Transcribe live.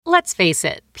Let's face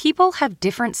it, people have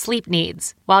different sleep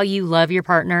needs. While you love your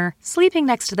partner, sleeping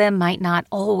next to them might not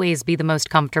always be the most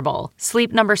comfortable.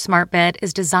 Sleep Number Smart Bed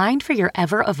is designed for your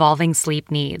ever-evolving sleep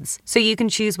needs, so you can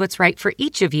choose what's right for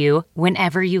each of you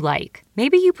whenever you like.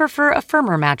 Maybe you prefer a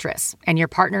firmer mattress, and your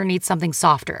partner needs something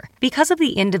softer. Because of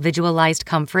the individualized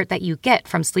comfort that you get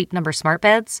from Sleep Number Smart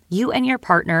Beds, you and your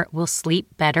partner will sleep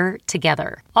better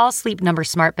together. All Sleep Number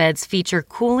Smart Beds feature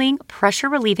cooling,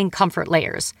 pressure-relieving comfort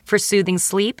layers for soothing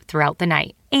sleep throughout the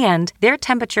night. And their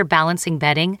temperature balancing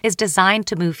bedding is designed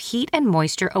to move heat and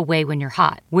moisture away when you're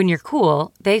hot. When you're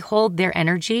cool, they hold their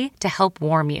energy to help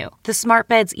warm you. The smart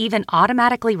beds even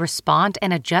automatically respond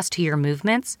and adjust to your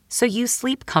movements, so you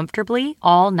sleep comfortably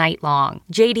all night long.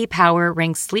 J.D. Power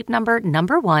ranks Sleep Number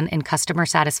 #1 in customer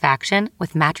satisfaction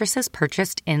with mattresses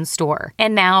purchased in-store.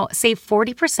 And now, save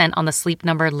 40% on the Sleep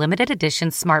Number limited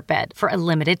edition smart bed for a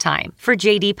limited time. For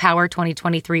J.D. Power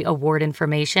 2023 award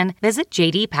information, visit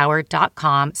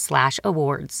jdpower.com/awards.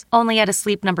 Only at a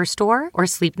Sleep Number store or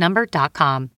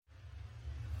sleepnumber.com.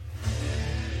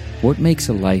 What makes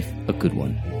a life a good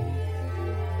one?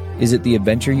 Is it the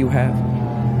adventure you have?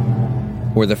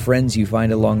 Or the friends you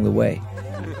find along the way?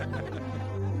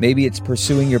 Maybe it's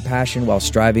pursuing your passion while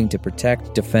striving to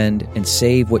protect, defend, and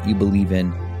save what you believe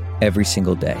in every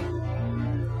single day.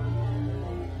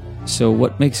 So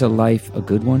what makes a life a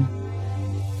good one?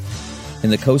 In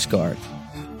the Coast Guard,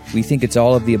 we think it's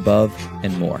all of the above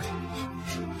and more.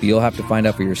 But you'll have to find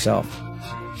out for yourself.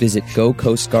 Visit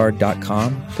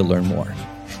gocoastguard.com to learn more.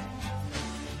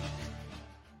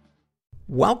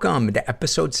 Welcome to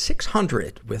episode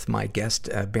 600 with my guest,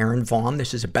 Baron Vaughn.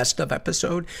 This is a best of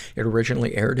episode. It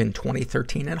originally aired in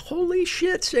 2013, and holy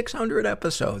shit, 600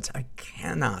 episodes. I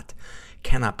cannot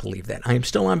believe that. I am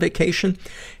still on vacation,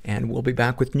 and we'll be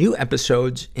back with new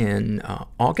episodes in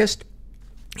August.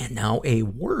 And now a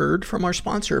word from our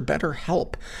sponsor,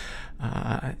 BetterHelp.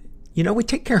 We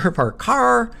take care of our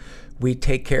car. We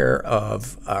take care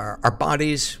of our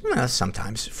bodies,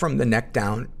 sometimes from the neck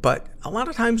down. But a lot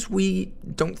of times we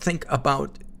don't think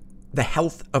about the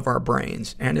health of our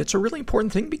brains. And it's a really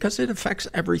important thing because it affects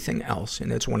everything else.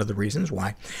 And it's one of the reasons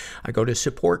why I go to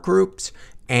support groups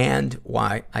and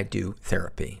why I do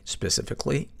therapy,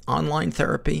 specifically online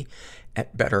therapy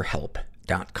at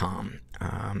BetterHelp.com.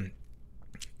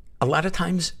 A lot of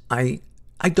times I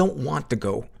don't want to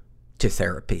go to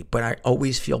therapy, but I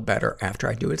always feel better after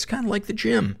I do it. It's kind of like the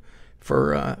gym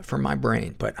for my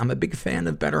brain, but I'm a big fan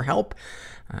of BetterHelp.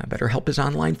 BetterHelp is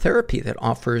online therapy that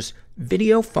offers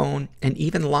video, phone, and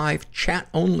even live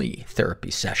chat-only therapy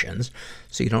sessions,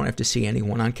 so you don't have to see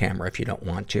anyone on camera if you don't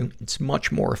want to. It's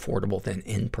much more affordable than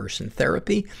in-person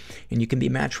therapy, and you can be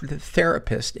matched with a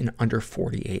therapist in under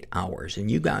 48 hours. And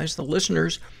you guys, the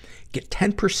listeners, get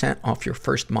 10% off your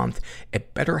first month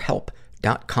at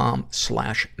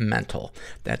BetterHelp.com/mental.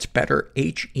 That's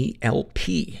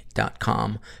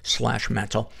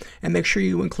BetterHelp.com/mental. And make sure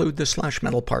you include the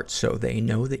 /mental part so they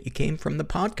know that you came from the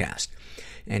podcast.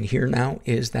 And here now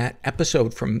is that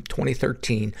episode from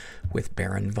 2013 with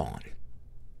Baron Vaughn.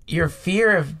 Your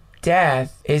fear of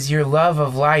death is your love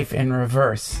of life in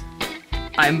reverse.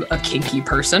 I'm a kinky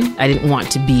person. I didn't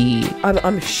want to be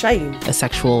I'm ashamed. a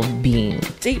sexual being.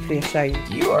 Deeply ashamed.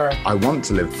 You are I want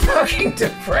to live. fucking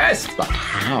depressed. But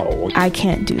how? I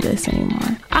can't do this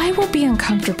anymore. I will be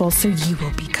uncomfortable so you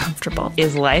will be comfortable.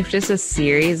 Is life just a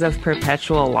series of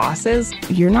perpetual losses?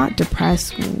 You're not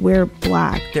depressed. We're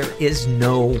black. There is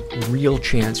no real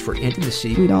chance for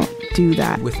intimacy. We don't do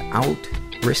that. Without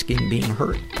risking being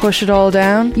hurt. Push it all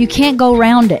down. You can't go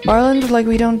around it. Ireland,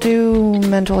 we don't do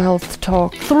mental health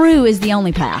talk. Through is the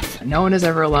only path. No one is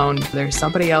ever alone. There's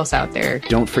somebody else out there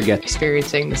Don't forget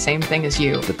experiencing the same thing as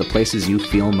you. that the places you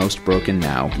feel most broken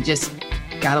now You just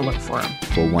gotta look for them.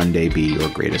 will one day be your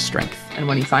greatest strength. And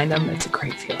when you find them, it's a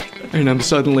great feeling. And I'm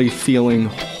suddenly feeling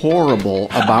horrible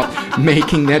about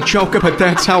making that joke, but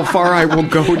that's how far I will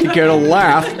go to get a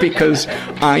laugh because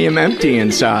I am empty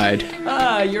inside.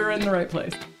 You're in the right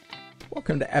place.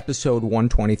 Welcome to episode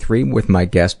 123 with my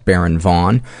guest, Baron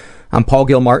Vaughn. I'm Paul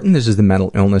Gilmartin. This is the Mental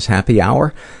Illness Happy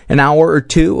Hour. An hour or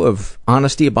two of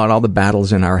honesty about all the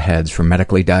battles in our heads, from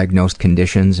medically diagnosed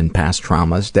conditions and past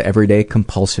traumas to everyday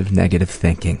compulsive negative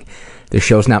thinking. This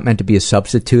show's not meant to be a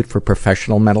substitute for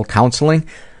professional mental counseling.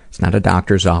 It's not a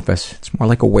doctor's office. It's more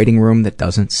like a waiting room that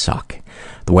doesn't suck.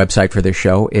 The website for this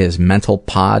show is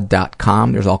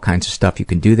mentalpod.com. There's all kinds of stuff you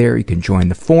can do there. You can join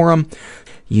the forum.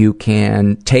 You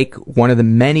can take one of the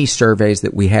many surveys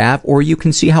that we have, or you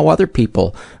can see how other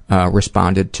people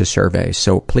responded to surveys.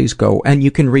 So please go. And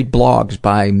you can read blogs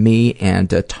by me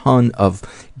and a ton of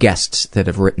guests that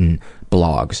have written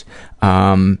blogs.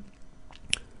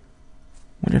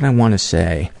 What did I want to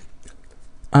say?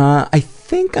 I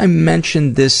think I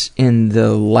mentioned this in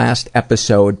the last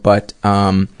episode, but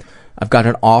I've got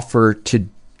an offer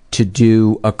to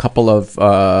do a couple of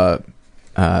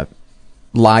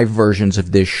live versions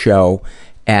of this show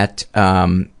at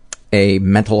a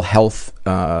mental health,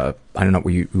 I don't know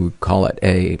what you would call it,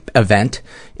 a event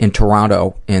in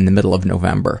Toronto in the middle of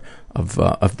November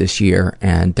of this year,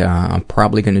 and I'm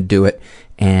probably going to do it.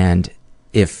 And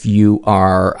if you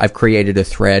are, I've created a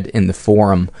thread in the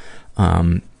forum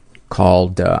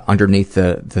called underneath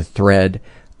the thread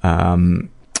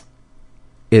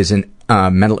is an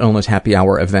mental illness happy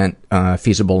hour event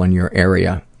feasible in your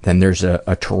area. Then there's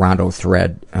a Toronto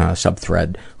thread,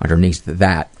 sub-thread underneath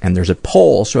that, and there's a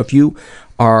poll. So if you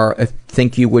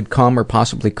think you would come or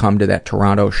possibly come to that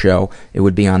Toronto show, it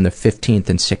would be on the 15th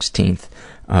and 16th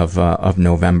of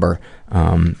November.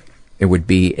 It would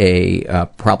be a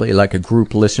probably like a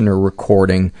group listener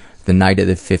recording the night of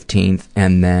the 15th,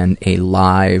 and then a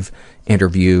live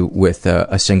interview with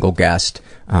a single guest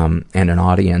and an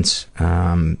audience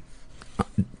in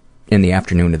the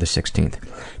afternoon of the 16th.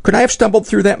 Could I have stumbled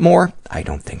through that more? I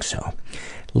don't think so.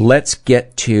 Let's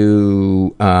get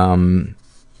to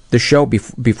the show.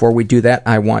 Before we do that,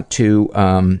 I want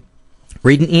to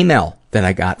read an email that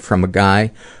I got from a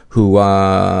guy who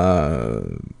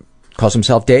calls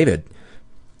himself David.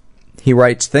 He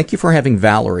writes, "Thank you for having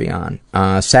Valerie on.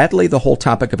 Sadly, the whole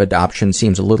topic of adoption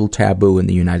seems a little taboo in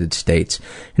the United States,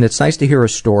 and it's nice to hear a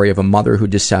story of a mother who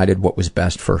decided what was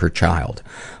best for her child.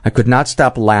 I could not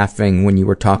stop laughing when you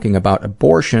were talking about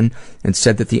abortion and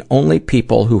said that the only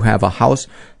people who have a house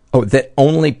full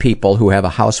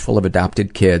of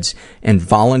adopted kids and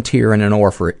volunteer in an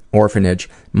orphanage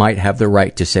might have the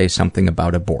right to say something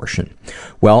about abortion.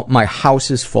 Well, my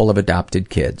house is full of adopted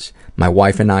kids. My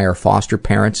wife and I are foster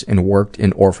parents and worked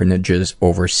in orphanages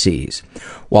overseas.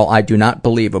 While I do not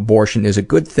believe abortion is a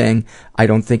good thing, I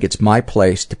don't think it's my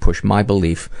place to push my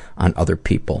belief on other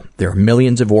people. There are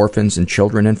millions of orphans and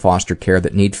children in foster care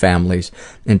that need families,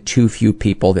 and too few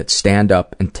people that stand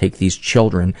up and take these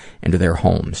children into their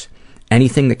homes.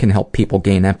 Anything that can help people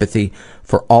gain empathy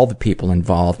for all the people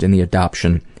involved in the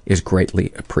adoption is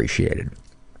greatly appreciated."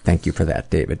 Thank you for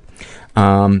that, David.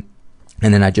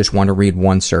 And then I just want to read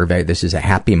one survey. This is a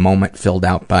happy moment filled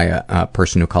out by a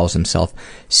person who calls himself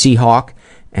Seahawk.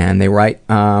 And they write,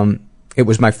 "It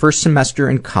was my first semester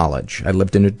in college. I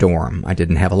lived in a dorm. I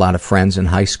didn't have a lot of friends in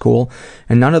high school,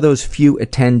 and none of those few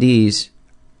attended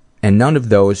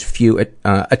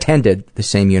the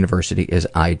same university as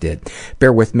I did."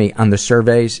 Bear with me on the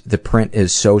surveys. The print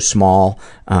is so small,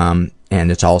 and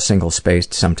it's all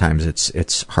single-spaced. Sometimes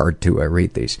it's hard to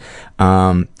read these.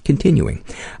 Continuing.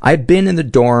 "I had been in the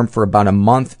dorm for about a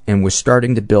month and was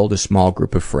starting to build a small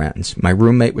group of friends. My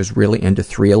roommate was really into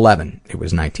 311. It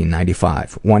was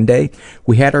 1995. One day,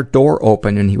 we had our door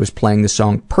open and he was playing the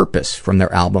song Purpose from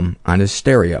their album on his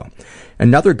stereo.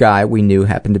 Another guy we knew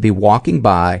happened to be walking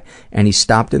by, and he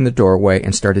stopped in the doorway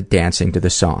and started dancing to the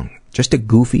song. Just a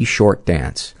goofy, short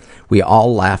dance. We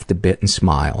all laughed a bit and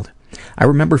smiled. I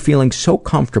remember feeling so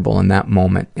comfortable in that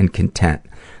moment and content.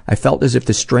 I felt as if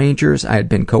the strangers I had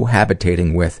been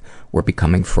cohabitating with were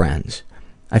becoming friends.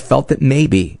 I felt that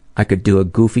maybe I could do a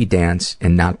goofy dance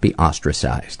and not be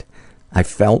ostracized. I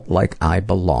felt like I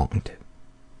belonged."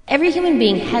 Every human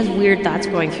being has weird thoughts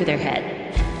going through their head.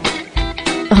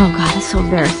 Oh God, it's so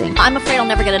embarrassing. I'm afraid I'll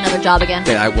never get another job again.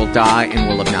 That I will die and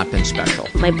will have not been special.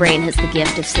 My brain has the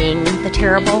gift of seeing the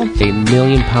terrible. A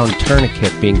million-pound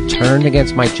tourniquet being turned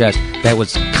against my chest that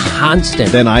was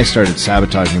constant. Then I started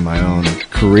sabotaging my own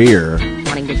career.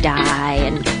 Wanting to die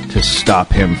and... to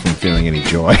stop him from feeling any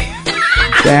joy.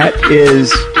 That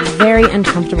is... very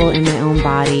uncomfortable in my own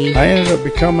body. I ended up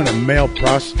becoming a male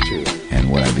prostitute. And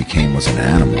what I became was an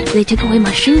animal. They took away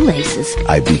my shoelaces.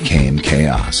 I became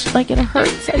chaos. Like, it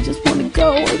hurts. I just want to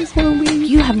go. I just want to leave.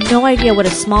 You have no idea what a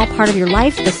small part of your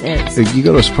life this is. If you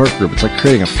go to a support group, it's like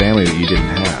creating a family that you didn't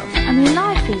have. I mean,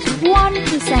 life is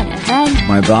 1% event.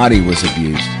 My body was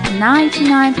abused.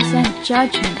 99%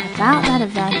 judgment about that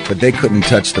event. But they couldn't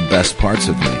touch the best parts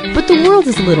of me. But the world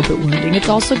is a little bit wounding. It's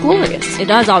also glorious. It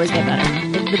does always get better.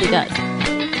 It really does.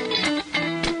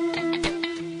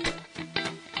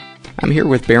 I'm here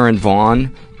with Baron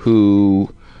Vaughn,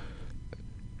 who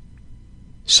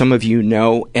some of you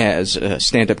know as a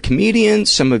stand-up comedian.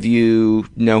 Some of you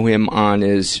know him on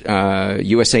his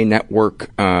USA Network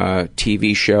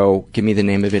TV show. Give me the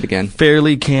name of it again.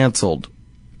 Fairly Canceled.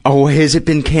 Oh, has it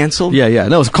been canceled? Yeah.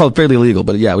 No, it's called Fairly Legal,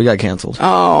 but yeah, we got canceled.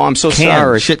 Oh, I'm so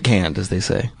sorry. Shit canned, as they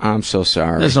say. I'm so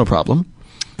sorry. There's no problem.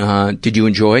 Did you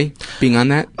enjoy being on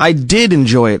that? I did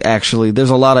enjoy it, actually. There's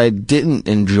a lot I didn't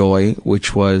enjoy,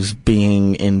 which was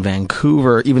being in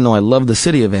Vancouver. Even though I love the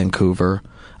city of Vancouver,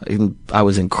 I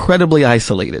was incredibly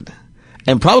isolated.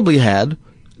 And probably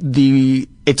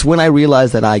it's when I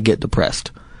realized that I get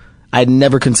depressed. I had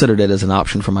never considered it as an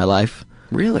option for my life.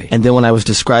 Really? And then when I was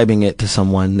describing it to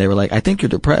someone, they were like, I think you're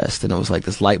depressed. And it was like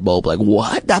this light bulb, like,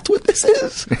 what? That's what this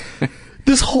is?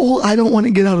 This whole, I don't want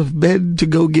to get out of bed to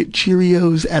go get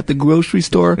Cheerios at the grocery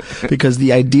store because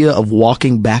the idea of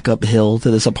walking back uphill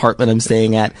to this apartment I'm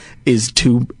staying at is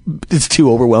too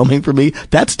overwhelming for me.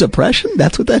 That's depression?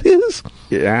 That's what that is?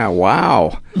 Yeah,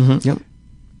 wow. Mm-hmm.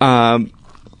 Yep.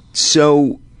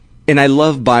 So, and I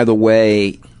love, by the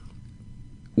way,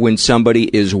 when somebody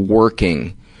is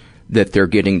working, that they're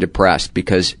getting depressed,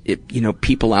 because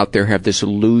people out there have this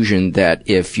illusion that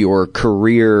if your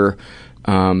career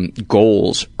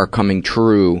goals are coming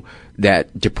true,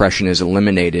 that depression is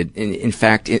eliminated. In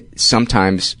fact,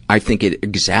 sometimes I think it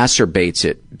exacerbates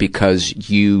it, because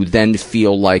you then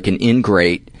feel like an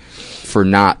ingrate for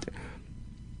not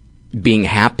being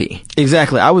happy.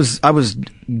 Exactly. I was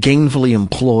gainfully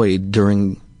employed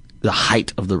during the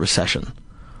height of the recession.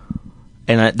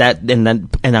 And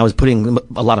I was putting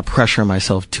a lot of pressure on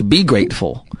myself to be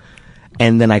grateful,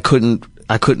 and then I couldn't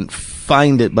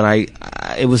find it. But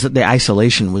it was the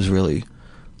isolation was really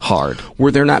hard.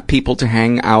 Were there not people to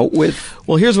hang out with?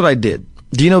 Well, here's what I did.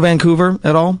 Do you know Vancouver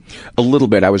at all? A little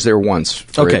bit. I was there once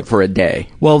for a day.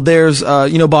 Well, there's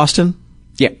Boston.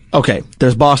 Yeah. Okay.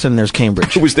 There's Boston and there's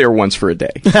Cambridge. I was there once for a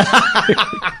day.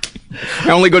 I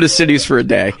only go to cities for a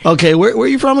day. Okay. Where are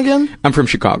you from again? I'm from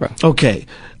Chicago. Okay.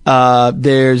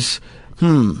 There's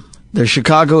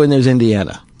Chicago and there's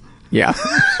Indiana. Yeah.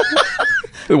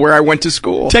 Where I went to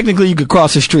school. Technically, you could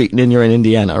cross the street and then you're in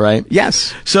Indiana, right?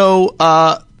 Yes. So,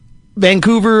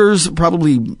 Vancouver's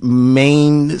probably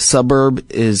main suburb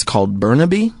is called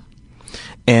Burnaby,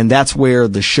 and that's where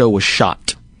the show was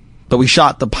shot. But we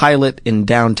shot the pilot in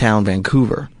downtown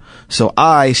Vancouver. So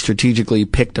I strategically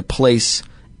picked a place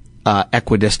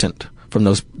equidistant from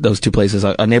those two places,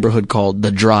 a neighborhood called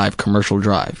The Drive, Commercial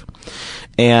Drive.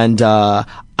 And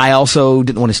I also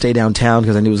didn't want to stay downtown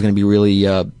because I knew it was going to be really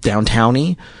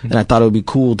downtowny, and I thought it would be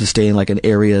cool to stay in like an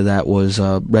area that was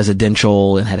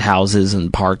residential and had houses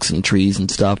and parks and trees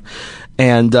and stuff.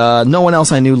 And no one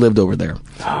else I knew lived over there.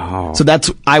 Oh. So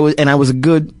I was a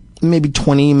good maybe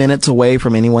 20 minutes away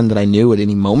from anyone that I knew at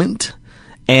any moment.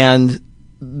 And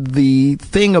the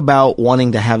thing about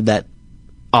wanting to have that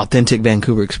authentic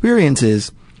Vancouver experience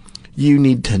is you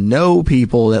need to know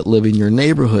people that live in your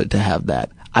neighborhood to have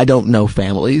that. I don't know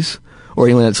families or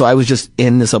anyone. So I was just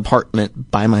in this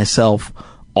apartment by myself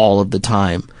all of the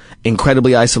time,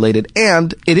 incredibly isolated.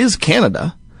 And it is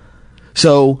Canada.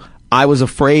 So I was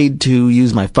afraid to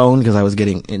use my phone because I was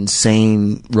getting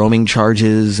insane roaming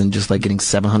charges and just like getting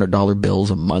 $700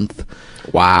 bills a month.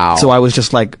 Wow. So I was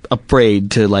just like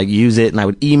afraid to like use it, and I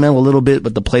would email a little bit,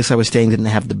 but the place I was staying didn't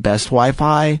have the best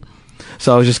Wi-Fi.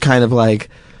 So I was just kind of like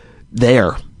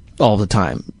there all the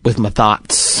time with my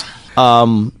thoughts.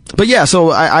 But yeah, so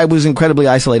I was incredibly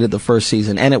isolated the first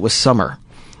season, and it was summer.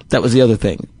 That was the other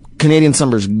thing. Canadian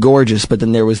summer's gorgeous, but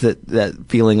then there was that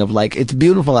feeling of like, it's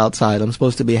beautiful outside. I'm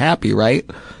supposed to be happy, right?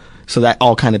 So that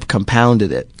all kind of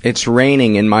compounded it. It's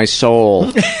raining in my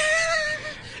soul.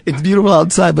 It's beautiful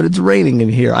outside, but it's raining in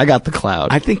here. I got the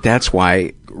cloud. I think that's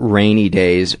why rainy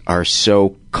days are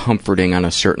so comforting on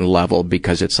a certain level,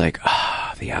 because it's like,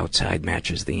 the outside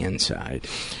matches the inside.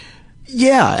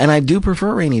 Yeah, and I do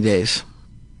prefer rainy days.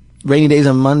 Rainy days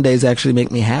on Mondays actually make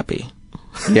me happy.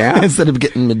 Yeah? Instead of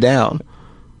getting me down.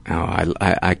 Oh,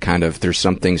 I kind of, there's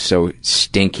something so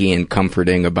stinky and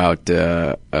comforting about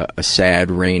a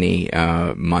sad, rainy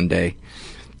Monday.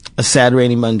 A sad,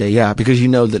 rainy Monday, yeah, because you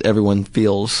know that everyone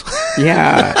feels...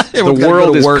 Yeah, the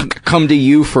world has come to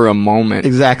you for a moment.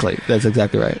 Exactly, that's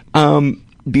exactly right.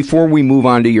 Before we move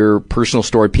on to your personal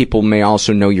story, people may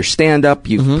also know your stand-up.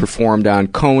 You've performed on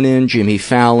Conan, Jimmy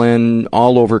Fallon,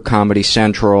 all over Comedy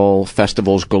Central,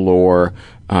 festivals galore.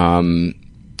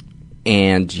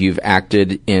 And you've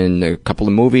acted in a couple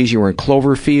of movies. You were in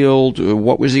Cloverfield.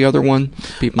 What was the other one?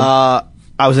 People?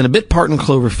 I was in a bit part in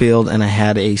Cloverfield, and I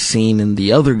had a scene in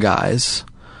The Other Guys,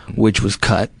 which was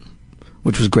cut,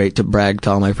 which was great to brag to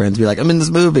all my friends, be like, I'm in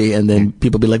this movie, and then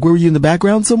people be like, where were you in the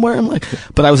background somewhere? I'm like,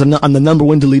 but I was on the number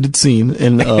one deleted scene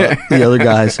in The Other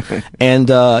Guys, and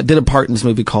did a part in this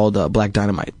movie called Black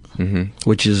Dynamite,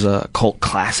 which is a cult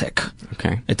classic.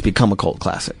 Okay. It's become a cult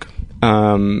classic.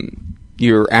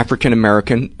 You're African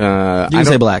American. You can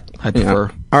say black. I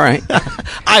prefer. Yeah. All right.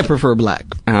 I prefer black.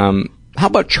 How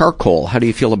about charcoal? How do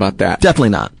you feel about that? Definitely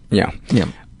not. Yeah.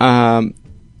 Yeah.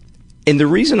 And the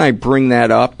reason I bring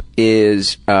that up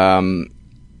is, I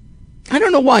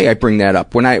don't know why I bring that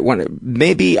up. I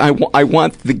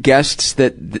want the guests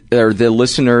that or the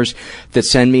listeners that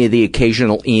send me the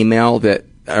occasional email that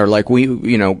are like, we,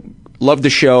 love the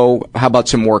show. How about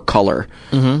some more color?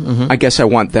 I guess I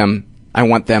want them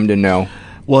to know.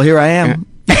 Well, here I am.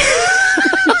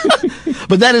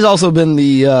 But that has also been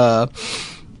the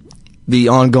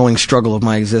ongoing struggle of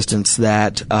my existence,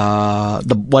 that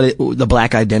the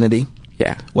black identity.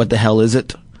 Yeah. What the hell is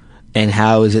it, and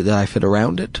how is it that I fit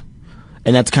around it?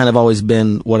 And that's kind of always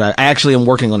been what I actually am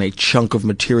working on a chunk of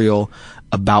material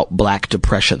about black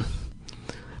depression,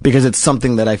 because it's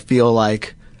something that I feel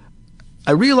like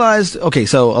I realized. Okay,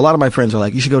 so a lot of my friends are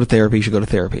like, "You should go to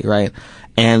therapy, right?"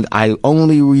 And I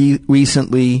only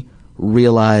recently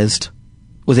realized,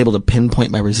 was able to pinpoint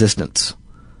my resistance,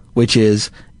 which is,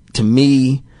 to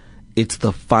me, it's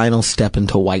the final step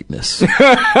into whiteness.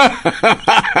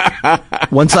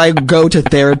 Once I go to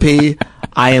therapy,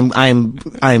 I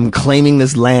am claiming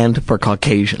this land for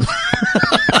Caucasian.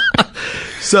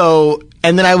 So,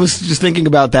 and then I was just thinking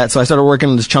about that, so I started working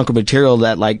on this chunk of material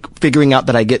that, like, figuring out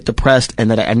that I get depressed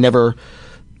and that I never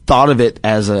thought of it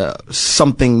as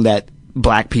something that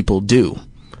black people do.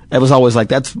 It was always like,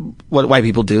 that's what white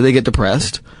people do. They get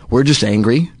depressed. We're just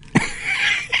angry.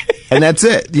 And that's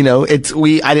it.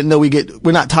 I didn't know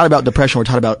we're not taught about depression. We're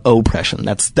taught about oppression.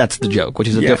 That's the joke, which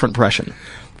is a different pression.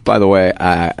 By the way,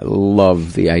 I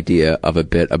love the idea of a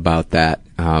bit about that.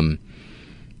 Do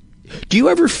you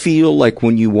ever feel like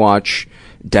when you watch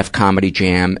Def Comedy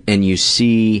Jam and you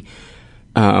see,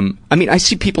 I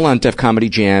see people on Def Comedy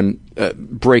Jam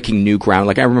breaking new ground.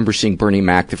 Like, I remember seeing Bernie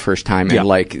Mac the first time, and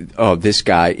like, oh, this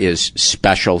guy is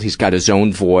special. He's got his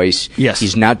own voice. Yes.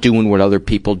 He's not doing what other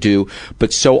people do.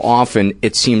 But so often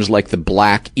it seems like the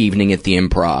black evening at the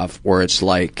Improv, where it's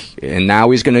like, and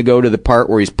now he's going to go to the part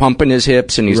where he's pumping his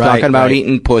hips and he's talking about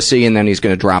eating pussy, and then he's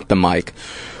going to drop the mic.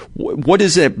 What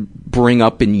does it bring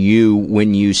up in you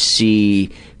when you see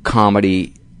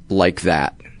comedy like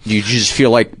that? Do you just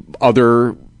feel like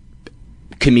other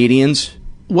comedians?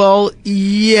 Well,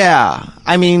 yeah.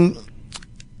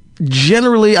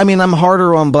 Generally, I'm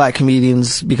harder on black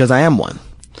comedians because I am one.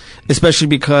 Especially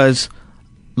because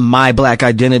my black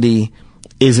identity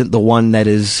isn't the one that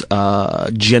is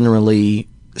generally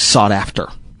sought after.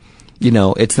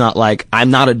 It's not like,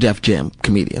 I'm not a Def Jam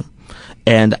comedian.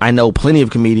 And I know plenty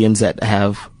of comedians that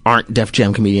aren't Def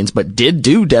Jam comedians, but did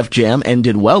do Def Jam and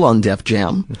did well on Def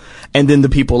Jam. And then the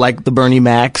people like the Bernie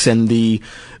Macs and the,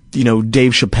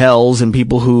 Dave Chappelle's and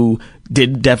people who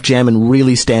did Def Jam and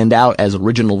really stand out as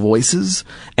original voices.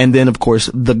 And then, of course,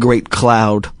 the great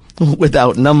cloud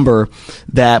without number.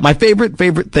 That my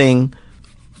favorite thing,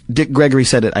 Dick Gregory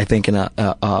said it, I think, in a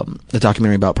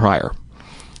documentary about Pryor,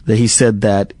 that he said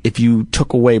that if you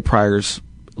took away Pryor's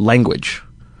language,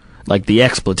 like the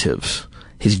expletives,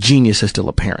 his genius is still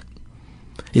apparent.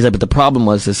 He's like, but the problem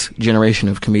was this generation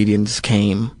of comedians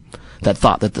came that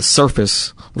thought that the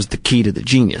surface was the key to the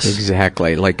genius.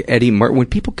 Exactly. Like Eddie Murphy. When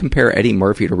people compare Eddie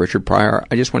Murphy to Richard Pryor,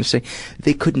 I just want to say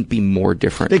they couldn't be more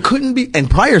different. They couldn't be. And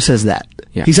Pryor says that.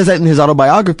 Yeah. He says that in his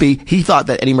autobiography. He thought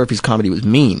that Eddie Murphy's comedy was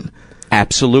mean.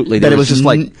 Absolutely. That it was just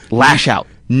like lash out.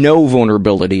 No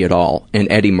vulnerability at all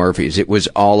in Eddie Murphy's. It was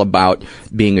all about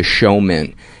being a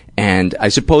showman. And I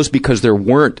suppose because there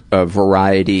weren't a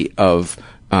variety of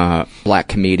black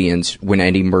comedians when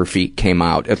Eddie Murphy came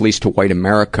out, at least to white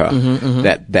America,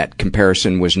 that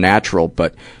comparison was natural.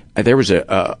 But there was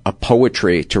a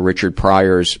poetry to Richard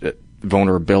Pryor's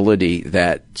vulnerability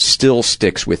that still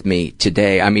sticks with me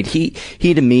today.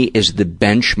 He to me is the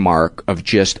benchmark of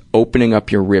just opening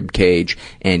up your rib cage,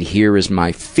 and here is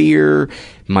my fear,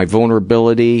 my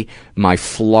vulnerability, my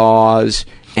flaws,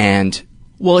 and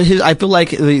well, I feel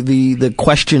like the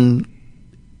question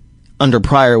under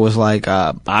Pryor was like,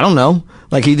 I don't know.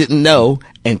 Like, he didn't know,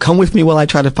 and come with me while I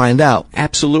try to find out.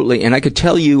 Absolutely. And I could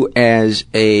tell you, as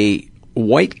a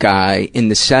white guy in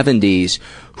the 70s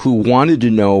who wanted to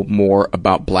know more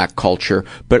about black culture,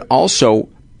 but also,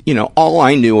 all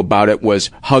I knew about it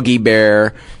was Huggy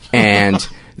Bear and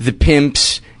the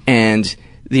pimps and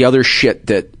the other shit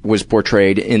that was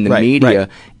portrayed in the media. Right.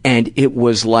 And it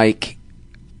was like,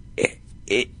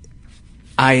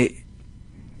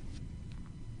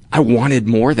 I wanted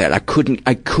more of that. I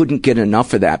couldn't get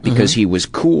enough of that because he was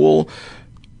cool.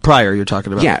 Pryor, you're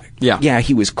talking about. Yeah,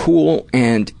 he was cool,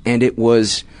 and it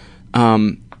was,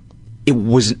 it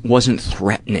wasn't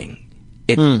threatening.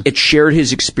 It shared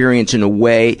his experience in a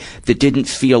way that didn't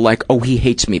feel like, oh, he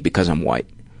hates me because I'm white.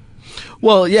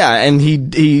 Well, yeah, and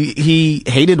he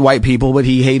hated white people, but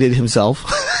he hated himself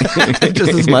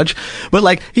just as much. But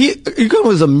like he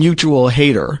was a mutual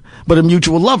hater, but a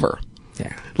mutual lover.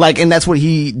 Yeah. Like, and that's what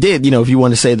he did. You know, if you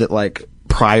want to say that like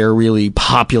Pryor really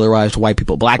popularized white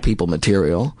people, black people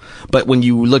material, but when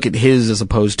you look at his as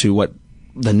opposed to what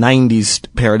the 90s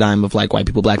paradigm of like white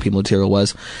people, black people material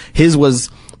was, his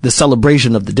was the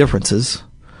celebration of the differences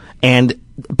and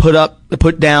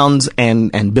put downs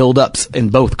and build ups in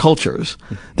both cultures.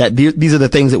 That these are the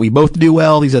things that we both do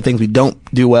well. These are the things we don't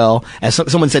do well. As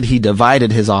someone said, he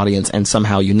divided his audience and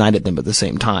somehow united them at the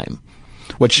same time.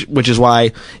 Which is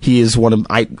why he's one of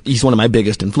my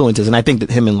biggest influences. And I think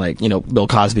that him and like, you know, Bill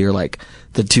Cosby are like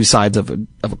the two sides of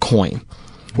a coin,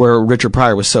 where Richard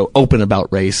Pryor was so open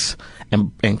about race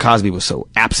and Cosby was so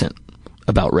absent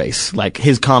about race. Like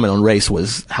his comment on race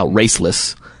was how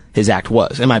raceless his act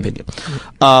was, in my opinion.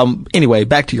 Anyway,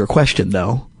 back to your question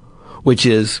though, which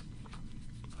is,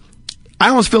 I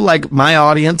almost feel like my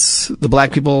audience, the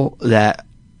black people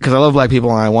because I love black people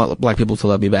and I want black people to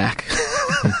love me back.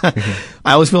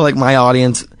 I always feel like my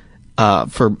audience,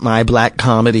 for my black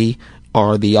comedy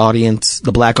are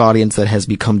the black audience that has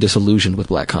become disillusioned with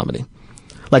black comedy.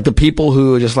 Like the people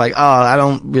who are just like, oh, I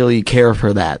don't really care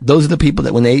for that. Those are the people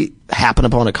that when they happen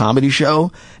upon a comedy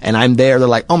show and I'm there, they're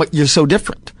like, oh my, you're so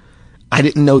different. I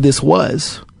didn't know this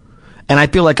was. And I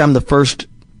feel like I'm the first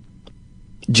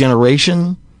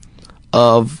generation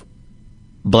of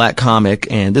black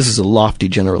comic, and this is a lofty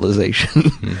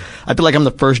generalization. I feel like I'm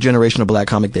the first generation of black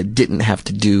comic that didn't have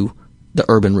to do the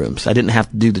urban rooms. I didn't have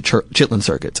to do the Chitlin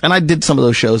circuits. And I did some of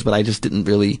those shows, but I just didn't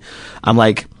really, I'm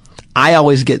like, I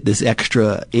always get this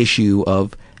extra issue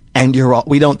of, and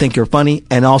we don't think you're funny,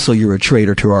 and also you're a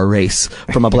traitor to our race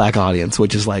from a black audience,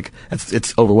 which is like,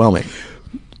 it's overwhelming.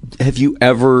 Have you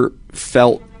ever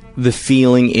felt the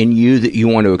feeling in you that you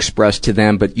want to express to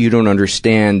them, but you don't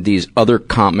understand these other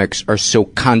comics are so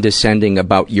condescending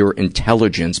about your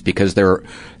intelligence because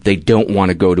they don't want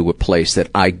to go to a place that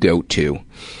I go to?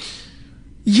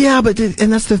 Yeah,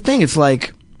 and that's the thing. It's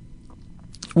like,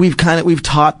 we've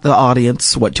taught the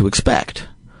audience what to expect.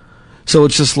 So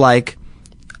it's just like,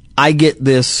 I get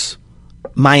this,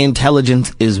 my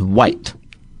intelligence is white.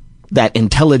 That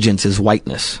intelligence is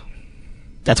whiteness.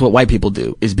 That's what white people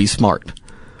do, is be smart.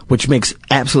 Which makes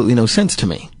absolutely no sense to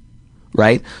me,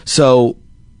 right? So,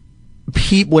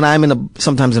 when I'm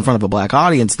sometimes in front of a black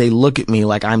audience, they look at me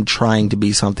like I'm trying to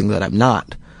be something that I'm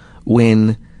not.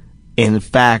 When, in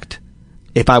fact,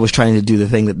 if I was trying to do the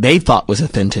thing that they thought was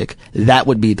authentic, that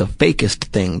would be the fakest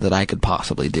thing that I could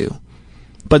possibly do.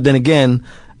 But then again,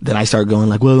 then I start going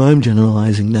like, well, I'm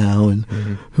generalizing now, and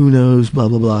who knows, blah,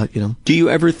 blah, blah, you know. Do you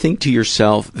ever think to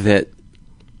yourself that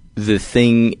the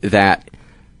thing that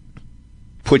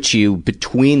puts you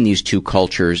between these two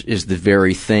cultures is the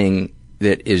very thing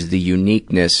that is the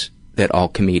uniqueness that all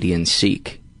comedians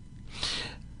seek?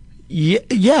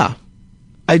 Yeah,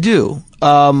 I do.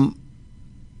 And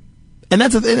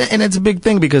it's a big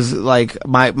thing because like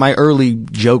my early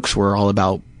jokes were all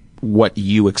about what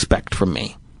you expect from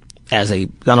me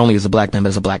not only as a black man, but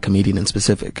as a black comedian in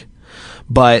specific.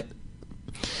 But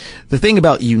the thing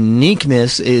about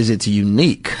uniqueness is it's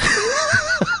unique.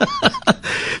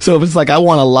 So if it's like if I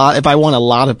want a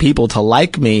lot of people to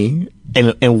like me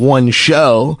in one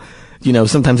show, you know,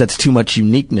 sometimes that's too much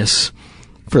uniqueness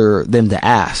for them to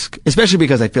ask. Especially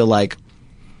because I feel like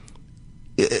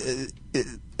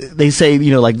they say,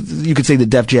 you know, like you could say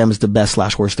that Def Jam is the best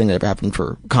 / worst thing that ever happened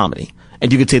for comedy.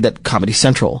 And you could say that Comedy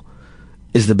Central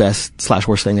is the best /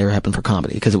 worst thing that ever happened for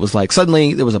comedy. Because it was like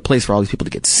suddenly there was a place for all these people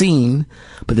to get seen,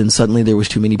 but then suddenly there was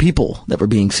too many people that were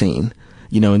being seen.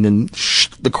 You know, and then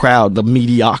the crowd, the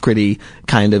mediocrity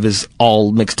kind of is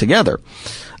all mixed together.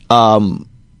 And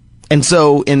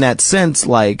so in that sense,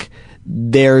 like,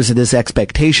 there's this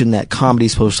expectation that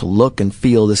comedy's supposed to look and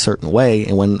feel this certain way.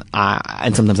 And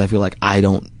and sometimes I feel like I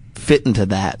don't fit into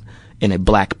that in a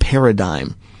black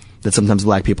paradigm, that sometimes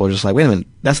black people are just like, wait a minute,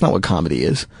 that's not what comedy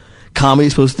is.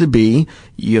 Comedy's supposed to be,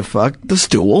 you fuck the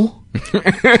stool. You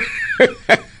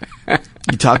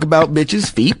talk about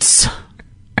bitches' feet.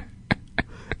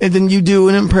 And then you do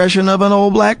an impression of an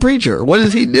old black preacher. What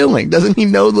is he doing? Doesn't he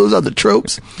know those other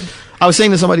tropes? I was saying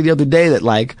to somebody the other day that,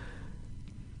 like,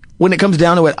 when it comes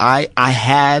down to it, I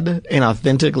had an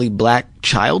authentically black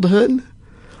childhood,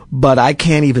 but I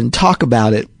can't even talk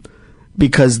about it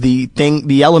because the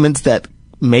elements that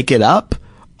make it up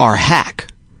are hack.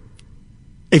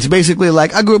 It's basically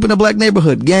like, I grew up in a black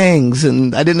neighborhood, gangs,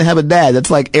 and I didn't have a dad.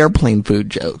 That's like airplane food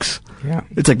jokes. Yeah.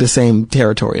 It's like the same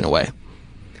territory in a way.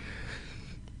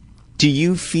 Do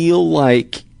you feel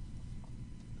like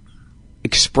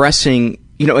expressing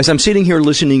as I'm sitting here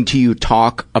listening to you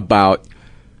talk about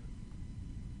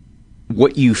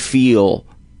what you feel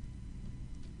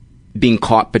being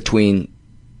caught between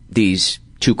these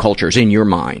two cultures in your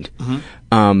mind,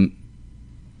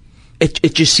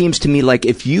 it just seems to me like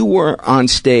if you were on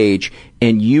stage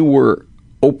and you were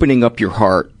opening up your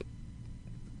heart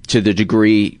to the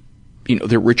degree,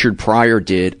 that Richard Pryor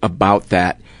did about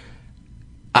that,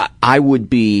 I would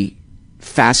be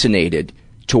fascinated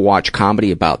to watch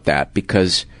comedy about that,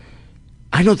 because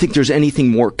I don't think there's anything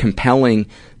more compelling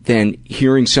than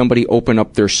hearing somebody open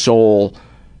up their soul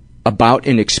about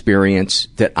an experience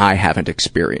that I haven't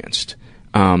experienced.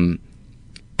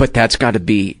 But that's got to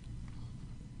be,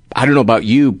 I don't know about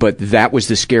you, but that was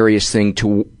the scariest thing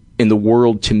in the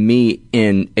world to me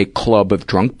in a club of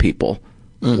drunk people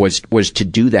was to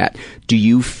do that. Do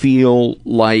you feel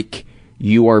like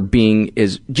you are do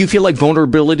you feel like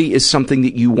vulnerability is something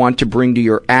that you want to bring to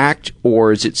your act,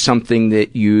 or is it something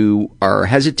that you are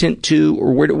hesitant to,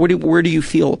 or where do you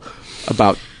feel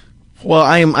about? Well,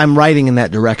 I'm writing in that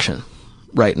direction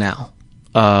right now,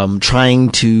 trying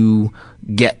to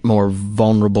get more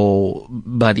vulnerable,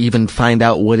 but even find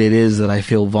out what it is that I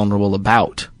feel vulnerable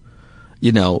about,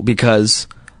 because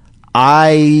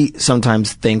I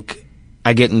sometimes think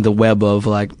I get in the web of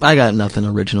like, I got nothing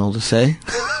original to say.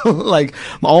 Like,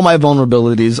 all my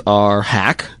vulnerabilities are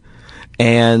hack.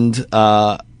 And,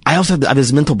 I also have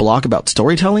this mental block about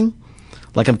storytelling.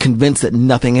 Like, I'm convinced that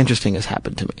nothing interesting has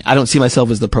happened to me. I don't see myself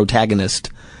as the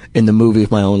protagonist in the movie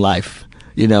of my own life,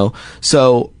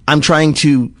 So I'm trying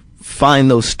to find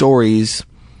those stories,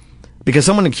 because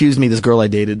someone accused me, this girl I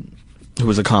dated, who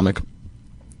was a comic,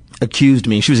 accused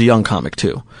me, she was a young comic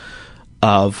too,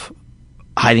 of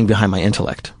hiding behind my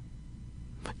intellect.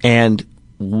 And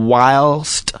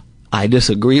whilst I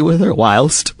disagree with her,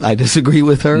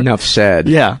 enough said.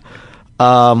 Yeah.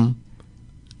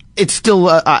 It's still,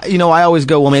 I always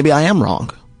go, well, maybe I am wrong.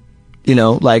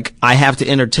 Like, I have to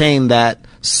entertain that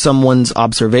someone's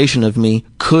observation of me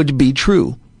could be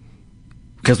true,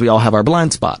 because we all have our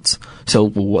blind spots. So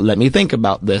let me think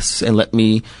about this, and let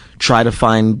me try to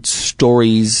find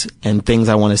stories and things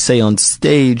I want to say on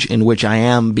stage in which I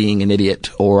am being an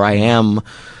idiot, or I am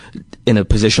in a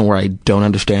position where I don't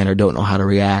understand or don't know how to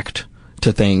react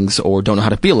to things or don't know how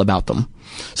to feel about them.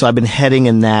 So I've been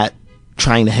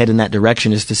trying to head in that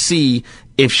direction, is to see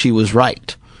if she was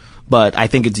right. But I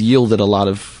think it's yielded a lot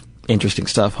of interesting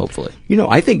stuff, hopefully.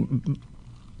 I think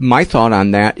my thought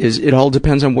on that is it all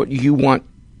depends on what you want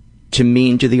to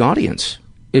mean to the audience.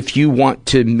 If you want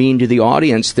to mean to the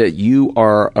audience that you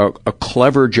are a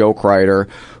clever joke writer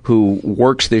who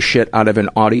works this shit out of an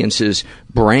audience's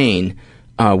brain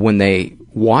when they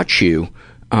watch you,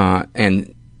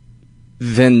 and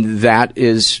then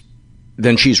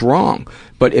she's wrong.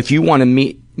 But if you want to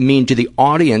mean to the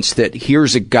audience that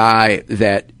here's a guy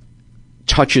that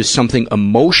touches something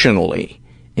emotionally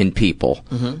in people,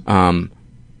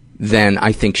 then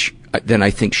I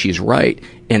think she's right.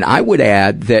 And I would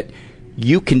add that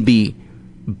you can be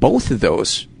both of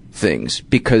those things,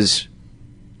 because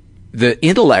the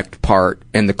intellect part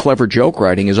and the clever joke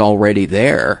writing is already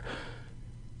there.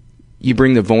 You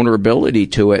bring the vulnerability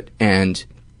to it, and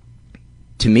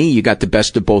to me, you got the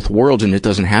best of both worlds, and it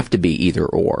doesn't have to be either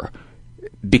or.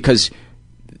 Because,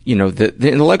 the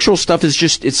intellectual stuff is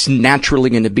just, it's naturally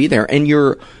going to be there. And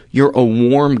you're a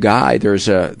warm guy. There's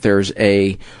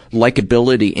a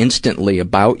likability instantly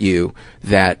about you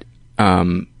that,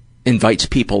 invites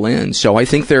people in. So I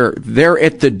think they're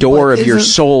at the door of your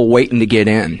soul waiting to get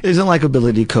in. Isn't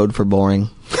likability code for boring?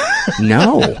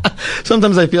 No.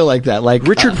 Sometimes I feel like that. Like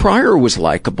Richard Pryor was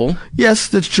likable. Yes,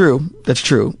 that's true.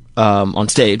 On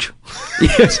stage.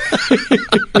 Yes.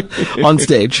 On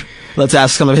stage. Let's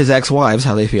ask some of his ex-wives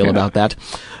how they feel about that.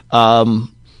 Well,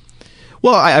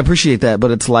 I appreciate that, but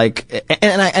it's like,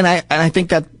 and I think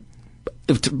that,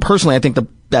 personally, I think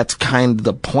that's kind of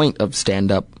the point of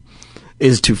stand-up,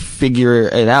 is to figure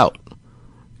it out.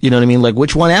 You know what I mean? Like,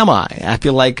 which one am I? I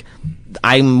feel like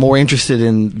I'm more interested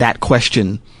in that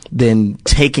question than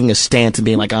taking a stance and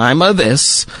being like, I'm a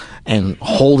this, and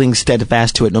holding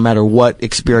steadfast to it no matter what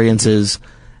experiences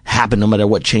happen, no matter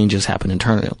what changes happen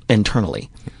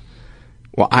internally.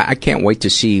 Well, I can't wait to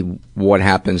see what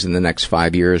happens in the next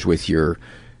 5 years with your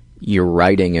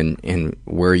writing and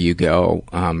where you go.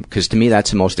 'Cause to me,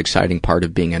 that's the most exciting part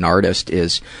of being an artist,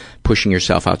 is pushing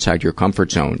yourself outside your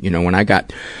comfort zone. When I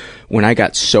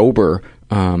got sober,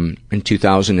 in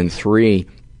 2003,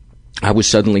 I was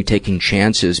suddenly taking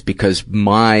chances because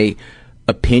my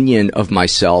opinion of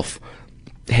myself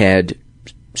had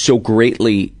so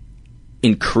greatly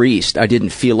increased. I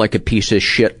didn't feel like a piece of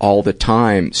shit all the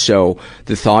time. So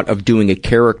the thought of doing a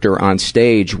character on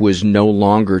stage was no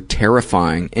longer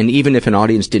terrifying. And even if an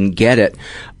audience didn't get it,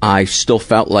 I still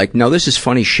felt like, no, this is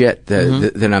funny shit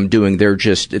that I'm doing.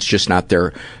 It's just not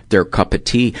their cup of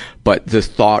tea. But the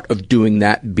thought of doing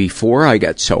that before I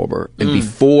got sober and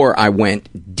before I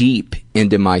went deep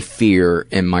into my fear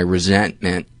and my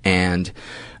resentment and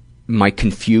my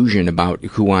confusion about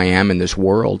who I am in this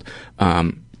world,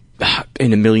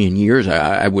 in a million years,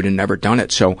 I would have never done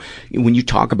it. So when you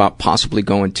talk about possibly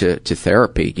going to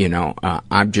therapy,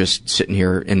 I'm just sitting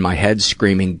here in my head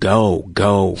screaming, go,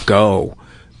 go, go,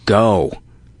 go.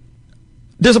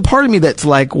 There's a part of me that's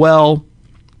like, well,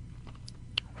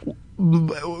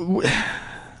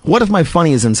 what if my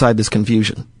funny is inside this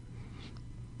confusion?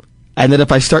 And that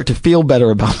if I start to feel better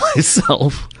about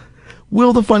myself,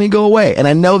 will the funny go away? And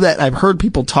I know that I've heard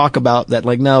people talk about that,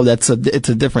 like, no, it's a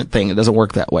different thing. It doesn't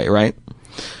work that way, right?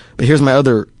 But here's my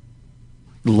other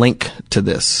link to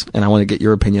this, and I want to get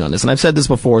your opinion on this. And I've said this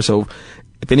before, so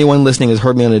if anyone listening has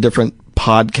heard me on a different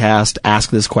podcast ask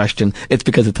this question, it's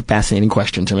because it's a fascinating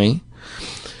question to me.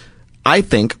 I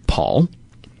think, Paul,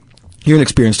 you're an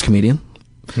experienced comedian,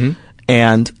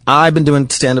 and I've been doing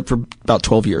stand-up for about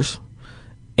 12 years,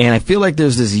 and I feel like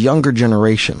there's this younger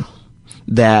generation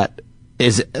that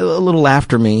is a little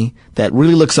after me that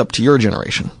really looks up to your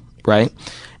generation, right?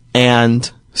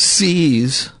 And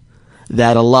sees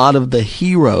that a lot of the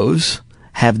heroes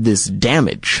have this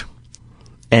damage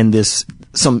and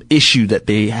some issue that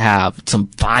they have, some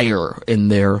fire in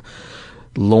their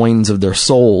loins of their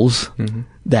souls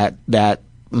that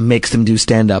makes them do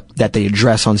stand-up, that they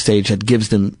address on stage, that gives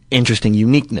them interesting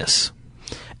uniqueness.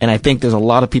 And I think there's a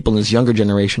lot of people in this younger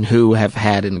generation who have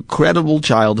had incredible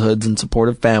childhoods and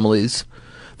supportive families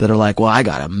that are like, well, I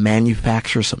gotta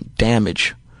manufacture some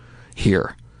damage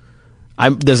here.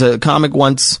 There's a comic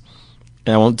once,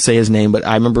 and I won't say his name, but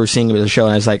I remember seeing him at a show,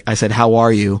 and I said, how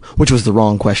are you? Which was the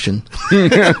wrong question.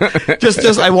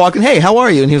 just I walked in, hey, how are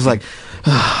you? And he was like,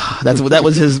 that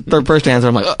was his first answer.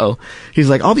 I'm like, uh-oh. He's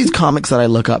like, all these comics that I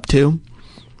look up to,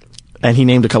 and he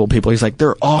named a couple people. He's like,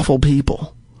 they're awful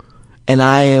people. And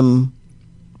I am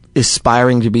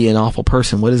aspiring to be an awful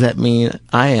person. What does that mean?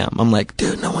 I am. I'm like,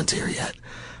 dude, no one's here yet.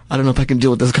 I don't know if I can deal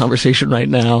with this conversation right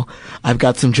now. I've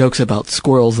got some jokes about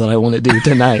squirrels that I want to do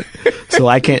tonight, so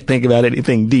I can't think about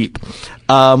anything deep.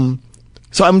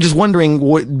 So I'm just wondering,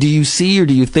 what do you see or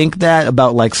do you think that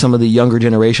about like some of the younger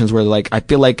generations where like, I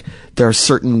feel like there are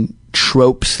certain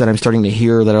tropes that I'm starting to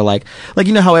hear that are like,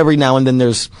 you know how every now and then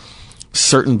there's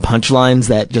certain punchlines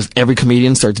that just every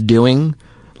comedian starts doing?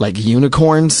 Like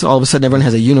unicorns, all of a sudden everyone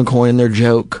has a unicorn in their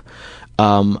joke.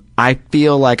 I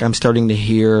feel like I'm starting to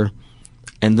hear,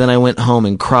 and then I went home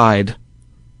and cried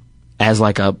as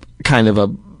like a kind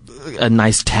of a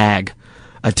nice tag,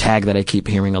 a tag that I keep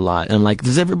hearing a lot. And I'm like,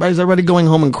 is everybody going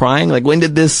home and crying? Like, when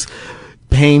did this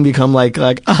pain become like,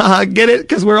 get it?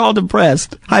 Cause we're all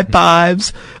depressed. High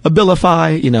fives,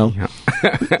 Abilify,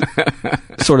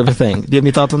 sort of a thing. Do you have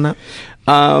any thoughts on that?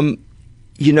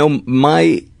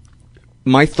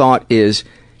 My thought is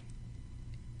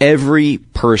every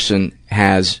person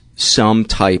has some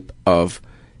type of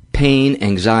pain,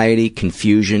 anxiety,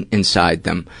 confusion inside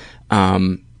them.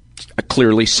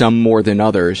 Clearly some more than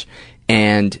others.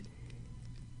 And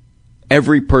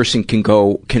every person can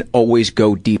always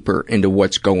go deeper into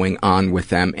what's going on with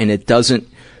them. And it doesn't,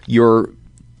 your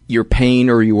pain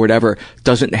or your whatever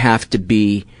doesn't have to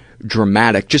be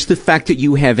dramatic. Just the fact that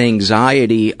you have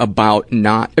anxiety about and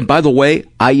by the way,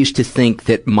 I used to think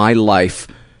that my life,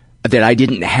 that I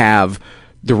didn't have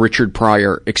the Richard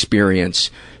Pryor experience.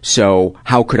 So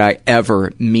how could I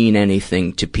ever mean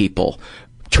anything to people?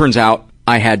 Turns out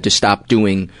I had to stop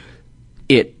doing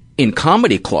it in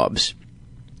comedy clubs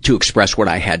to express what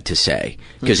I had to say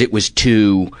because it was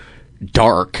too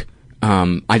dark.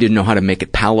 I didn't know how to make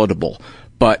it palatable,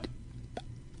 but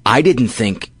I didn't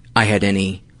think I had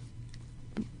any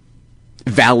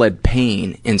valid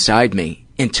pain inside me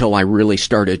until I really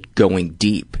started going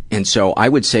deep. And so I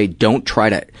would say don't try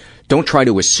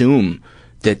to assume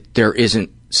that there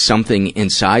isn't something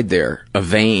inside there, a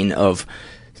vein of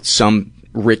some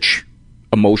rich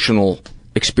emotional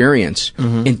experience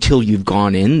until you've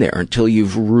gone in there, until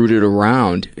you've rooted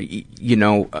around.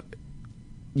 You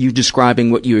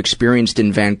describing what you experienced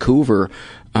in Vancouver,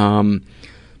 I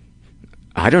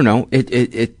don't know.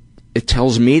 It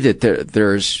tells me that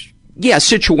there's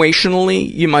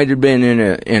situationally, you might have been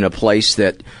in a place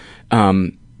that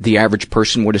the average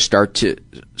person would have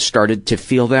started to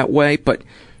feel that way, but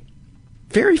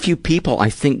very few people, I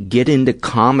think, get into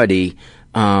comedy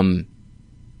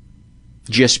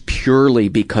just purely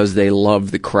because they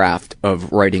love the craft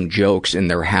of writing jokes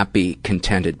and they're happy,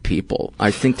 contented people.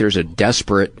 I think there's a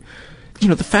desperate,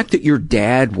 the fact that your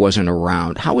dad wasn't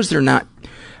around, how is there not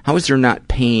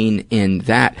pain in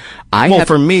that?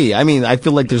 For me, I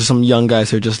feel like there's some young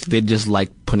guys who they just like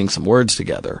putting some words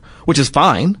together, which is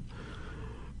fine.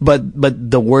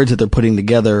 But the words that they're putting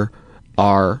together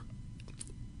are,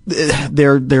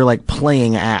 they're like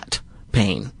playing at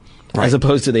pain. Right. As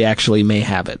opposed to they actually may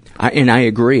have it. And I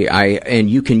agree. And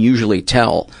you can usually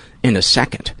tell in a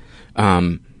second,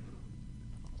 that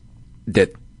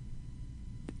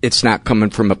it's not coming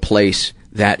from a place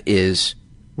that is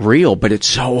real, but it's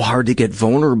so hard to get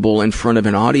vulnerable in front of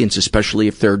an audience, especially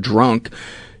if they're drunk,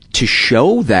 to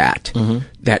show that,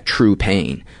 that true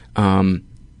pain.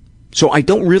 So I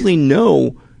don't really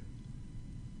know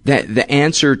that the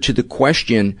answer to the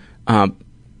question. I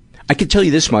can tell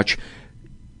you this much.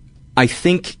 I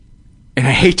think, and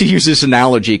I hate to use this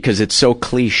analogy because it's so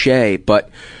cliche, but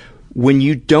when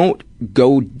you don't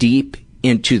go deep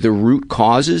into the root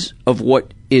causes of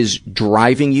what is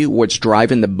driving you, what's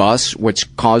driving the bus, what's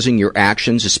causing your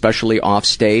actions, especially off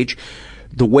stage,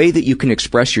 the way that you can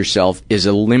express yourself is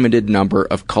a limited number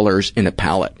of colors in a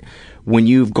palette. When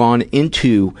you've gone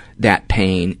into that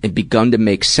pain and begun to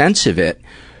make sense of it,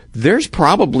 there's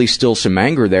probably still some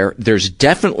anger there. There's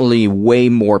definitely way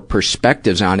more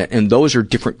perspectives on it, and those are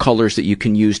different colors that you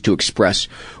can use to express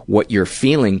what you're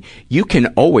feeling.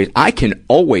 I can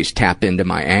always tap into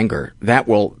my anger. That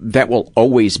will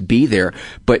always be there.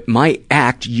 But my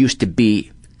act used to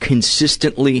be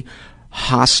consistently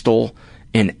hostile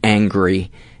and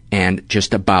angry and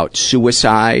just about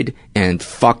suicide and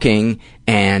fucking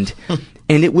and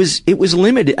it was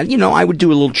limited. I would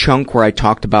do a little chunk where I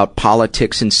talked about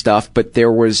politics and stuff, but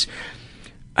there was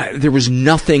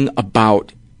nothing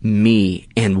about me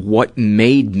and what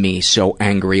made me so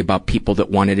angry about people that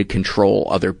wanted to control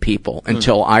other people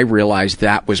until I realized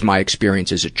that was my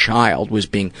experience as a child, was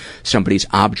being somebody's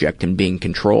object and being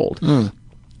controlled.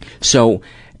 So,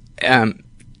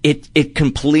 it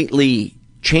completely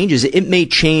changes. It may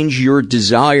change your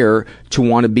desire to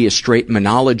want to be a straight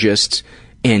monologist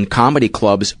in comedy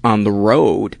clubs on the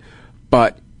road,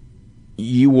 but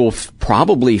you will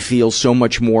probably feel so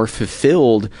much more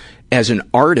fulfilled as an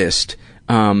artist,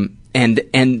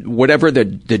 and whatever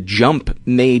the jump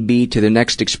may be to the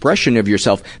next expression of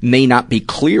yourself may not be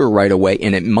clear right away,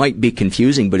 and it might be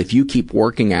confusing, but if you keep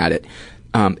working at it,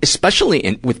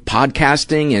 especially with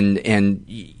podcasting and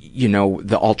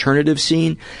the alternative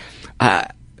scene,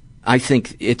 I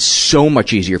think it's so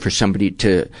much easier for somebody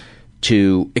to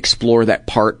explore that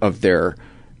part of their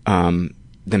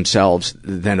themselves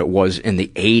than it was in the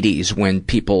 80s when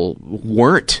people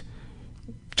weren't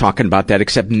talking about that,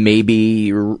 except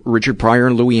maybe Richard Pryor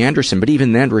and Louis Anderson. But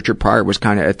even then, Richard Pryor was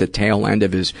kind of at the tail end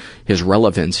of his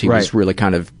relevance. He was really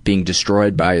kind of being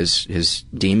destroyed by his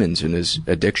demons and his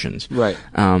addictions. Right.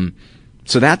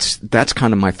 So that's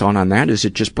kind of my thought on that, is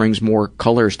it just brings more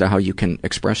colors to how you can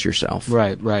express yourself.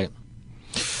 Right.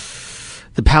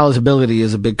 The palatability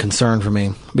is a big concern for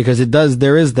me because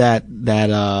there is that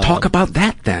talk about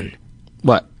that then.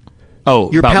 What?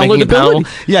 Oh, your about palatability.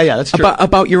 Yeah, that's true.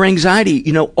 About your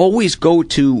anxiety, always go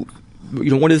to,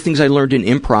 one of the things I learned in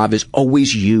improv is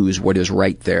always use what is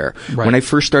right there. Right. When I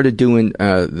first started doing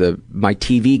my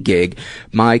TV gig,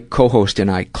 my co-host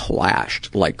and I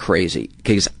clashed like crazy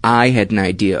because I had an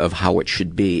idea of how it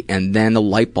should be, and then the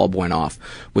light bulb went off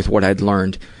with what I'd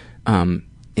learned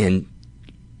in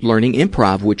learning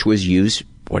improv, which was use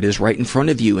what is right in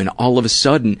front of you. And all of a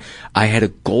sudden, I had a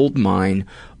gold mine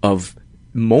of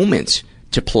moments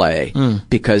to play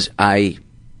because I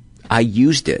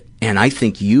used it. And I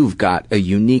think you've got a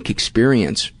unique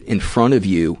experience in front of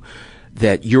you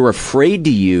that you're afraid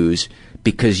to use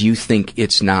because you think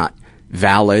it's not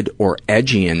valid or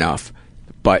edgy enough.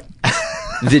 But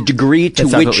the degree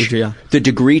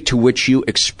to which you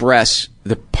express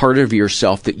the part of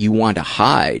yourself that you want to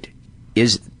hide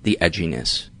is the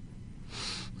edginess.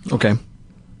 Okay.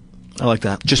 I like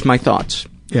that. Just my thoughts.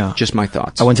 Yeah. Just my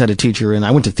thoughts. I once had a teacher, and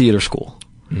I went to theater school.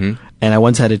 And I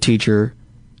once had a teacher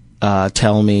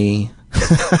tell me,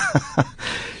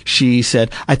 she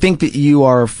said, I think that you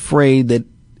are afraid that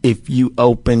if you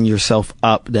open yourself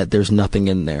up that there's nothing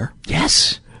in there.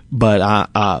 Yes. But,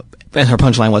 and her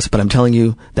punchline was, but I'm telling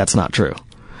you, that's not true.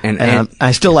 And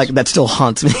I still that still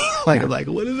haunts me. Like,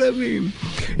 what does that mean?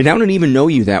 And I don't even know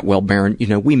you that well, Baron.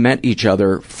 We met each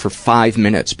other for 5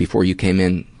 minutes before you came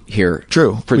in here.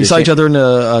 True. We saw each other in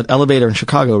an elevator in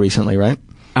Chicago recently, right?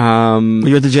 Were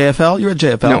you at the JFL? You were at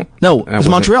JFL? No. It was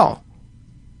Montreal.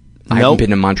 I haven't been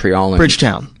to Montreal.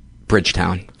 Bridgetown.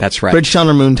 Bridgetown. That's right. Bridgetown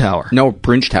or Moon Tower? No,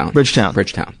 Bridgetown. Bridgetown.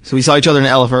 So we saw each other in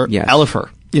Elifer. Yes. Elifer.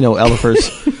 You know,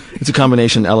 Elifers. It's a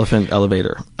combination elephant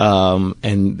elevator.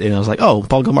 And I was like, oh,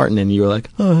 Paul Gilmartin. And you were like,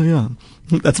 oh, yeah.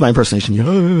 That's my impersonation.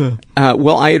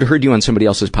 Well, I had heard you on somebody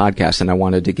else's podcast, and I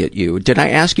wanted to get you. Did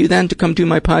I ask you then to come do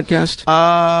my podcast?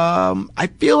 I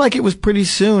feel like it was pretty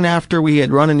soon after we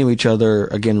had run into each other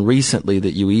again recently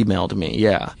that you emailed me.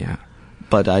 Yeah.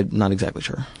 But I'm not exactly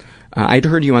sure. I'd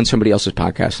heard you on somebody else's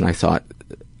podcast, and I thought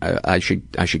I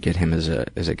should get him as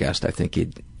a guest. I think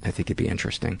it'd be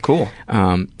interesting. Cool.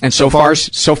 And so far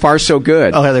so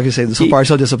good. Oh, I was going to say, so far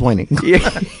so disappointing.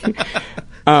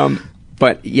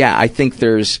 But yeah, I think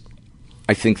there's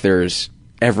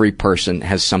every person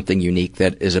has something unique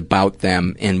that is about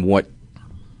them, and what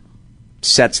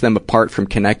sets them apart from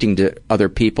connecting to other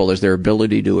people is their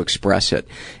ability to express it.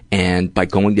 And by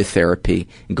going to therapy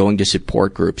and going to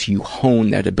support groups, you hone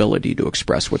that ability to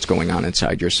express what's going on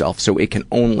inside yourself. So it can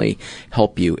only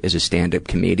help you as a stand-up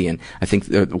comedian. I think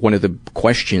one of the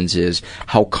questions is,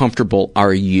 how comfortable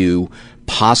are you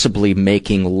possibly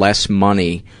making less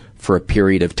money for a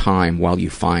period of time while you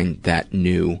find that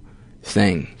new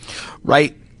thing?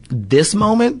 Right. This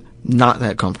moment, not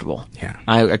that comfortable. Yeah.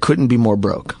 I couldn't be more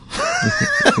broke.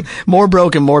 More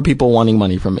broke and more people wanting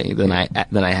money from me than I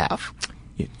have.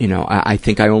 You know, I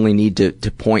think I only need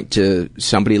to point to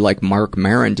somebody like Mark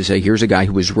Maron to say, here's a guy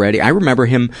who was ready. I remember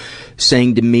him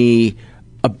saying to me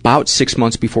about 6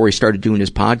 months before he started doing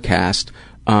his podcast,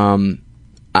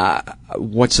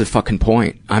 what's the fucking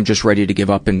point? I'm just ready to give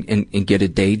up and get a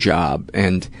day job.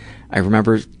 And I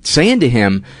remember saying to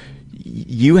him,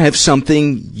 you have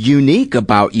something unique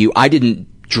about you. I didn't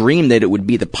dream that it would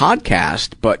be the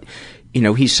podcast, but you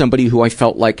know, he's somebody who I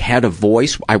felt like had a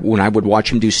voice. When I would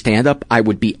watch him do stand-up, I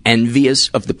would be envious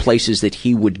of the places that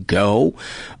he would go.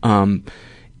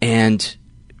 And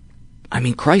I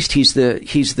mean, Christ, he's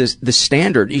the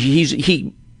standard.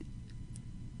 He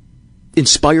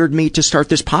inspired me to start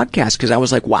this podcast, because I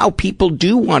was like, wow, people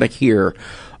do want to hear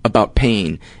about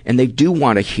pain, and they do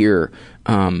want to hear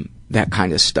that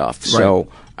kind of stuff. Right. So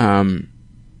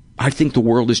I think the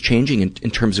world is changing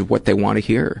in terms of what they want to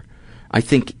hear. I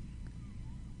think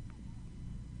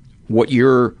what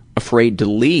you're afraid to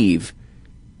leave,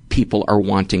 people are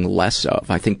wanting less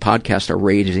of. I think podcasts are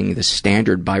raising the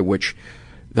standard by which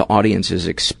the audiences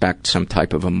expect some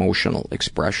type of emotional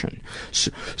expression.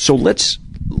 So let's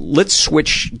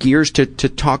switch gears to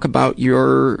talk about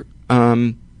your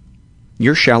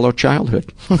shallow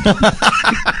childhood.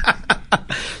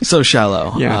 So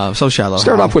shallow. Yeah. So shallow.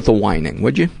 Start off with the whining,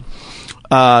 would you?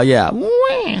 Yeah.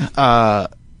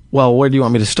 Well, where do you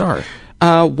want me to start?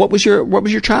 What was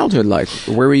your childhood like?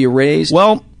 Where were you raised?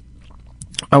 Well,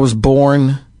 I was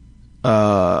born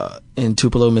in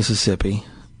Tupelo, Mississippi,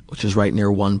 which is right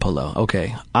near One-Polo.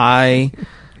 Okay. I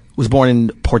was born in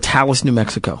Portales, New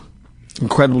Mexico.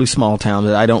 Incredibly small town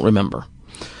that I don't remember.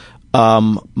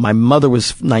 My mother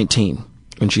was 19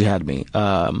 when she had me.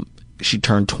 She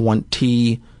turned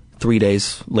 23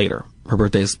 days later. Her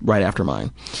birthday is right after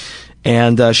mine.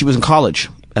 And she was in college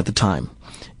at the time.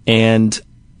 And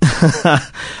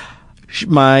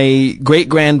my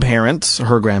great-grandparents,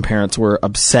 her grandparents, were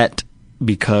upset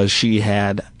because she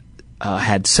had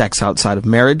had sex outside of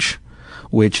marriage,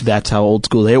 which that's how old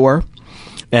school they were.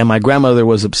 And my grandmother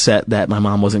was upset that my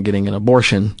mom wasn't getting an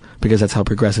abortion because that's how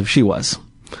progressive she was.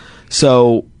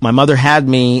 So my mother had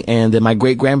me, and then my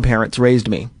great-grandparents raised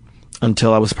me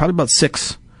until I was probably about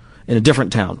 6 in a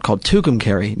different town called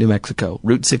Tucumcari, New Mexico.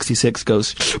 Route 66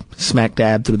 goes smack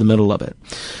dab through the middle of it.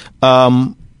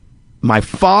 My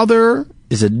father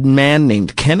is a man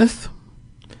named Kenneth.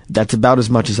 That's about as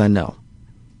much as I know.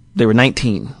 They were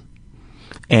 19.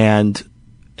 And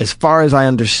as far as I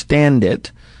understand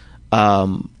it,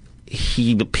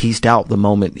 he pieced out the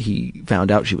moment he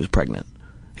found out she was pregnant.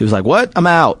 He was like, what? I'm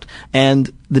out.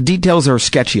 And the details are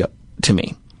sketchy to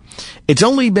me. It's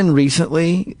only been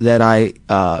recently that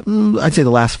I'd say the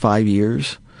last 5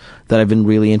 years, that I've been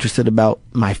really interested about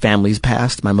my family's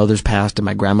past, my mother's past, and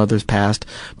my grandmother's past,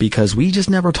 because we just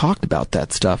never talked about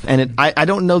that stuff. And I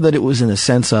don't know that it was in a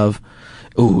sense of,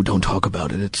 oh, don't talk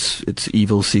about it. It's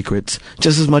evil secrets.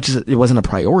 Just as much as it wasn't a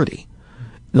priority.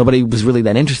 Nobody was really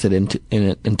that interested in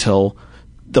it until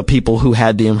the people who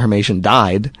had the information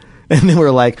died. And they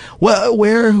were like, well,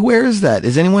 where is that?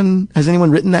 Has anyone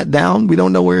written that down? We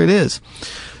don't know where it is.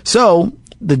 So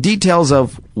the details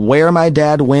of where my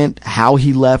dad went, how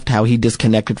he left, how he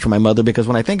disconnected from my mother, because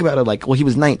when I think about it, like, well, he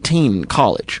was 19 in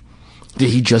college. Did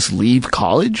he just leave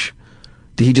college?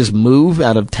 Did he just move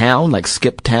out of town, like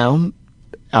skip town?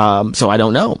 So I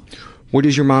don't know. What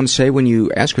does your mom say when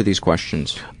you ask her these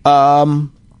questions? I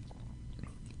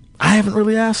I haven't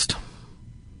really asked.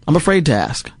 I'm afraid to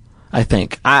ask, I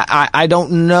think. I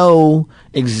don't know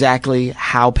exactly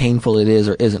how painful it is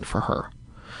or isn't for her.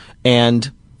 And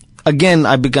again,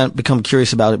 I've become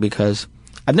curious about it because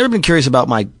I've never been curious about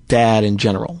my dad in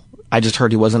general. I just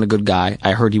heard he wasn't a good guy.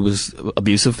 I heard he was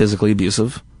abusive, physically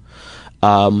abusive.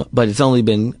 But it's only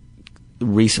been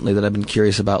recently that I've been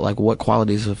curious about, like, what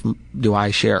qualities do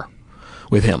I share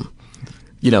with him?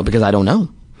 Because I don't know.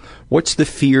 What's the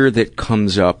fear that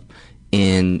comes up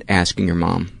in asking your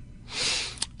mom?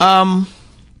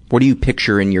 What do you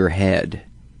picture in your head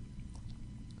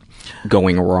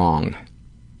going wrong?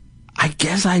 I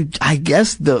guess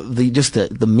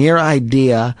the mere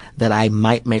idea that I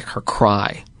might make her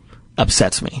cry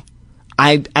upsets me.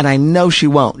 And I know she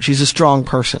won't. She's a strong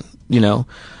person,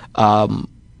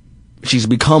 she's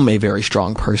become a very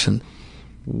strong person.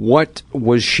 What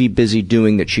was she busy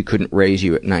doing that she couldn't raise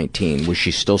you at 19? Was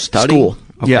she still studying? School.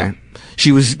 Okay. Yeah.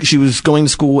 She was going to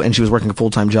school and she was working a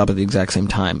full-time job at the exact same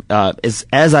time. As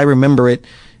I remember it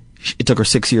took her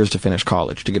 6 years to finish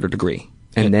college to get her degree.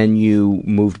 And then you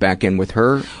moved back in with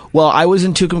her? Well, I was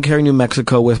in Tucumcari, New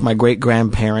Mexico with my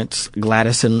great-grandparents,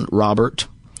 Gladys and Robert,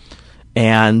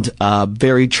 and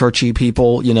very churchy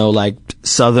people, like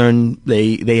Southern.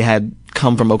 They had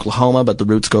come from Oklahoma, but the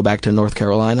roots go back to North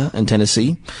Carolina and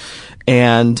Tennessee.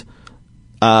 And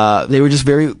they were just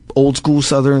very old-school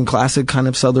Southern, classic kind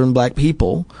of Southern black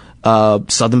people.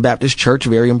 Southern Baptist Church,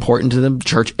 very important to them.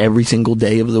 Church every single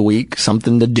day of the week,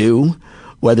 something to do.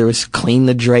 Whether it's clean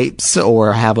the drapes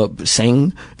or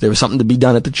sing, there was something to be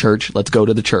done at the church. Let's go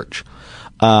to the church.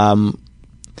 And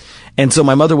so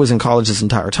my mother was in college this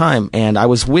entire time, and I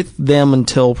was with them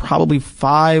until probably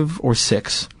 5 or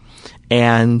 6.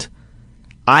 And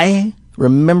I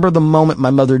remember the moment my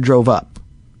mother drove up.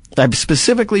 I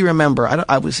specifically remember,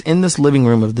 I was in this living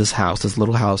room of this house, this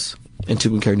little house in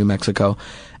Tucumcari, New Mexico.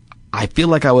 I feel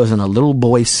like I was in a little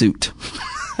boy suit.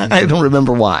 I don't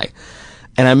remember why.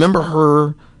 And I remember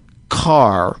her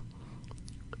car,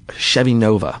 Chevy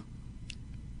Nova,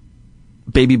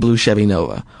 baby blue Chevy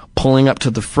Nova, pulling up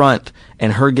to the front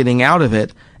and her getting out of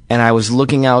it. And I was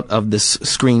looking out of this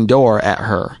screen door at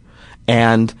her.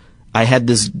 And I had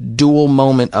this dual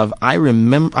moment of, I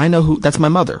know that's my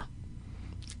mother.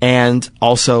 And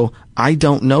also, I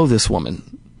don't know this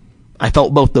woman. I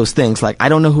felt both those things. Like, I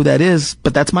don't know who that is,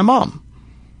 but that's my mom.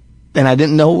 And I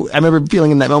didn't know, I remember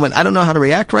feeling in that moment, I don't know how to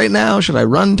react right now. Should I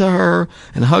run to her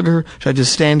and hug her? Should I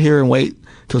just stand here and wait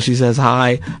till she says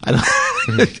hi?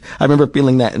 I remember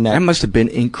feeling that in that. That must have been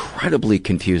incredibly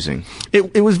confusing.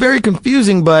 It was very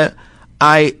confusing, but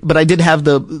I did have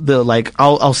the like,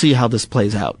 I'll see how this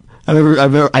plays out. I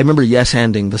remember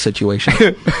yes-handing the situation.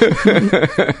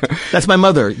 That's my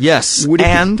mother, yes.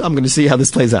 I'm going to see how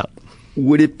this plays out.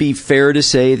 Would it be fair to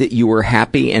say that you were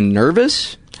happy and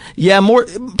nervous? Yeah,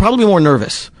 probably more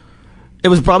nervous. It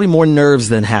was probably more nerves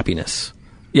than happiness.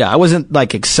 Yeah, I wasn't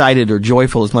like excited or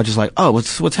joyful as much as like, oh,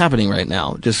 what's happening right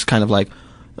now? Just kind of like,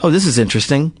 oh, this is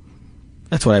interesting.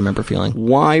 That's what I remember feeling.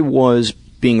 Why was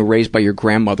being raised by your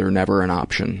grandmother never an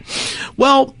option?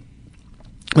 Well,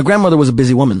 my grandmother was a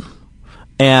busy woman.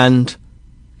 And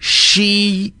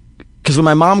because when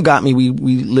my mom got me, we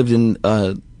lived in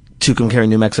Tucumcari,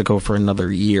 New Mexico for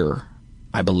another year,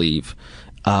 I believe.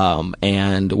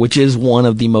 And which is one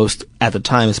of the most, at the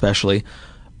time especially,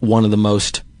 one of the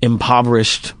most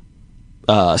impoverished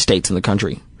states in the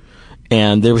country.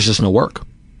 And there was just no work.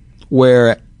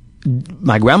 Where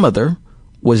my grandmother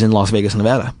was in Las Vegas,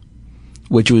 Nevada,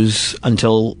 which was,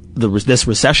 until this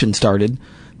recession started,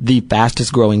 the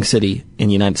fastest growing city in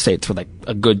the United States for like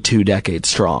a good 2 decades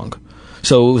strong.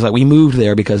 So it was like we moved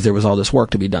there because there was all this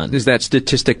work to be done. Does that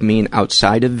statistic mean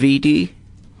outside of VD?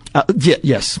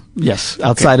 Yes.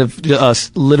 Outside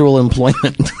of literal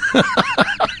employment.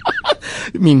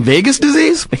 You mean Vegas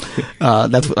disease?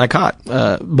 That's what I caught.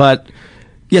 But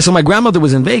yeah, so my grandmother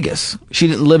was in Vegas. She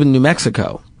didn't live in New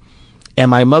Mexico. And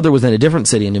my mother was in a different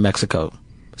city in New Mexico.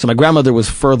 So my grandmother was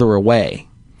further away.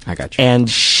 I got you. And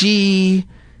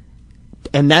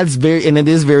it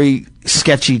is very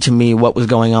sketchy to me what was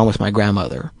going on with my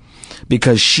grandmother.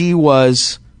 Because she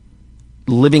was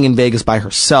living in Vegas by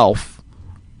herself.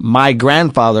 My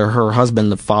grandfather, her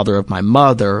husband, the father of my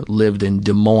mother, lived in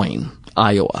Des Moines,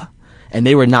 Iowa. And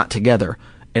they were not together.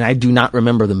 And I do not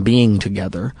remember them being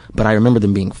together, but I remember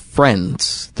them being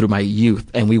friends through my youth.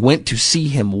 And we went to see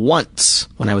him once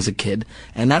when I was a kid.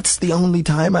 And that's the only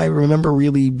time I remember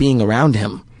really being around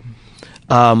him.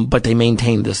 But they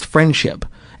maintained this friendship.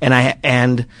 And I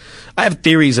have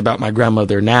theories about my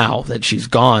grandmother now that she's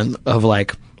gone, of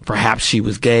like, perhaps she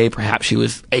was gay, perhaps she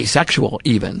was asexual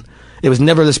even. It was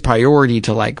never this priority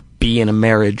to like be in a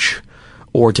marriage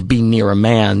or to be near a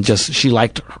man. Just she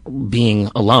liked being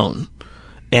alone.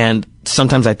 And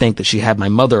sometimes I think that she had my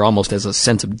mother almost as a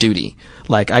sense of duty.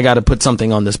 Like, I got to put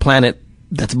something on this planet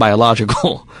that's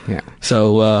biological. Yeah.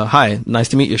 So, hi, nice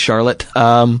to meet you, Charlotte.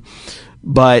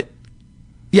 But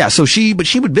yeah, so she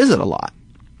would visit a lot.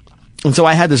 And so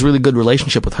I had this really good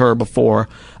relationship with her before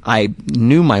I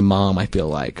knew my mom, I feel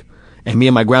like. And me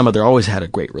and my grandmother always had a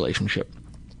great relationship.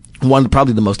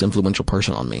 Probably the most influential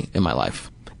person on me in my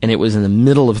life. And it was in the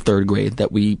middle of 3rd grade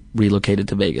that we relocated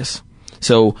to Vegas.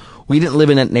 So we didn't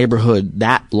live in that neighborhood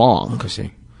that long. I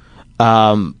see.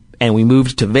 And we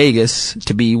moved to Vegas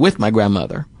to be with my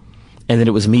grandmother. And then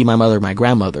it was me, my mother, my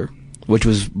grandmother, which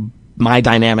was my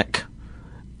dynamic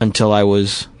until I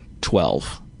was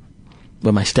 12,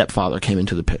 when my stepfather came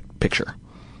into the picture.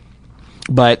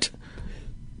 But,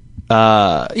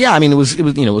 yeah, I mean, it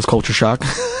was culture shock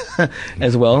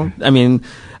as well. I mean,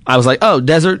 I was like, oh,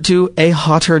 desert to a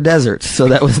hotter desert. So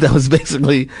that was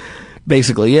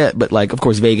basically it. But like, of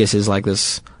course, Vegas is like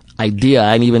this idea.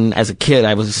 And even as a kid,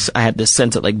 I had this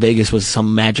sense that like Vegas was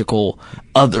some magical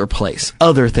other place.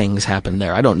 Other things happen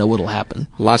there. I don't know what'll happen.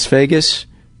 Las Vegas,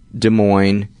 Des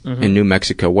Moines, and New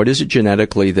Mexico. What is it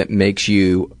genetically that makes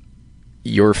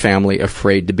your family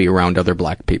afraid to be around other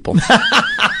black people?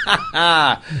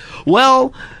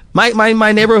 Well,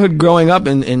 my neighborhood growing up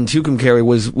in Tucumcari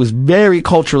was very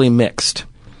culturally mixed.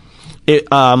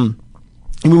 When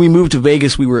we moved to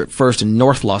Vegas, we were at first in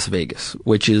North Las Vegas,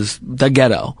 which is the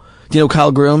ghetto. Do you know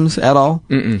Kyle Grooms at all?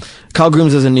 Mm-mm. Kyle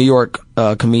Grooms is a New York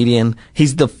comedian.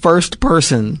 He's the first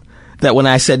person that when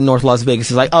I said North Las Vegas,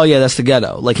 is like, oh yeah, that's the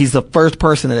ghetto. Like, he's the first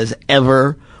person that has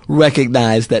ever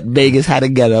recognized that Vegas had a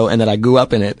ghetto and that I grew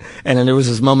up in it. And then there was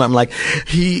this moment I'm like,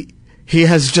 he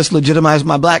has just legitimized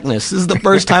my blackness. This is the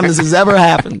first time this has ever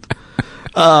happened.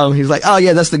 He's like, oh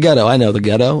yeah, that's the ghetto. I know the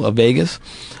ghetto of Vegas.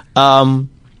 But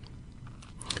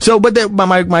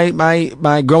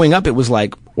my growing up, it was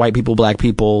like white people, black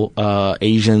people,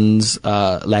 Asians,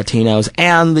 Latinos,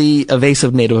 and the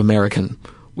evasive Native American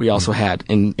we also had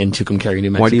in Tucumcari, New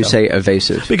Mexico. Why do you say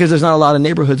evasive? Because there's not a lot of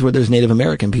neighborhoods where there's Native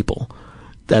American people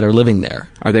that are living there.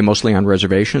 Are they mostly on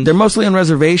reservations? They're mostly on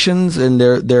reservations, and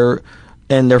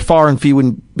they're far and few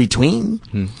in between.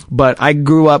 But I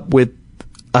grew up with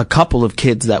a couple of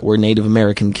kids that were Native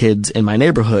American kids in my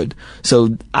neighborhood.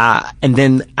 So, and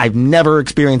then I've never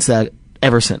experienced that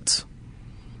ever since.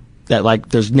 That, like,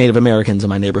 there's Native Americans in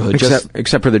my neighborhood.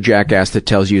 Except for the jackass that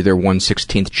tells you they're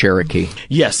 1/16th Cherokee.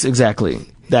 Yes, exactly.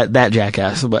 That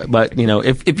jackass. But you know,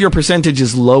 if your percentage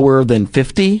is lower than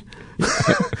 50,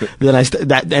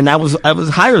 then I was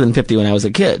higher than 50 when I was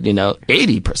a kid,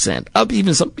 80%, up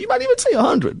even some, you might even say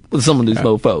 100 with some of these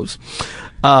mofos.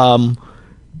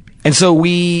 And so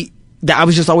I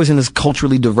was just always in this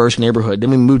culturally diverse neighborhood. Then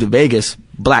we moved to Vegas,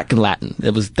 black and Latin.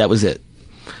 That was it.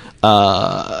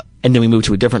 And then we moved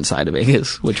to a different side of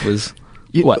Vegas, which was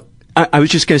what? I was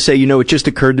just going to say, it just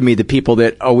occurred to me, the people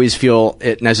that always feel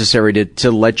it necessary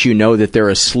to let you know that they're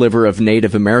a sliver of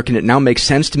Native American, it now makes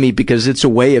sense to me because it's a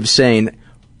way of saying,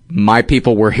 my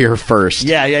people were here first.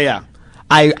 Yeah.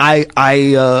 I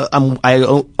own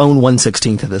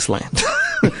 1/16th of this land.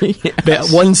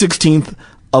 Yes. 1/16th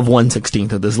of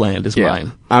 1/16th of this land is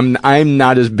mine. I'm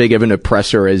not as big of an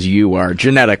oppressor as you are,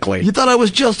 genetically. You thought I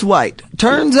was just white.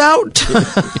 Turns out,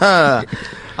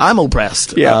 I'm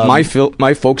oppressed. Yeah,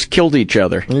 my folks killed each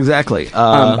other. Exactly.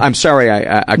 I'm sorry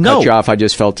I cut you off. I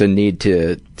just felt a need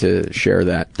to share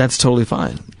that. That's totally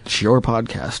fine. It's your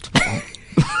podcast.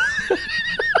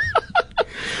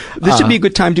 This would be a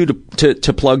good time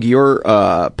to plug your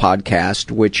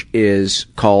podcast, which is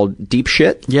called Deep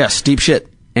Shit. Yes, Deep Shit.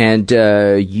 And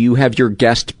you have your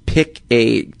guest pick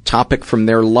a topic from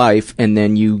their life, and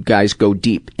then you guys go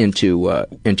deep into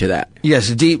that. Yes,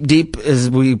 deep as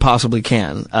we possibly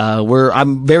can.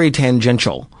 I'm very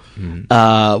tangential.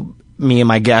 Me and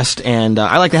my guest, and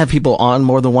I like to have people on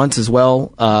more than once as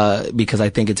well, because I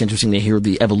think it's interesting to hear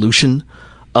the evolution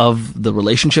of the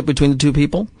relationship between the two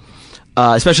people.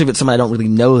 Especially if it's somebody I don't really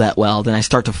know that well, then I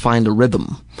start to find a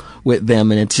rhythm with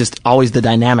them, and it's just always, the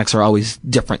dynamics are always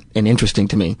different and interesting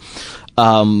to me.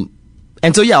 And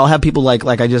so, yeah, I'll have people like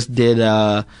I just did,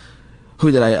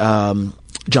 who did I,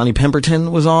 Johnny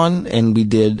Pemberton was on, and we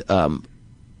did,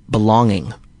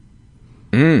 Belonging.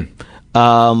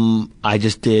 I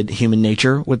just did Human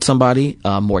Nature with somebody,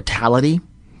 Mortality,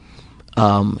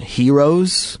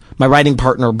 Heroes. My writing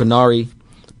partner, Benari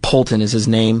Polton is his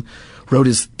name, wrote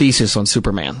his thesis on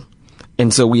Superman.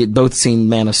 And so we had both seen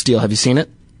Man of Steel. Have you seen it?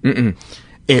 Mm-mm.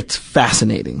 It's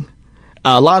fascinating.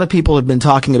 A lot of people have been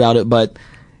talking about it, but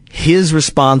his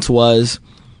response was,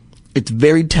 it's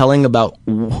very telling about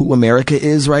who America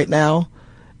is right now.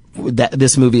 that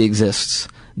this movie exists,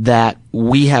 that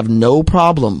we have no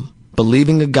problem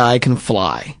believing a guy can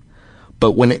fly.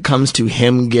 But when it comes to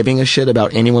him giving a shit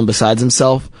about anyone besides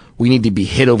himself, we need to be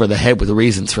hit over the head with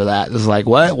reasons for that. It's like,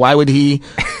 what? Why would he?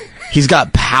 He's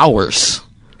got powers.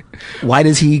 Why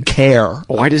does he care?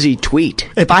 Why does he tweet?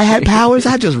 If I had powers,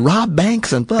 I'd just rob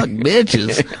banks and fuck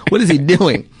bitches. What is he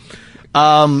doing?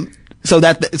 So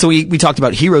we talked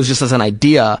about heroes just as an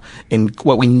idea and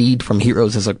what we need from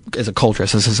heroes as a culture,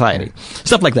 as a society.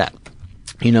 Stuff like that.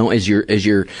 You know, as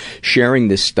you're sharing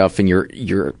this stuff and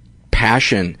your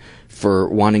passion for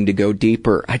wanting to go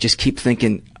deeper, I just keep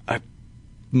thinking,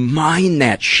 mine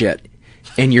that shit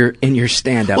in your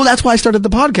stand-up. Well, that's why I started the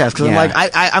podcast, because I'm like,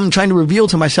 I'm trying to reveal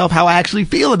to myself how I actually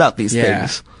feel about these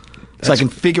things, so I can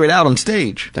figure it out on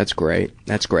stage. That's great.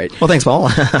 That's great. Well, thanks, Paul.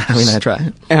 I mean, I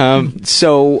try.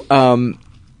 So,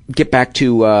 get back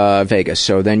to Vegas.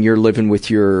 So then you're living with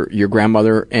your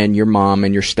grandmother and your mom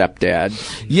and your stepdad.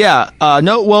 Yeah.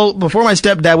 Well, before my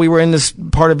stepdad, we were in this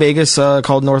part of Vegas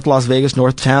called North Las Vegas,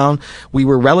 Northtown. We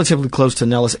were relatively close to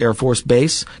Nellis Air Force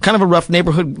Base. Kind of a rough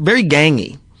neighborhood, very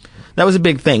gangy. That was a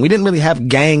big thing. We didn't really have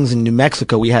gangs in New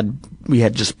Mexico. We had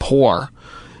just poor.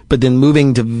 But then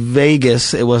moving to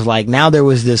Vegas, it was like, now there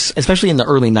was this, especially in the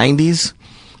early 90s,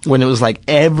 when it was like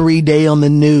every day on the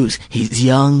news, he's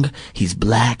young, he's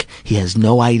black, he has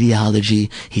no ideology,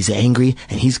 he's angry,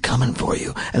 and he's coming for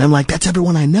you. And I'm like, that's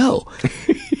everyone I know.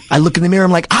 I look in the mirror,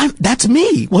 I'm like, that's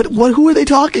me. Who are they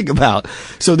talking about?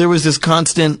 So there was this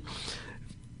constant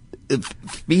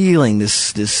feeling,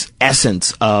 this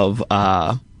essence of,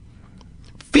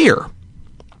 fear.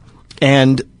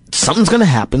 And something's gonna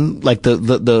happen, like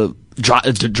the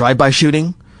drive-by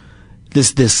shooting,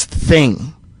 this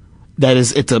thing that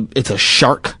is, it's a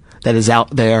shark that is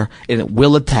out there, and it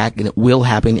will attack, and it will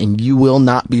happen, and you will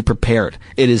not be prepared.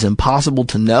 It is impossible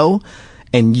to know,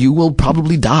 and you will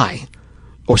probably die,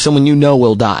 or someone you know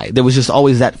will die. There was just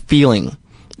always that feeling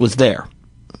was there,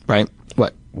 right?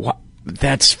 What?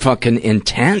 That's fucking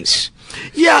intense.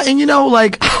 Yeah, and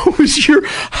like,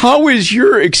 how is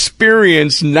your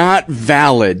experience not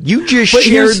valid? You just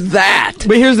shared that.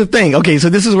 But here's the thing. Okay, so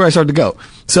this is where I started to go.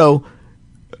 So,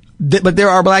 but there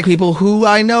are black people who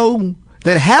I know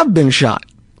that have been shot.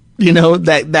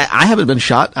 That I haven't been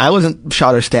shot. I wasn't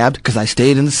shot or stabbed because I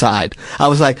stayed inside. I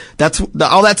was like,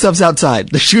 all that stuff's outside.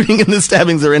 The shooting and the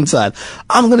stabbings are inside.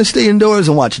 I'm gonna stay indoors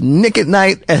and watch Nick at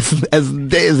Night as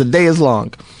the day is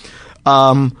long.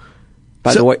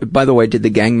 By the way, did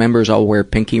the gang members all wear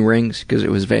pinky rings because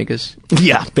it was Vegas?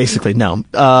 Yeah, basically, no.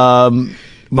 The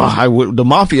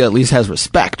mafia at least has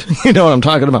respect. You know what I'm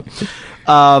talking about.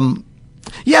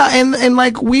 Yeah, and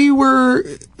like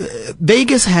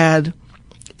Vegas had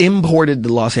imported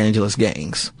the Los Angeles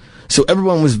gangs. So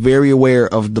everyone was very aware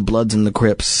of the Bloods and the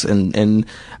Crips, and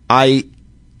I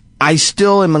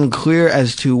still am unclear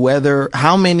as to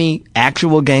how many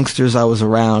actual gangsters I was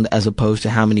around as opposed to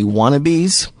how many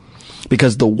wannabes.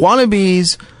 Because the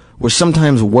wannabes were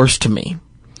sometimes worse to me.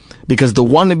 Because the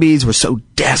wannabes were so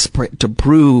desperate to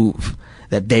prove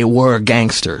that they were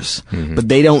gangsters. Mm-hmm. But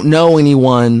they don't know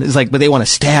anyone. It's like, but they want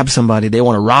to stab somebody. They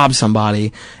want to rob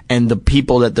somebody. And the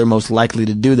people that they're most likely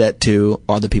to do that to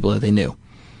are the people that they knew.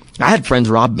 I had friends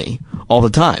rob me all the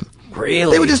time.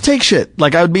 Really? They would just take shit.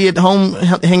 Like, I would be at home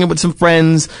hanging with some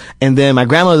friends, and then my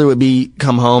grandmother would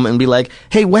come home and be like,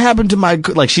 hey, what happened to my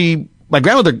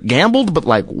grandmother gambled, but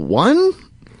won?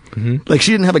 Mm-hmm. Like,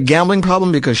 she didn't have a gambling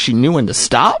problem because she knew when to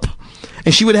stop.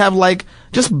 And she would have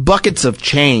just buckets of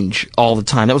change all the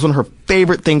time. That was one of her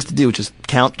favorite things to do, just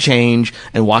count change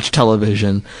and watch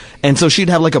television. And so she'd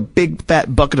have a big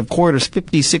fat bucket of quarters,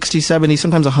 50, 60, 70,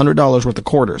 sometimes $100 worth of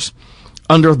quarters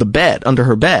under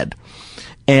her bed.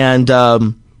 And,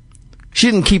 she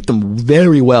didn't keep them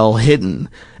very well hidden.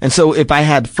 And so if I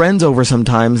had friends over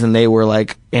sometimes and they were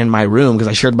in my room, because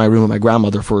I shared my room with my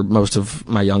grandmother for most of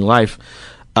my young life,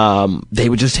 they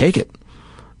would just take it.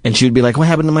 And she would be like, what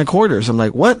happened to my quarters? I'm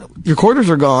like, what? Your quarters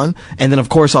are gone? And then of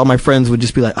course all my friends would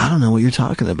just be like, I don't know what you're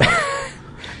talking about.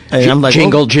 And I'm like,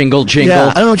 jingle, jingle, jingle. Yeah,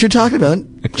 I don't know what you're talking about.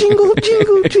 Jingle,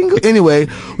 jingle, jingle. Anyway,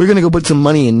 we're going to go put some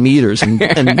money in meters and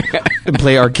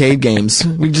play arcade games.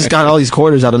 We just got all these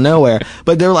quarters out of nowhere.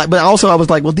 But but also I was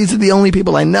like, well, these are the only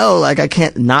people I know. I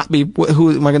can't not be,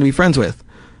 who am I going to be friends with?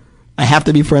 I have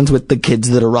to be friends with the kids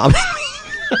that are robbing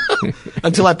me.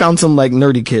 Until I found some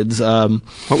nerdy kids.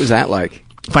 What was that like?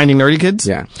 Finding nerdy kids?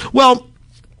 Yeah. Well,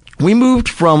 we moved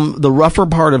from the rougher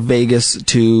part of Vegas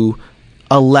to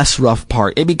a less rough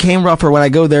part. It became rougher when I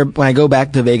go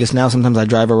back to Vegas now. Sometimes I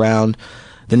drive around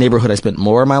the neighborhood I spent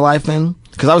more of my life in.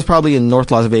 Because I was probably in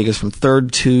North Las Vegas from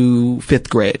 3rd to 5th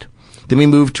grade. Then we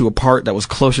moved to a part that was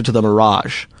closer to the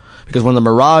Mirage. because when the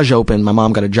Mirage opened, my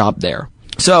mom got a job there.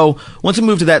 So once we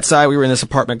moved to that side, we were in this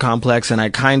apartment complex, and I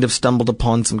kind of stumbled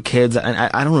upon some kids, and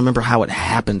I don't remember how it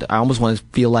happened. I almost want to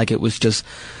feel like it was just,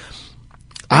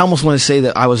 I almost want to say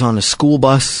that I was on a school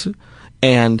bus,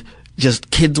 and just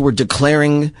kids were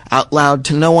declaring out loud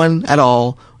to no one at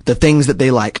all the things that they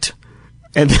liked.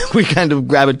 And then we kind of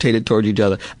gravitated towards each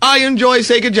other. I enjoy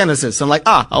Sega Genesis. I'm like,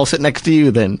 I'll sit next to you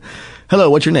then. Hello,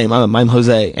 what's your name? I'm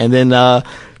Jose. And then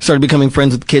started becoming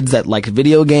friends with kids that liked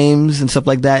video games and stuff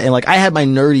like that. And like, I had my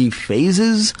nerdy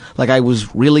phases. Like, I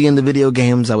was really into video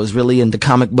games. I was really into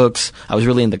comic books. I was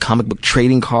really into comic book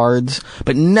trading cards,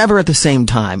 but never at the same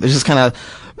time. It was just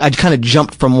I kind of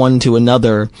jumped from one to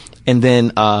another. And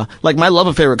then, like, my love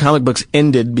affair with comic books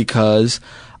ended because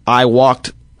I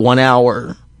walked 1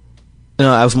 hour.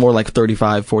 No, I was more like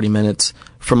 35, 40 minutes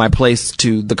from my place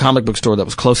to the comic book store that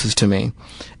was closest to me.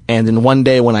 And then one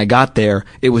day when I got there,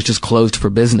 it was just closed for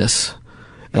business.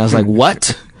 And I was like,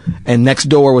 what? And next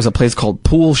door was a place called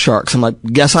Pool Sharks. I'm like,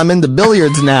 guess I'm into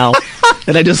billiards now.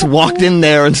 And I just walked in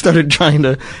there and started trying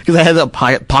to, because I had a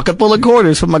pocket full of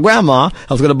quarters from my grandma.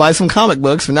 I was going to buy some comic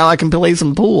books, and now I can play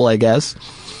some pool, I guess.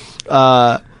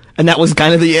 And that was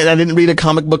kind of the end. I didn't read a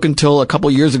comic book until a couple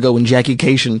years ago when Jackie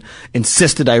Cation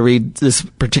insisted I read this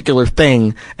particular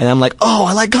thing. And I'm like, oh,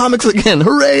 I like comics again.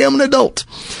 Hooray, I'm an adult.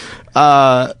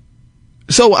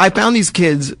 So I found these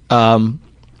kids, Norman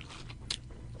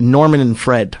and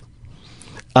Fred.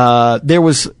 There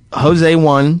was Jose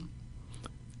 1,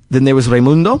 then there was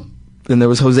Raimundo, then there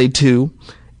was Jose 2,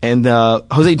 and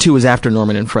Jose 2 was after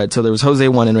Norman and Fred. So there was Jose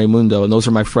 1 and Raimundo, and those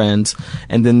are my friends.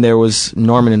 And then there was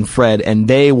Norman and Fred, and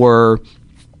they were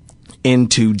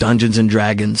into Dungeons and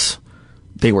Dragons.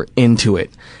 They were into it.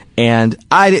 And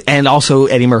also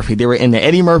Eddie Murphy. They were into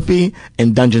Eddie Murphy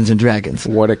and Dungeons and Dragons.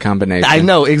 What a combination. I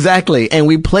know, exactly. And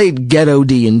we played ghetto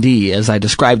D&D, as I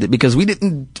described it, because we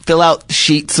didn't fill out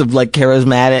sheets of like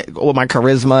charismatic, or my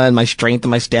charisma and my strength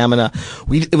and my stamina.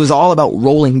 It was all about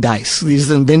rolling dice. These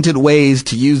invented ways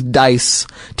to use dice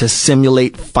to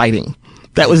simulate fighting.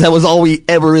 That was all we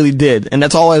ever really did. And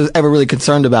that's all I was ever really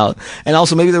concerned about. And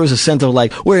also maybe there was a sense of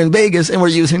like, we're in Vegas and we're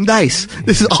using dice.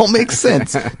 This all makes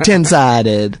sense.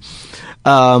 10-sided.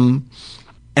 And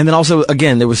then also,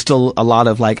 again, there was still a lot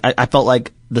of like, I felt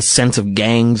like the sense of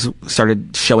gangs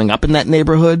started showing up in that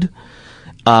neighborhood.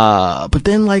 But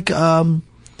then like,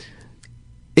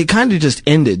 it kind of just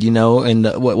ended, you know, and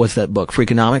what's that book?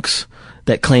 Freakonomics,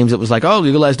 that claims it was like, oh,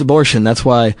 legalized abortion. That's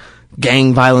why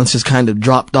gang violence just kind of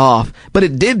dropped off. But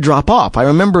it did drop off. I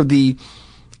remember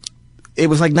it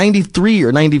was like 93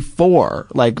 or 94,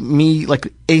 like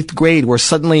 8th grade, where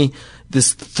suddenly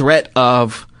this threat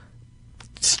of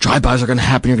drive-bys are going to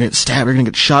happen, you're going to get stabbed, you're going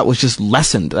to get shot, was just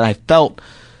lessened. And I felt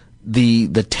the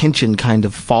tension kind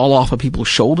of fall off of people's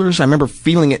shoulders. I remember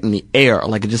feeling it in the air,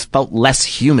 like it just felt less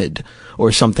humid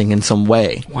or something in some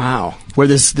way. Wow. Where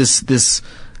this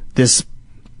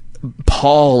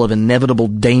pall of inevitable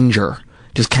danger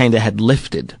just kind of had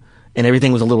lifted, and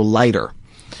everything was a little lighter.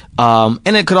 And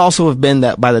it could also have been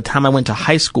that by the time I went to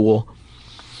high school,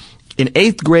 in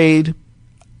 8th grade,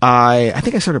 I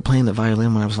think I started playing the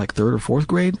violin when I was like 3rd or 4th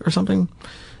grade or something.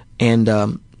 And,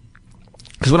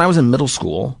 cause when I was in middle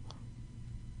school,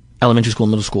 elementary school,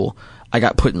 middle school, I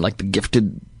got put in like the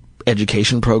gifted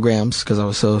education programs cause I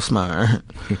was so smart.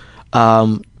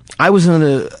 I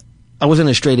wasn't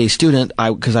a straight A student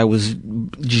because I was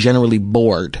generally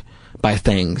bored by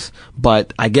things.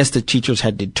 But I guess the teachers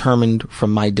had determined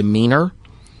from my demeanor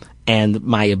and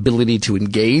my ability to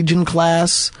engage in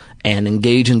class and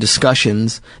engage in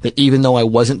discussions that even though I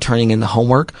wasn't turning in the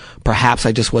homework, perhaps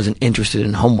I just wasn't interested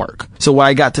in homework. So when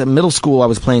I got to middle school, I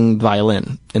was playing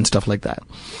violin and stuff like that.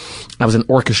 I was in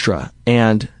orchestra.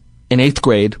 And in 8th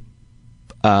grade,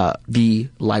 the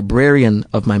librarian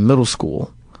of my middle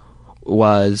school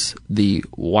was the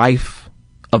wife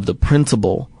of the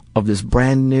principal of this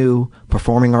brand new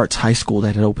performing arts high school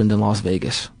that had opened in Las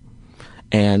Vegas.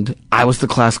 And I was the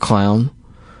class clown,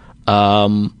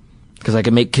 because I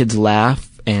could make kids laugh,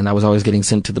 and I was always getting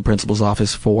sent to the principal's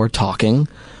office for talking.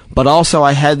 But also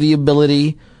I had the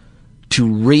ability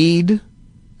to read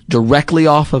directly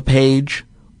off a page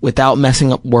without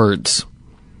messing up words.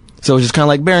 So it was just kind of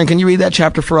like, Baron, can you read that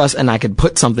chapter for us? And I could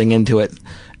put something into it.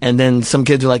 And then some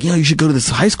kids are like, you should go to this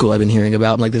high school I've been hearing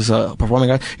about. I'm like, this performing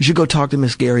arts. You should go talk to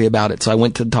Miss Gary about it. So I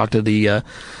went to talk to the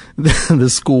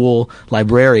school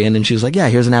librarian, and she was like, yeah,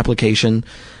 here's an application.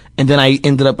 And then I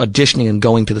ended up auditioning and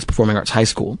going to this performing arts high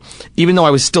school. Even though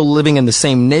I was still living in the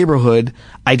same neighborhood,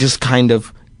 I just kind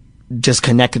of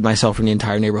connected myself from the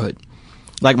entire neighborhood.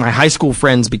 Like, my high school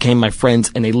friends became my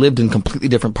friends, and they lived in completely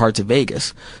different parts of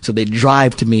Vegas. So they'd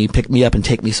drive to me, pick me up, and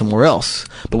take me somewhere else.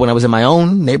 But when I was in my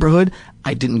own neighborhood,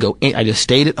 I didn't go in. I just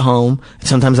stayed at home.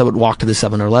 Sometimes I would walk to the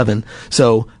 7-Eleven.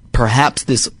 So perhaps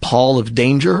this pall of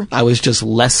danger, I was just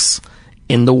less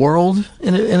in the world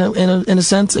in a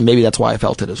sense, and maybe that's why I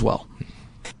felt it as well.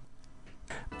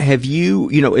 Have you,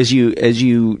 as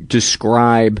you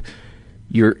describe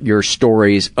your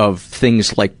stories of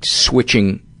things like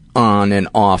switching on and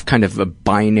off, kind of a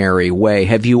binary way,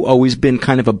 have you always been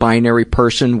kind of a binary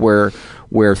person where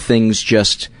things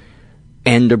just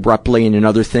end abruptly and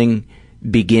another thing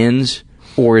begins?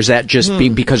 Or is that just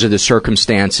because of the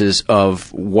circumstances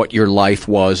of what your life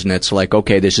was, and it's like,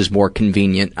 okay, this is more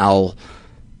convenient, I'll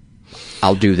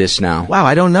do this now? Wow,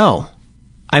 I don't know.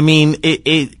 I mean,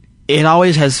 it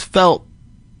always has felt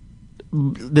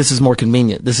this is more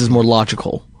convenient, this is more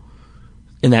logical.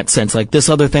 In that sense, like, this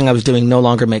other thing I was doing no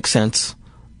longer makes sense.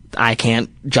 I can't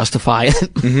justify it.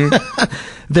 Mm-hmm.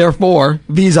 Therefore,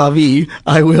 vis-a-vis,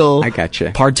 I will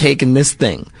partake in this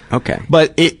thing. Okay.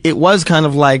 But it was kind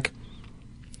of like,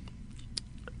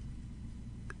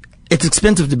 it's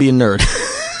expensive to be a nerd.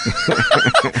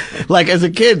 Like, as a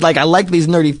kid, like, I liked these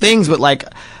nerdy things, but like,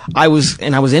 I was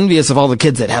envious of all the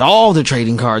kids that had all the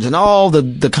trading cards and all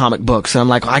the comic books. And I'm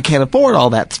like, I can't afford all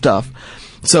that stuff.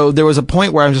 So there was a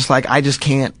point where I'm just like, I just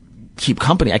can't keep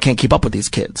company. I can't keep up with these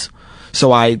kids.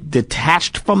 So I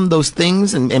detached from those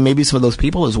things and maybe some of those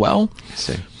people as well. I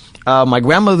see. My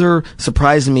grandmother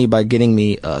surprised me by getting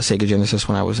me Sega Genesis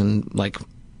when I was in like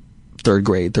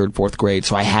fourth grade.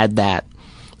 So I had that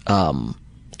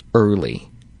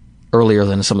earlier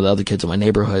than some of the other kids in my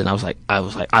neighborhood. And I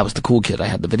was the cool kid. I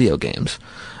had the video games.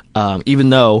 Even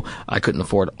though I couldn't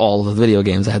afford all of the video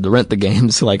games, I had to rent the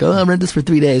games. So like, I'll rent this for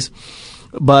 3 days.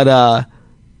 But,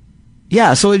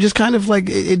 yeah, so it just kind of like,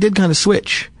 it did kind of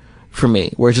switch for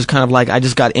me, where it's just kind of like, I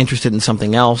just got interested in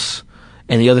something else,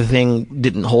 and the other thing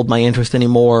didn't hold my interest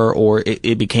anymore, or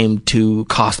it became too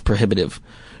cost prohibitive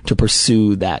to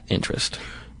pursue that interest.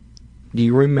 Do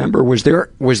you remember, was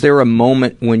there a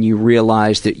moment when you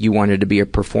realized that you wanted to be a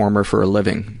performer for a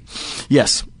living?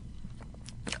 Yes.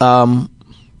 My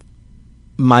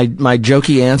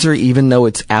jokey answer, even though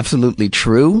it's absolutely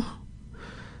true,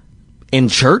 in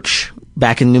church,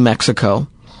 back in New Mexico,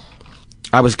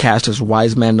 I was cast as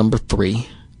wise man number 3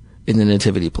 in the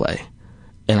nativity play.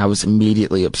 And I was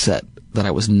immediately upset that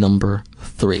I was number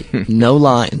 3. No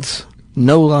lines.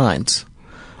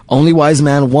 Only wise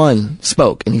man 1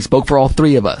 spoke, and he spoke for all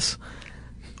 3 of us.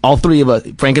 All 3 of us,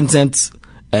 frankincense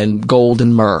and gold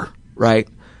and myrrh, right?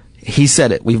 He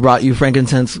said it. We've brought you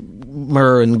frankincense,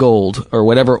 myrrh, and gold, or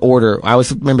whatever order. I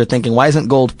always remember thinking, why isn't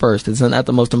gold first? Isn't that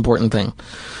the most important thing?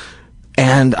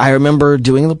 And I remember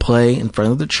doing the play in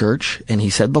front of the church, and he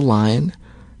said the line,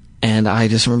 and I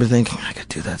just remember thinking, I could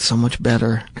do that so much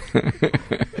better.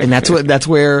 And that's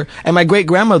where, and my great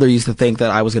grandmother used to think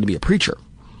that I was going to be a preacher,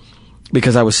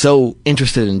 because I was so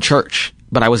interested in church,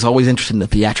 but I was always interested in the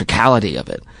theatricality of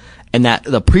it. And that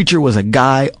the preacher was a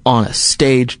guy on a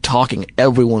stage talking,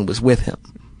 everyone was with him.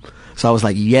 So I was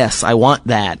like, yes, I want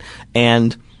that.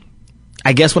 And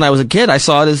I guess when I was a kid, I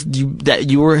saw it as that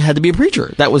you had to be a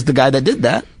preacher. That was the guy that did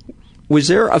that. Was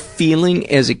there a feeling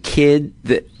as a kid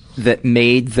that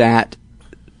made that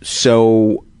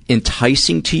so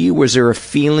enticing to you? Was there a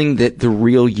feeling that the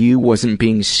real you wasn't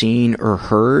being seen or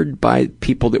heard by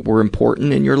people that were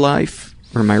important in your life?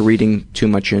 Or am I reading too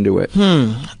much into it?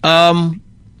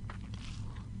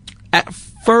 At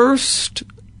first,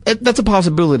 that's a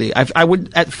possibility. I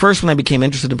would, at first when I became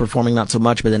interested in performing, not so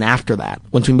much, but then after that,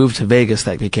 once we moved to Vegas,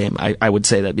 that became, I would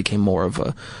say that became more of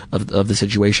the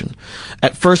situation.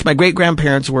 At first, my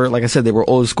great-grandparents were, like I said, they were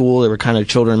old school, they were kind of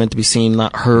children meant to be seen,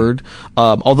 not heard.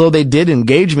 Although they did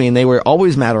engage me, and they were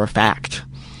always matter of fact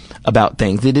about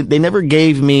things. They never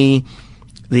gave me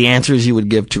the answers you would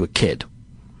give to a kid.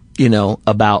 You know,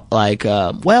 about like,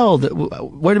 where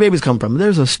do babies come from?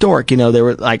 There's a stork, you know, they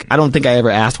were like, I don't think I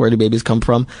ever asked where do babies come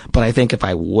from, but I think if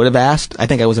I would have asked, I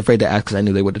think I was afraid to ask because I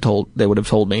knew they would have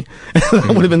told me. I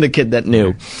would have been the kid that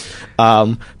knew.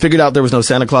 Figured out there was no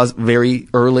Santa Claus very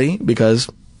early because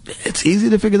it's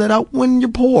easy to figure that out when you're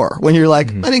poor. When you're like,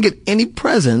 I didn't get any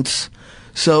presents,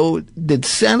 so does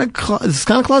Santa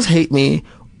Claus hate me,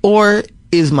 or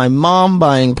is my mom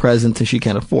buying presents and she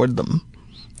can't afford them?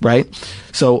 Right?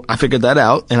 So I figured that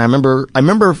out, and I remember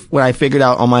when I figured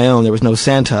out on my own there was no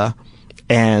Santa,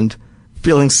 and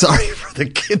feeling sorry for the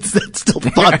kids that still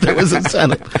thought there was a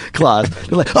Santa Claus.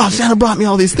 They're like, oh, Santa brought me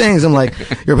all these things. I'm like,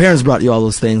 your parents brought you all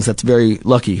those things. That's very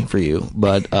lucky for you,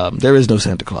 but there is no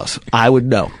Santa Claus. I would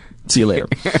know. See you later.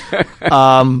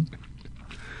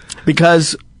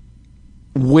 Because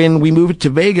when we moved to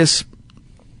Vegas,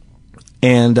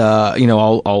 and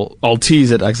I'll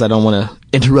tease it because I don't want to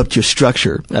interrupt your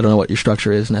structure. I don't know what your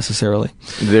structure is necessarily.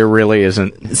 There really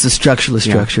isn't. It's a structureless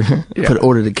structure. Yeah. Put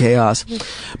order to chaos.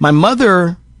 My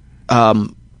mother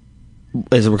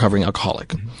is a recovering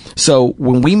alcoholic. So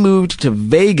when we moved to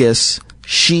Vegas,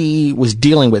 she was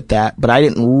dealing with that, but I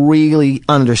didn't really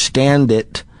understand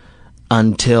it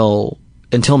until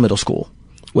middle school,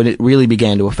 when it really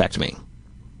began to affect me.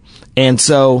 And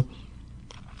so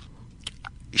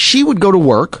she would go to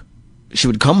work, she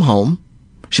would come home,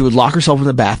 she would lock herself in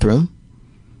the bathroom,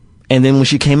 and then when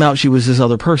she came out, she was this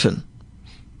other person.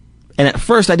 And at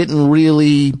first, I didn't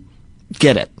really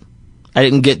get it. I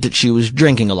didn't get that she was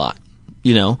drinking a lot.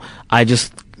 I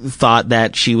just thought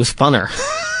that she was funner.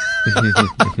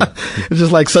 It's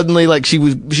just like suddenly, like she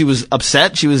was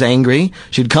upset, she was angry.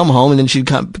 She'd come home and then she'd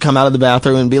come out of the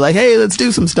bathroom and be like, "Hey, let's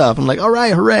do some stuff." I'm like, "All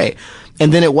right, hooray!"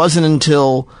 And then it wasn't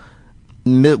until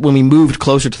when we moved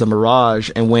closer to the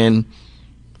Mirage, and when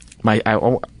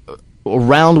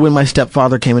around when my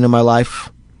stepfather came into my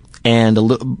life, and a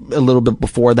little bit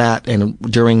before that, and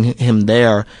during him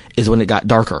there, is when it got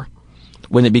darker.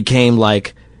 When it became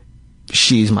like,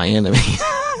 she's my enemy.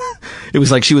 It was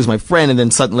like she was my friend, and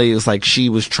then suddenly it was like she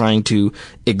was trying to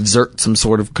exert some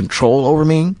sort of control over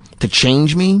me, to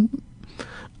change me.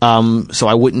 So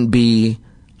I wouldn't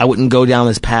go down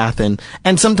this path, and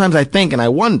sometimes I think and I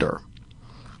wonder,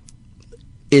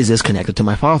 is this connected to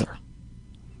my father?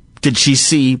 Did she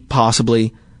see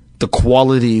possibly the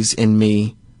qualities in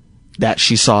me that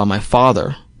she saw in my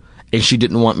father, and she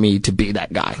didn't want me to be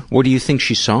that guy? What do you think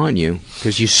she saw in you?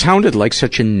 Because you sounded like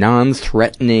such a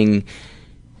non-threatening,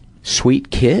 sweet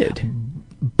kid.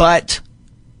 But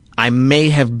I may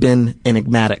have been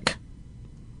enigmatic,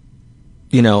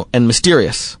 and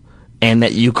mysterious, and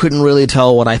that you couldn't really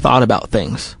tell what I thought about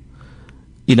things,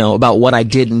 about what I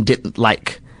did and didn't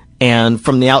like. And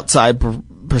from the outside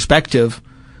perspective,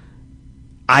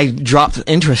 I dropped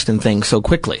interest in things so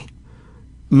quickly.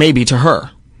 Maybe to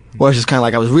her. Where it's just kind of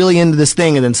like I was really into this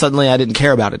thing, and then suddenly I didn't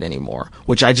care about it anymore.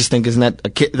 Which I just think isn't that a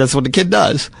kid? That's what a kid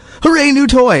does. Hooray, new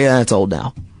toy! Yeah, it's old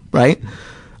now, right?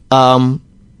 But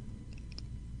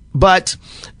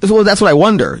well, that's what I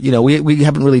wonder. We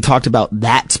haven't really talked about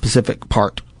that specific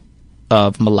part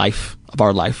of my life, of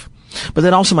our life. But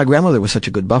then also, my grandmother was such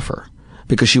a good buffer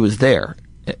because she was there,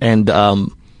 and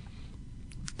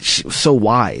she was so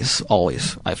wise.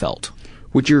 Always, I felt.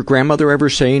 Would your grandmother ever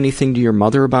say anything to your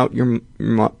mother about your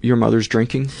mother's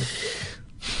drinking?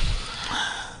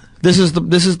 This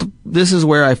is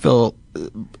where I feel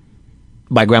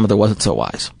my grandmother wasn't so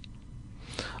wise.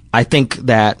 I think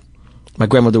that my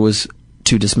grandmother was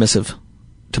too dismissive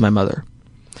to my mother.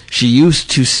 She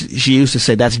used to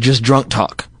say, "That's just drunk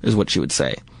talk," is what she would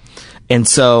say. And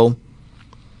so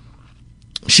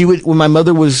when my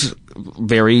mother was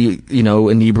very,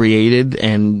 inebriated,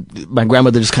 and my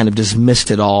grandmother just kind of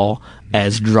dismissed it all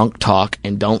as drunk talk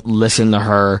and don't listen to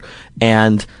her.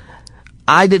 And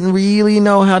I didn't really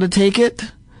know how to take it.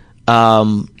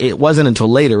 It wasn't until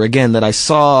later, again, that I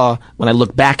saw, when I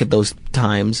look back at those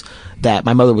times, that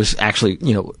my mother was actually,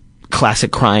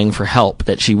 classic crying for help,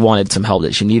 that she wanted some help,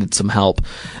 that she needed some help.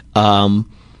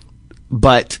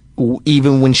 But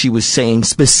even when she was saying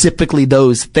specifically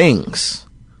those things,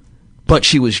 but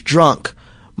she was drunk,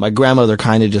 my grandmother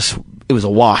kind of just, it was a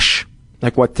wash.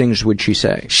 Like what things would she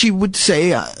say? She would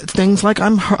say things like,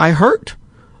 I hurt.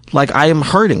 Like, I am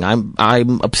hurting.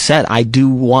 I'm upset. I do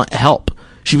want help.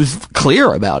 She was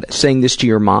clear about it. Saying this to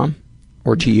your mom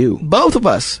or to you? Both of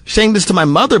us. Saying this to my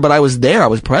mother, but I was there. I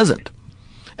was present.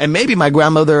 And maybe my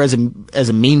grandmother as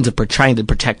a means of trying to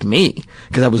protect me,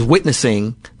 because I was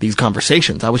witnessing these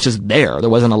conversations. I was just there.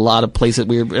 There wasn't a lot of places.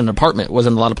 We were in an apartment. There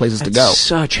wasn't a lot of places to go. That's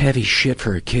such heavy shit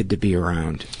for a kid to be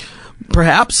around.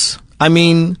 Perhaps. I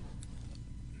mean,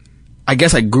 I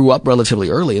guess I grew up relatively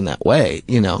early in that way,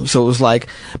 So it was like,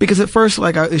 because at first,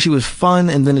 she was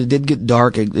fun, and then it did get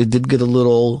dark. It did get a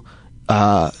little,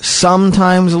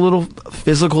 sometimes a little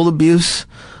physical abuse,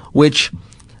 which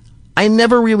I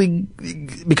never really,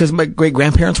 because my great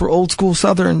grandparents were old school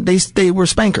Southern, they were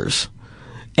spankers.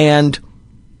 And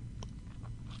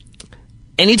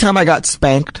anytime I got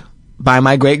spanked by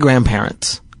my great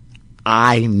grandparents,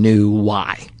 I knew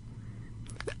why.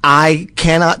 I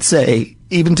cannot say,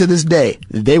 even to this day,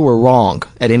 they were wrong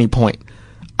at any point.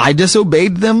 I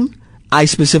disobeyed them. I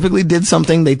specifically did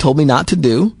something they told me not to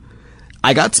do.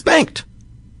 I got spanked.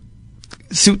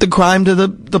 Suit the crime to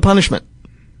the punishment.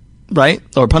 Right?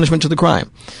 Or punishment to the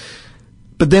crime.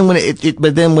 But then when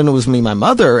it was me, my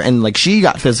mother, and she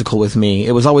got physical with me,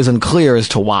 it was always unclear as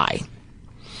to why.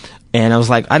 And I was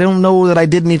like, I don't know that I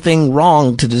did anything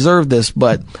wrong to deserve this,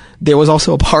 but there was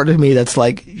also a part of me that's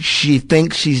like, she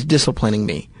thinks she's disciplining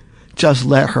me. Just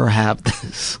let her have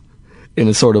this in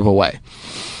a sort of a way.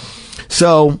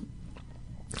 So,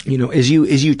 you know, as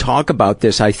you talk about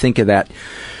this, I think of that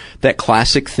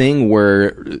classic thing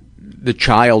where the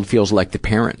child feels like the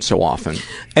parent so often.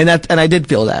 And I did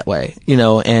feel that way, you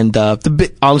know, and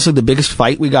honestly, the biggest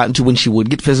fight we got into when she would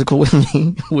get physical with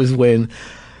me was when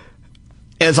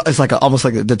it's like almost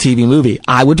like the TV movie.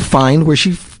 I would find where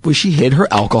she hid her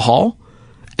alcohol,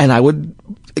 and I would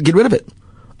get rid of it.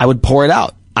 I would pour it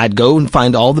out. I'd go and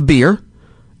find all the beer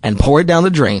and pour it down the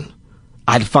drain.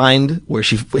 I'd find where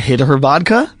she hid her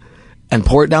vodka and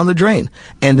pour it down the drain.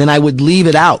 And then I would leave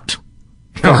it out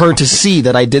for her to see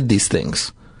that I did these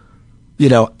things. You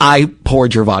know, I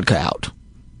poured your vodka out.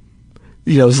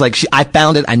 You know, it's like I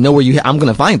found it. I know where I'm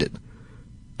going to find it.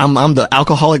 I'm the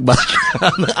alcoholic buster.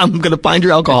 I'm going to find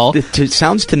your alcohol. It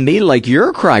sounds to me like you're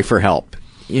a cry for help.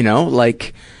 You know,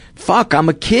 like, fuck, I'm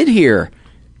a kid here.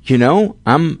 You know,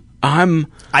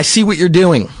 I see what you're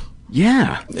doing.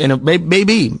 Yeah. And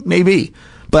maybe.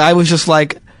 But I was just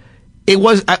like,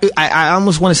 I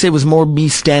almost want to say it was more me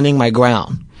standing my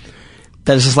ground.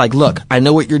 That it's just like, look, I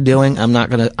know what you're doing. I'm not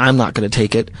gonna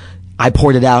take it. I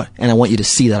poured it out, and I want you to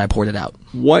see that I poured it out.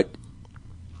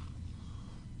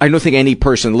 I don't think any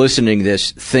person listening to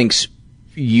this thinks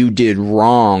you did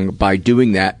wrong by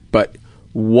doing that, but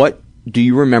what do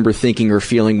you remember thinking or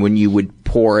feeling when you would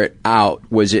pour it out?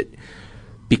 Was it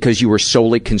because you were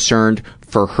solely concerned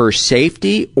for her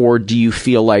safety, or do you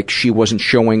feel like she wasn't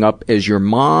showing up as your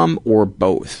mom, or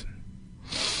both?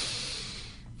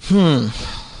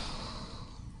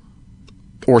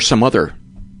 Or some other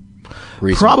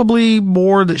reason? Probably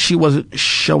more that she wasn't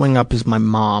showing up as my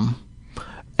mom,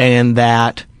 and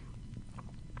that,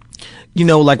 you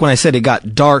know, like when I said it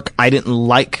got dark, I didn't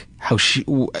like how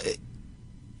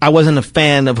I wasn't a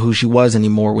fan of who she was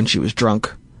anymore when she was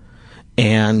drunk.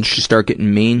 And she started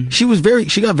getting mean. She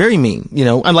got very mean, you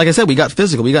know. And like I said, we got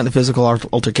physical. We got into physical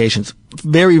altercations.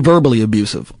 Very verbally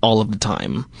abusive all of the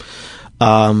time.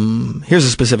 Here's a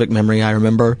specific memory I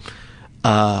remember.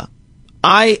 I'm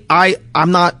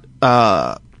not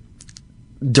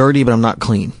dirty, but I'm not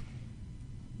clean.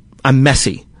 I'm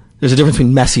messy. There's a difference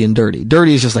between messy and dirty.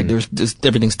 Dirty is just like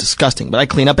everything's disgusting, but I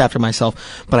clean up after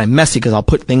myself. But I'm messy because I'll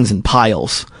put things in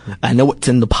piles. I know what's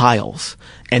in the piles,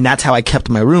 and that's how I kept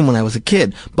my room when I was a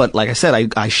kid. But like I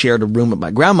said, I shared a room with my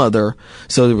grandmother,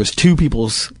 so there was two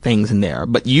people's things in there.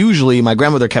 But usually my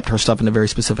grandmother kept her stuff in a very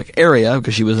specific area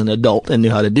because she was an adult and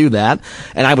knew how to do that,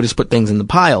 and I would just put things in the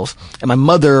piles. And my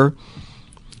mother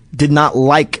did not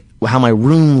like how my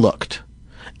room looked,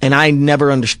 and I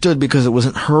never understood because it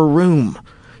wasn't her room.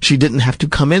 She didn't have to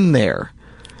come in there,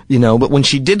 you know, but when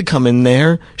she did come in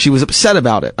there, she was upset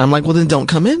about it. I'm like, well, then don't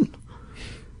come in.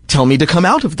 Tell me to come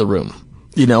out of the room,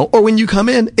 you know, or when you come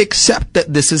in, accept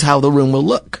that this is how the room will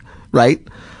look, right?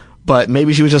 But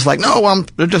maybe she was just like, no, I'm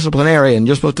a disciplinarian.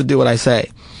 You're supposed to do what I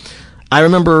say. I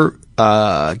remember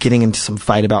getting into some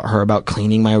fight about her about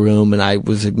cleaning my room, and I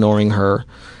was ignoring her,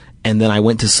 and then I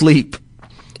went to sleep.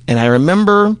 And I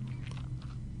remember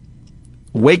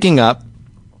waking up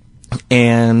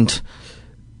and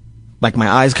like my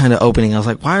eyes kind of opening. I was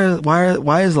like,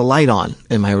 why is the light on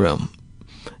in my room?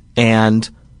 And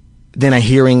then I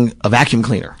hearing a vacuum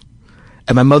cleaner,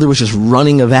 and my mother was just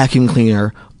running a vacuum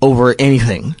cleaner over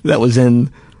anything that was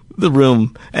in the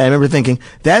room. And I remember thinking,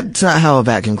 that's not how a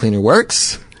vacuum cleaner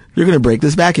works. You're going to break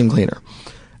this vacuum cleaner.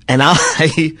 And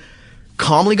I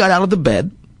calmly got out of the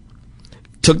bed,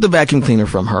 took the vacuum cleaner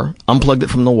from her, unplugged it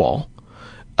from the wall,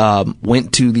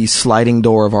 went to the sliding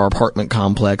door of our apartment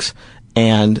complex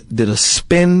and did a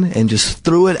spin and just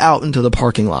threw it out into the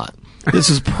parking lot. This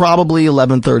is probably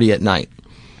 11:30 at night.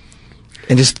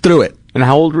 And just threw it. And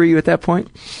how old were you at that point?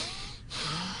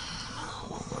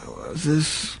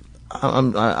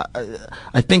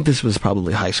 I think this was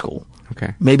probably high school.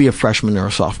 Okay. Maybe a freshman or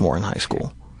a sophomore in high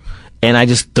school. And I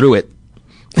just threw it.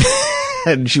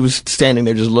 And she was standing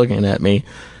there just looking at me,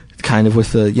 kind of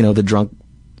with the, you know, the drunk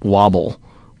wobble,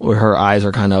 where her eyes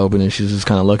are kind of open and she's just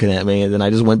kind of looking at me, and then I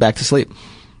just went back to sleep.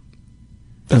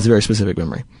 That's a very specific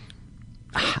memory.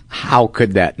 How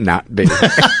could that not be?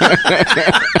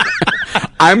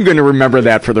 I'm going to remember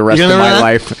that for the rest of my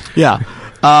life. Yeah.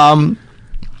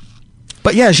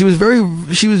 But yeah, she was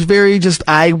very just,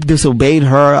 I disobeyed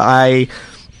her. I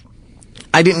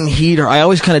didn't heed her. I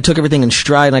always kind of took everything in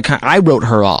stride, and I wrote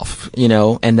her off, you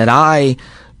know, and that I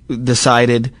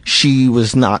decided she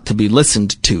was not to be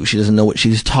listened to. She doesn't know what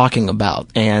she's talking about,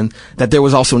 and that there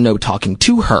was also no talking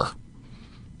to her,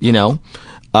 you know.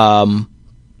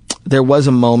 There was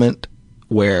a moment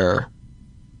where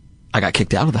I got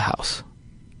kicked out of the house.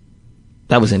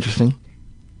 That was interesting.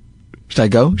 Should I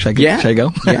go? Should I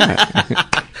go?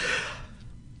 Yeah.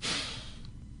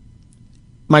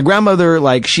 My grandmother,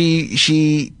 like, she,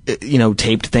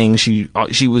 taped things.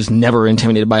 She was never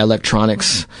intimidated by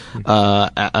electronics,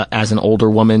 as an older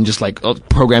woman, just like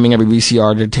programming every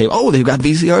VCR to tape. Oh, they've got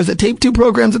VCRs that tape 2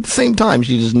 programs at the same time.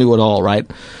 She just knew it all, right?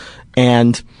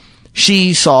 And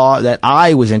she saw that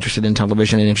I was interested in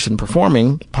television and interested in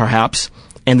performing, perhaps.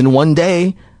 And then one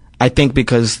day, I think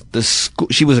because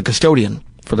she was a custodian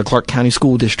for the Clark County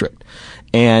School District,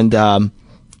 and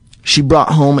she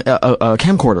brought home a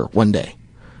camcorder one day.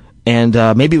 And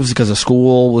maybe it was because the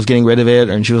school was getting rid of it,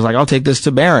 and she was like, I'll take this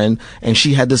to Barron. And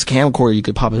she had this camcorder. You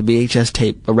could pop a VHS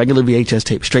tape, a regular VHS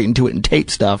tape, straight into it and tape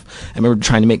stuff. I remember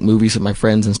trying to make movies with my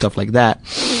friends and stuff like that.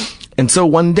 And so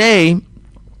one day,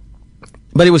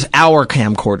 but it was our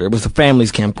camcorder. It was the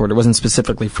family's camcorder. It wasn't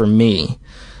specifically for me.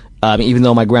 Even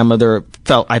though my grandmother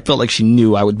I felt like she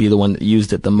knew I would be the one that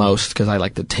used it the most, because I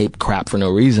like to tape crap for no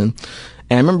reason.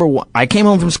 And I remember I came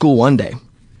home from school one day,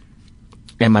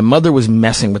 and my mother was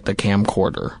messing with the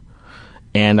camcorder.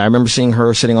 And I remember seeing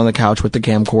her sitting on the couch with the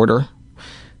camcorder,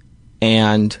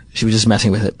 and she was just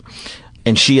messing with it.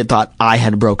 And she had thought I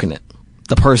had broken it.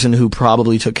 The person who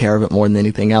probably took care of it more than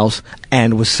anything else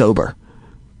and was sober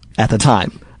at the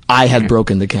time. I had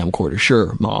broken the camcorder.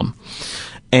 Sure, Mom.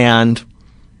 And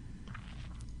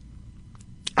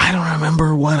I don't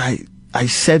remember what I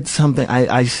said something.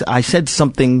 I said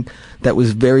something that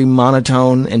was very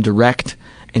monotone and direct,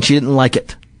 and she didn't like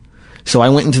it. So I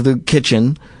went into the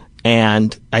kitchen,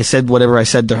 and I said whatever I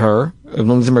said to her. I don't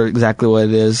remember exactly what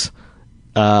it is.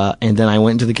 And then I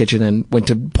went into the kitchen and went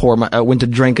to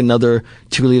drink another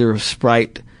 2-liter of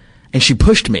Sprite, and she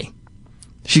pushed me.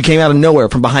 She came out of nowhere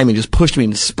from behind me, just pushed me,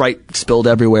 and the Sprite spilled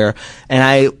everywhere. And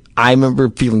I remember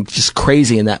feeling just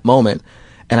crazy in that moment.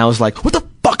 And I was like, what the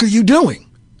fuck are you doing?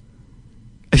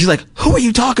 And she's like, who are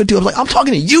you talking to? I was like, I'm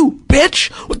talking to you, bitch.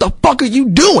 What the fuck are you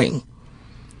doing?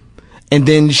 And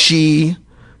then then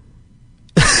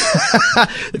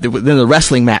the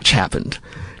wrestling match happened.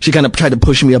 She kind of tried to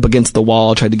push me up against the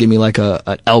wall, tried to give me like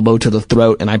an elbow to the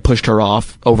throat, and I pushed her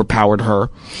off, overpowered her.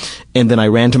 And then I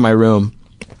ran to my room.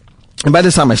 And by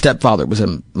this time, my stepfather was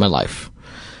in my life.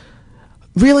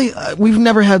 Really, we've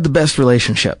never had the best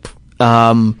relationship.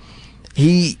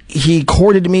 He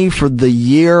courted me for the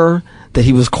year that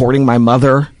he was courting my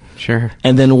mother. Sure.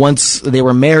 And then once they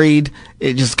were married,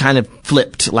 it just kind of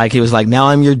flipped. Like, he was like, now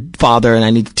I'm your father and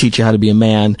I need to teach you how to be a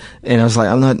man. And I was like,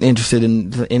 I'm not interested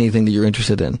in anything that you're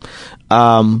interested in.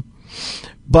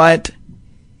 But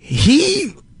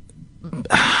he,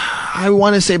 I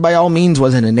want to say by all means,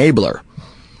 was an enabler.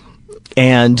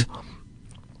 And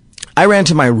I ran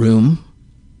to my room,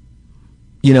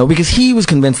 because he was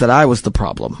convinced that I was the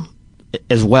problem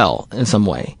as well in some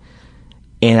way.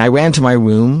 And I ran to my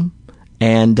room,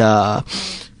 and my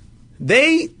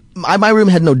room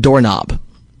had no doorknob,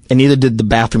 and neither did the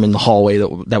bathroom in the hallway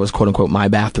that was quote unquote my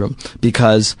bathroom,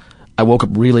 because I woke up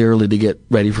really early to get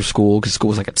ready for school, because school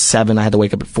was like at 7. I had to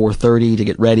wake up at 4:30 to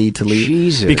get ready to leave.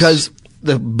 Jesus. Because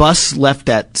the bus left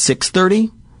at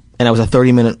 6:30, and I was a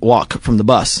 30-minute walk from the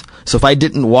bus. So if I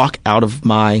didn't walk out of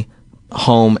my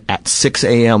home at 6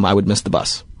 a.m., I would miss the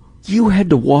bus. You had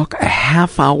to walk a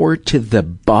half hour to the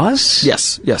bus?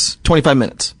 Yes. 25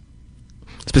 minutes.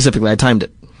 Specifically, I timed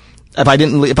it. If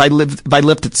I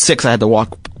left at 6, I had to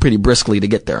walk pretty briskly to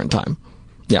get there in time.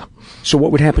 Yeah. So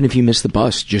what would happen if you missed the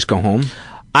bus? Just go home?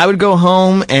 I would go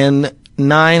home, and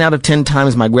 9 out of 10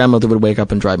 times my grandmother would wake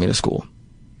up and drive me to school.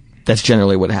 That's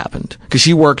generally what happened. Because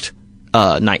she worked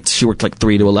nights. She worked like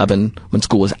 3 to 11 when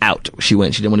school was out. She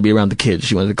didn't want to be around the kids.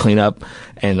 She wanted to clean up,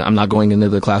 and I'm not going into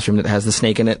the classroom that has the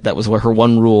snake in it. That was her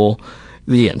one rule.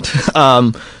 The end.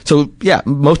 So yeah,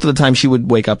 most of the time she would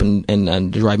wake up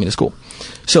and drive me to school.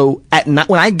 So at night,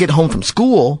 when I get home from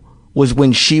school was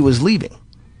when she was leaving.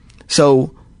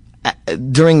 So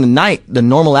during the night, the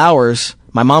normal hours,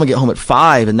 my mom would get home at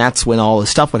 5, and that's when all the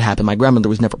stuff would happen. My grandmother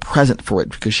was never present for it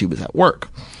because she was at work.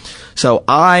 So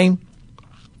I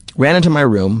ran into my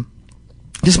room.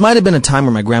 This might have been a time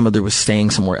where my grandmother was staying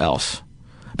somewhere else,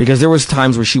 because there was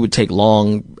times where she would take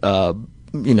long,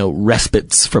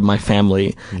 respites from my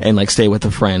family and like stay with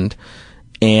a friend.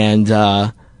 And,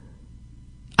 I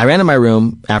ran to my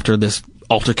room after this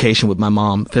altercation with my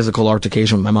mom, physical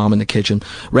altercation with my mom in the kitchen,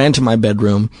 ran to my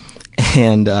bedroom.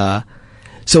 And,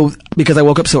 so because I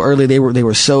woke up so early, they're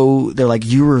like,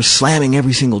 you were slamming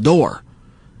every single door.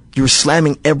 You were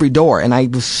slamming every door. And I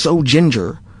was so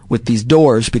ginger with these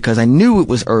doors because I knew it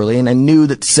was early and I knew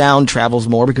that sound travels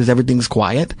more because everything's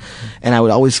quiet. And I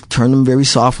would always turn them very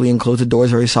softly and close the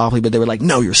doors very softly, but they were like,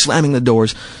 no, you're slamming the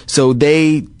doors. So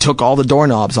they took all the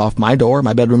doorknobs off my door,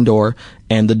 my bedroom door,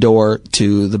 and the door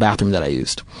to the bathroom that I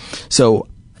used. So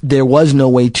there was no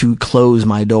way to close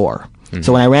my door. Mm-hmm.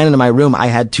 So when I ran into my room, I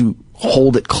had to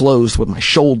hold it closed with my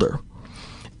shoulder.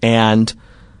 And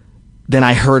then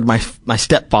I heard my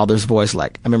stepfather's voice,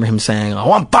 like, I remember him saying,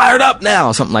 oh, I'm fired up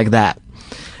now, something like that.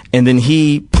 And then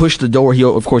he pushed the door.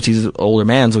 Of course, he's an older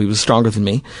man, so he was stronger than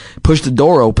me. Pushed the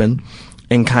door open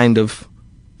and kind of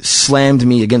slammed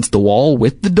me against the wall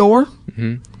with the door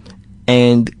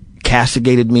and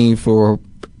castigated me for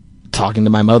talking to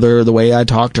my mother the way I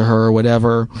talked to her or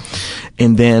whatever.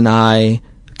 And then I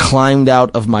climbed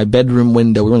out of my bedroom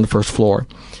window. We were on the first floor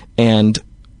and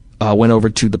went over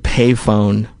to the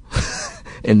payphone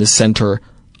in the center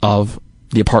of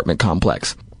the apartment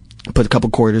complex. Put a couple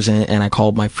quarters in it, and I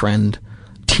called my friend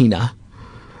Tina,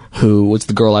 who was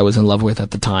the girl I was in love with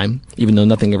at the time, even though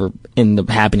nothing ever ended up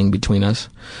happening between us,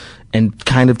 and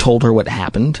kind of told her what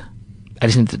happened. I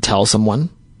just needed to tell someone.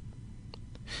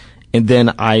 And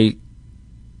then I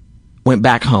went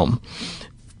back home,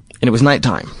 and it was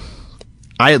nighttime.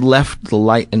 I had left the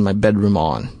light in my bedroom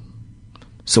on.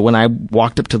 So when I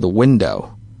walked up to the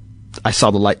window, I saw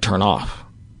the light turn off.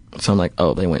 So I'm like,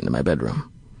 oh, they went into my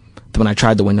bedroom. Then when I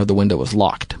tried the window was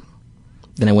locked.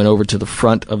 Then I went over to the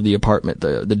front of the apartment,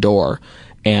 the door,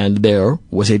 and there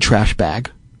was a trash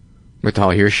bag. With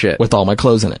all your shit. With all my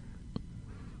clothes in it.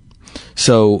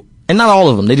 So, and not all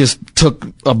of them. They just took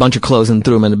a bunch of clothes and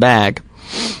threw them in the bag.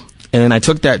 And then I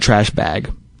took that trash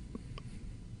bag.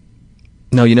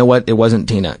 No, you know what? It wasn't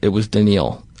Tina. It was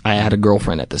Danielle. I had a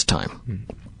girlfriend at this time.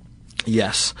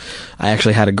 Yes, I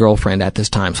actually had a girlfriend at this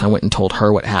time, so I went and told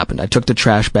her what happened. I took the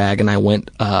trash bag and I went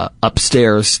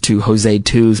upstairs to Jose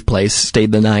Tu's place,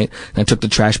 stayed the night, and I took the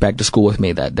trash bag to school with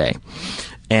me that day.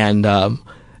 And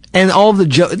all of the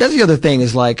jokes, that's the other thing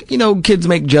is like, you know, kids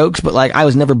make jokes, but like I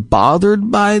was never bothered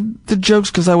by the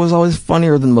jokes because I was always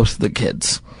funnier than most of the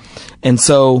kids. And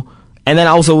so, and then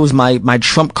also was my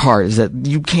trump card is that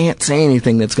you can't say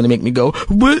anything that's going to make me go,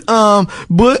 but,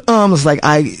 it's like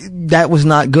that was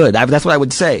not good. That's what I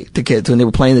would say to kids when they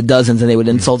were playing the dozens and they would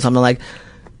insult something like,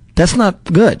 that's not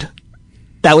good.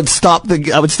 I would stop the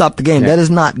game. Yeah. That is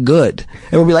not good.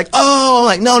 And we'd be like, oh,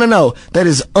 like, no. That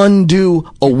is undue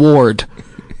reward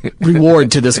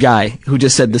to this guy who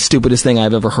just said the stupidest thing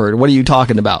I've ever heard. What are you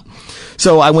talking about?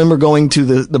 So I remember going to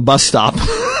the bus stop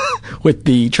with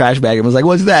the trash bag and was like,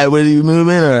 what's that? What are you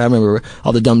moving? Or I remember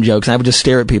all the dumb jokes. And I would just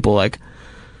stare at people like,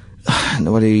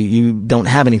 you don't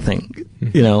have anything,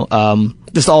 you know,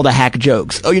 just all the hack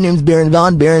jokes. Oh, your name's Baron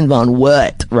Vaughn,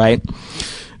 what? Right?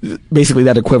 Basically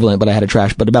that equivalent, but about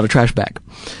a trash bag.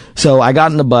 So I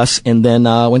got in the bus and then,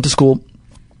 went to school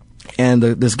and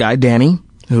this guy, Danny,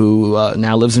 who,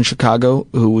 now lives in Chicago,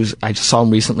 I just saw him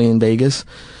recently in Vegas.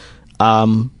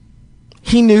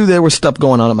 He knew there was stuff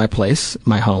going on at my place,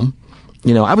 my home.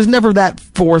 You know, I was never that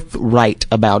forthright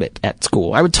about it at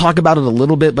school. I would talk about it a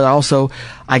little bit, but also,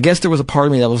 I guess there was a part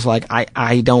of me that was like,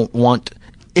 I don't want,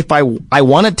 I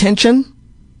want attention,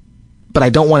 but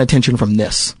I don't want attention from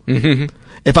this. Mm-hmm.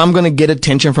 If I'm going to get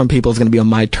attention from people, it's going to be on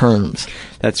my terms.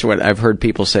 That's what I've heard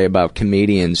people say about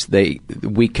comedians.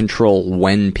 We control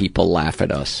when people laugh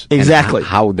at us. Exactly. And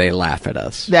how they laugh at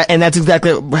us. And that's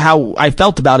exactly how I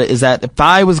felt about it, is that if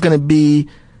I was going to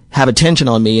have attention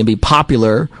on me and be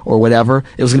popular or whatever,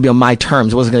 it was going to be on my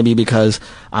terms. It wasn't going to be because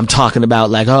I'm talking about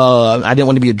like, oh, I didn't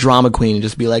want to be a drama queen and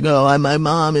just be like, oh, I'm my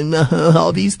mom and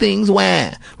all these things,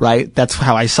 wah. Right? That's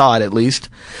how I saw it, at least.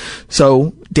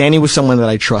 So Danny was someone that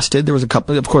I trusted. There was a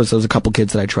couple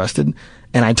kids that I trusted,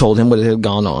 and I told him what had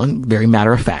gone on, very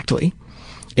matter-of-factly.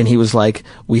 And he was like,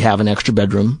 we have an extra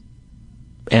bedroom.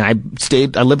 And I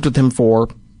lived with him for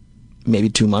maybe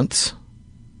 2 months.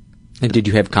 And did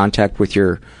you have contact with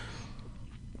your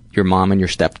mom and your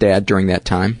stepdad during that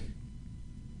time?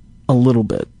 A little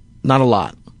bit. Not a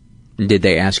lot. Did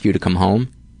they ask you to come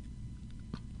home?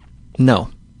 No.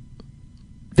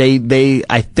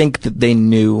 I think that they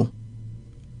knew,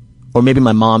 or maybe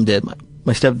my mom did.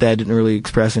 My stepdad didn't really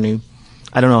express any,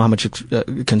 I don't know how much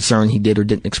concern he did or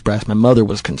didn't express. My mother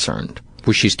was concerned.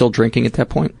 Was she still drinking at that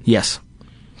point? Yes.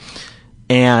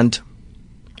 And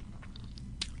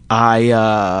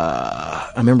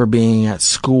I remember being at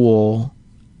school,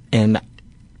 and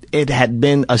it had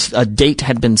been a date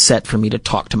had been set for me to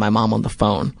talk to my mom on the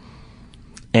phone,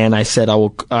 and I said I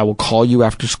will call you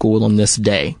after school on this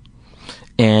day.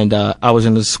 And I was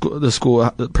in the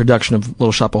school production of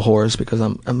Little Shop of Horrors because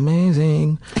I'm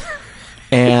amazing,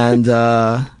 and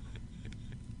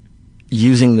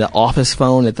using the office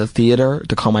phone at the theater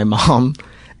to call my mom.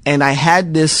 And I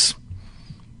had this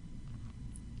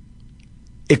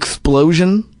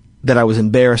explosion that I was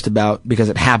embarrassed about because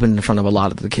it happened in front of a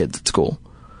lot of the kids at school.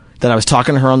 That I was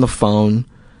talking to her on the phone.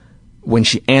 When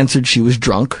she answered, she was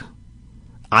drunk.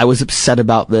 I was upset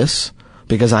about this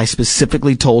because I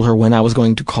specifically told her when I was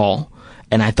going to call,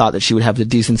 and I thought that she would have the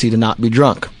decency to not be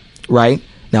drunk, right?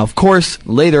 Now, of course,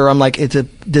 later I'm like, it's a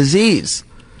disease.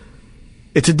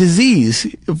 It's a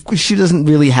disease. She doesn't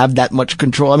really have that much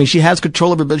control. I mean, she has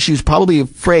control over it, but she's probably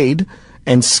afraid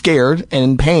and scared and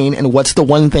in pain. And what's the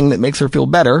one thing that makes her feel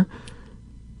better?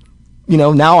 You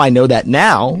know, now I know that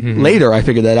now. Mm-hmm. Later I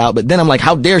figured that out. But then I'm like,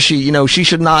 how dare she? You know, she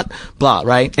should not, blah,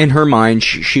 right? In her mind,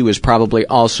 she was probably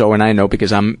also, and I know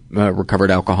because I'm a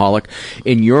recovered alcoholic,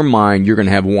 in your mind, you're going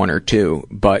to have one or two.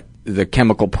 But the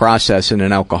chemical process in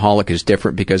an alcoholic is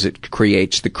different because it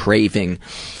creates the craving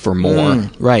for more.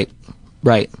 Right.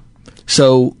 Right.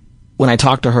 So when I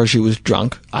talked to her, she was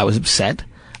drunk. I was upset.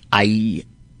 I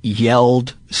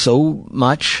yelled so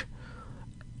much,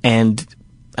 and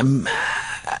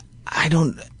I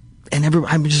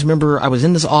just remember I was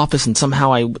in this office, and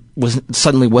somehow I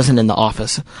suddenly wasn't in the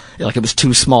office. Like, it was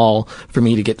too small for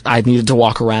me to get. I needed to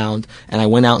walk around, and I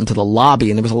went out into the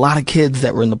lobby, and there was a lot of kids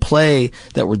that were in the play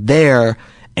that were there,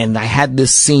 and I had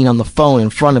this scene on the phone in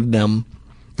front of them.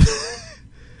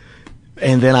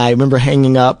 And then I remember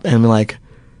hanging up and like,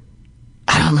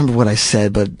 I don't remember what I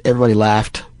said, but everybody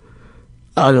laughed.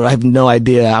 I have no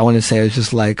idea. I want to say it was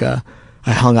just like, I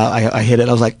hung out, I hit it.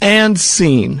 I was like, and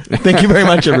scene. Thank you very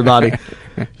much, everybody.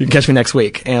 You can catch me next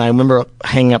week. And I remember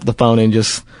hanging up the phone and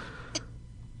just,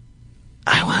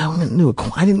 I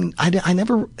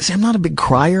never, see, I'm not a big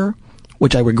crier,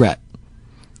 which I regret.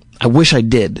 I wish I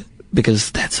did,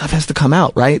 because that stuff has to come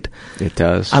out, right? It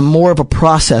does. I'm more of a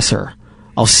processor.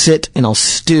 I'll sit and I'll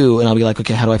stew and I'll be like,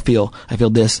 okay, how do I feel? I feel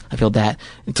this, I feel that.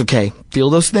 It's okay. Feel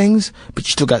those things, but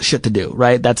you still got shit to do,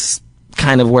 right? That's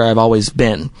kind of where I've always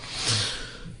been.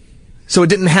 So it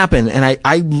didn't happen. And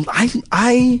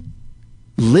I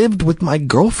lived with my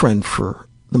girlfriend for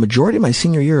the majority of my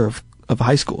senior year of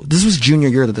high school. This was junior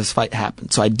year that this fight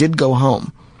happened. So I did go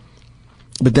home.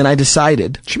 But then I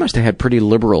decided. She must have had pretty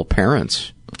liberal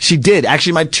parents. She did.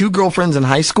 Actually, my two girlfriends in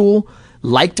high school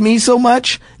liked me so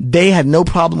much, they had no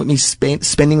problem with me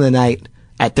spending the night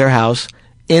at their house,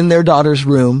 in their daughter's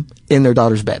room, in their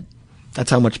daughter's bed. That's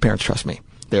how much parents trust me.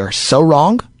 They're so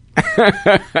wrong.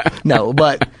 No,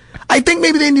 but I think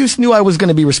maybe they just knew I was going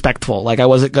to be respectful. Like, I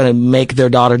wasn't going to make their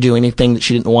daughter do anything that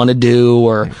she didn't want to do,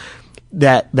 or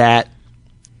that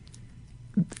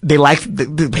they liked,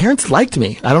 the parents liked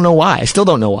me. I don't know why. I still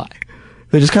don't know why.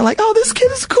 They're just kind of like, oh, this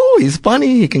kid is cool. He's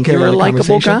funny. He can carry on a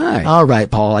likable guy. All right,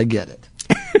 Paul, I get it.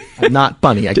 I'm not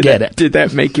funny. I get it. Did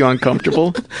that make you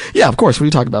uncomfortable? Yeah, of course. What are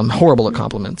you talking about? I'm horrible at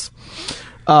compliments.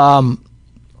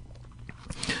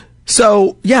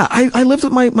 So yeah, I lived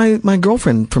with my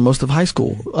girlfriend for most of high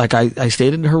school. Like, I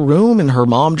stayed in her room, and her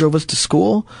mom drove us to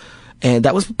school, and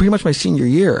that was pretty much my senior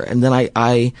year. And then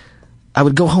I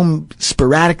would go home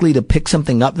sporadically to pick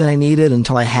something up that I needed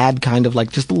until I had kind of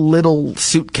like just a little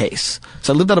suitcase.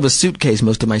 So I lived out of a suitcase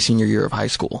most of my senior year of high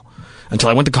school until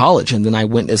I went to college. And then I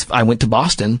went to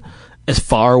Boston as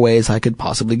far away as I could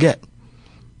possibly get.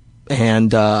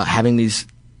 And, having these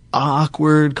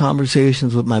awkward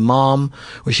conversations with my mom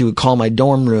where she would call my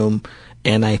dorm room,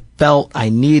 and I felt I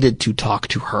needed to talk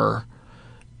to her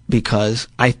because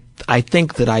I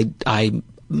think that I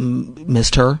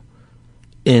missed her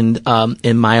in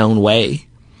my own way,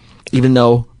 even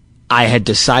though I had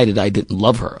decided I didn't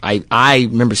love her. I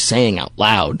remember saying out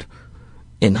loud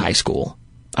in high school,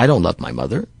 I don't love my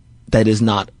mother. That is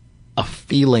not a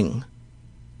feeling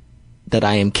that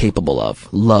I am capable of.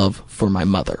 Love for my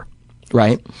mother,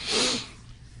 right?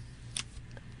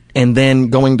 And then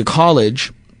going to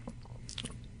college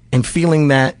and feeling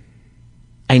that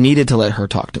I needed to let her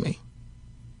talk to me.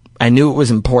 I knew it was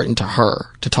important to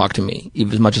her to talk to me,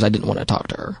 even as much as I didn't want to talk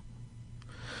to her.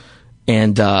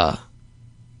 And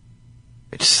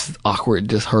it's awkward,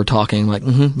 just her talking, like,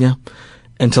 yeah.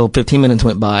 Until 15 minutes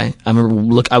went by. I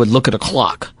remember I would look at a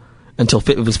clock until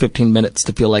it was 15 minutes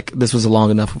to feel like this was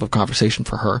long enough of a conversation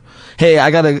for her. Hey,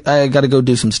 I gotta go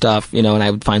do some stuff, and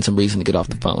I would find some reason to get off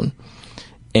the phone.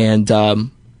 And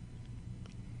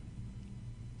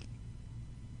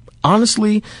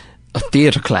honestly, a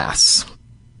theater class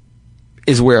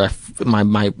is where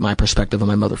my perspective on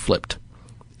my mother flipped.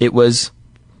 It was,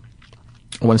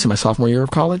 I want to say, my sophomore year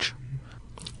of college.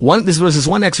 This was this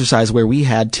one exercise where we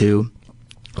had two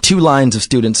lines of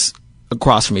students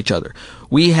across from each other.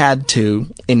 We had to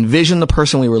envision the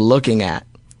person we were looking at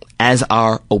as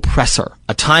our oppressor,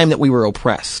 a time that we were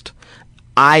oppressed,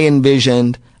 I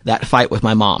envisioned that fight with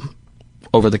my mom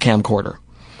over the camcorder.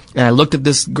 And I looked at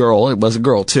this girl, it was a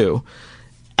girl too,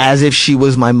 as if she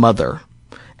was my mother.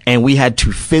 And we had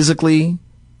to physically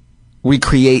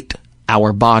recreate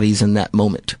our bodies in that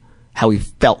moment, how we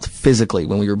felt physically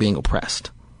when we were being oppressed.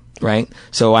 Right?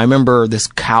 So I remember this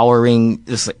cowering,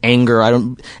 this anger.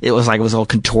 It was like I was all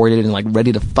contorted and like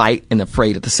ready to fight and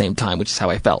afraid at the same time, which is how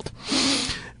I felt.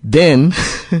 Then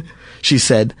she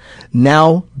said,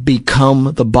 now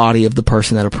become the body of the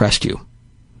person that oppressed you.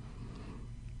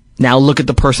 Now look at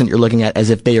the person you're looking at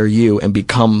as if they are you and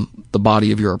become the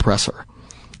body of your oppressor.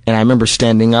 And I remember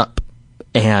standing up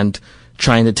and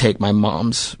trying to take my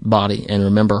mom's body and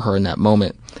remember her in that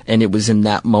moment. And it was in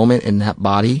that moment, in that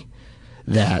body,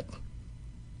 that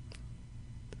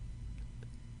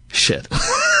shit.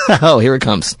 Oh, here it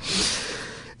comes.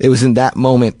 It was in that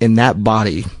moment, in that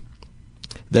body,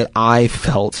 that I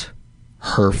felt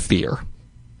her fear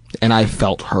and I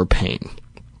felt her pain.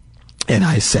 And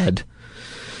I said,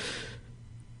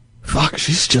 fuck,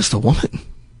 she's just a woman.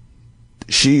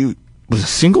 She was a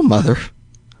single mother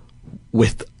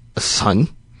with a son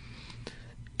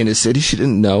in a city she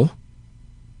didn't know.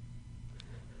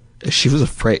 She was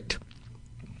afraid.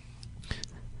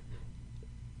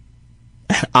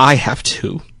 And I have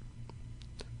to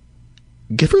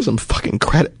give her some fucking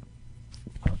credit.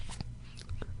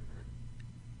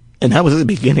 And that was the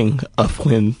beginning of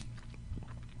when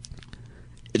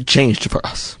it changed for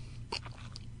us.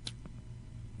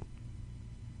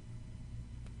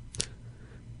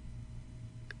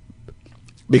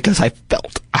 Because I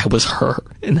felt I was her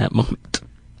in that moment.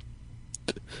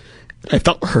 I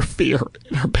felt her fear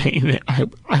and her pain. And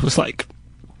I was like,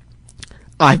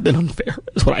 I've been unfair,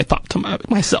 is what I thought to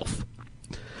myself.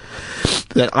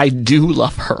 That I do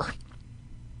love her.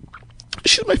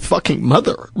 She's my fucking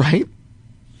mother, right?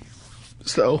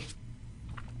 So,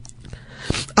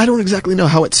 I don't exactly know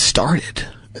how it started,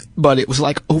 but it was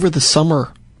like over the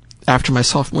summer after my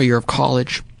sophomore year of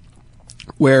college,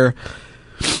 where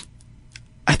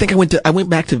I think I went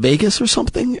back to Vegas or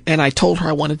something, and I told her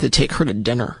I wanted to take her to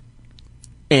dinner.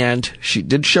 And she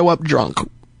did show up drunk.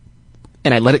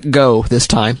 And I let it go this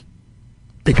time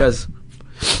because,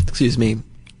 excuse me,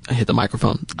 I hit the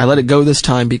microphone. I let it go this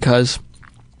time because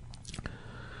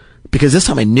this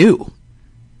time I knew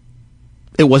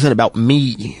it wasn't about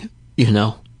me, you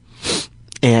know.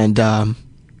 And I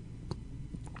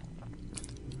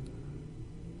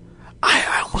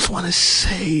almost want to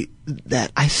say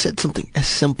that I said something as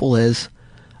simple as,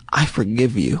 I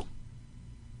forgive you.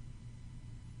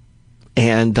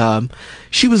 And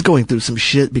she was going through some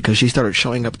shit because she started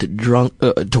showing up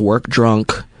to work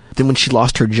drunk. Then when she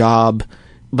lost her job,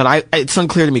 but it's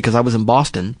unclear to me because I was in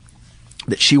Boston,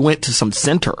 that she went to some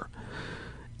center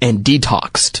and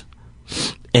detoxed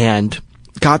and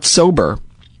got sober.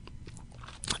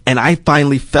 And I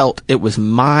finally felt it was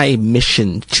my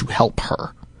mission to help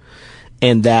her.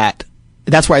 And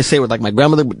that's why I say, with like my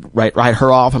grandmother would write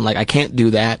her off. I'm like, I can't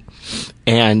do that.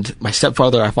 And my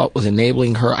stepfather, I thought, was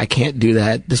enabling her. I can't do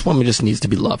that. This woman just needs to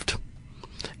be loved.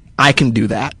 I can do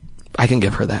that. I can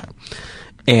give her that.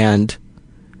 And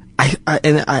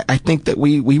I think that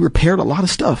we repaired a lot of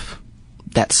stuff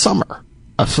that summer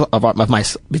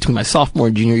between my sophomore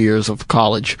and junior years of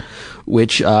college,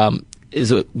 which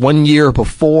is 1 year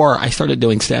before I started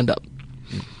doing stand-up.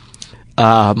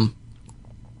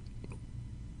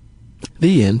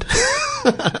 The end.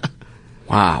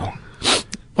 Wow.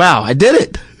 Wow, I did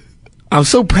it. I'm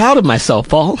so proud of myself,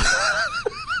 Paul.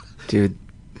 Dude,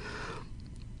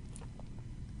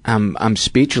 I'm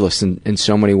speechless in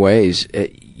so many ways.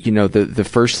 You know, the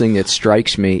first thing that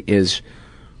strikes me is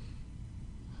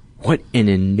what an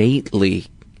innately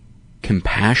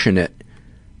compassionate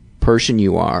person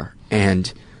you are.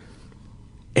 And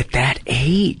at that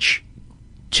age,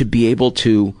 to be able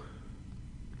to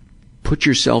put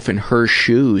yourself in her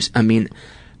shoes. I mean,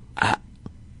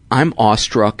 I'm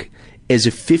awestruck as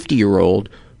a 50-year-old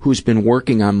who's been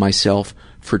working on myself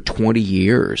for 20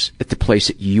 years at the place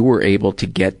that you were able to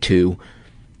get to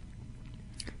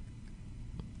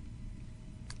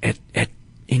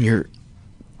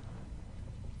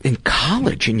in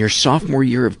college, in your sophomore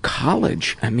year of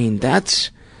college. I mean,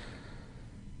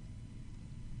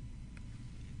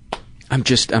 I'm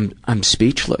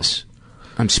speechless.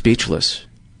 I'm speechless.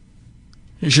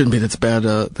 It shouldn't be. That's bad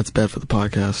for the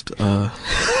podcast.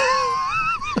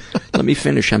 Let me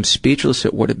finish. I'm speechless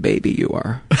at what a baby you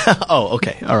are. Oh,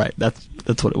 okay. All right. That's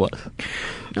what it was.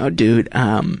 No, dude.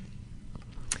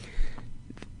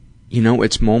 You know,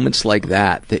 it's moments like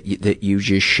that you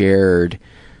just shared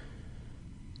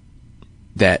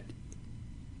that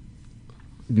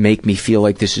make me feel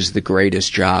like this is the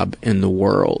greatest job in the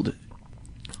world.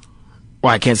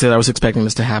 Well, I can't say that I was expecting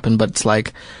this to happen, but it's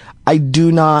like, I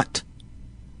do not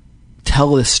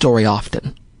tell this story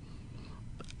often.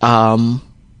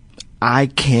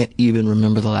 I can't even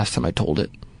remember the last time I told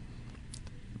it.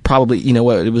 Probably, you know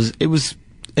what, it was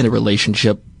in a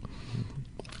relationship,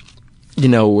 you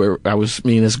know, where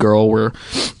me and this girl were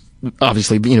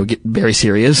obviously, you know, get very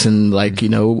serious, and like, you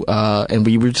know, and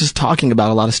we were just talking about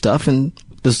a lot of stuff, and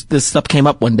this stuff came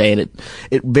up one day, and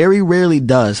it very rarely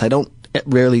does. I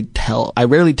rarely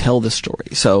tell this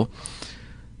story. So,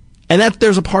 and that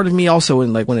there's a part of me also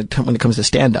in like when it comes to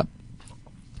stand up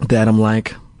that I'm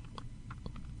like,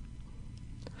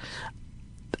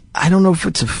 I don't know if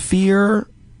it's a fear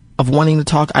of wanting to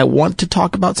talk. I want to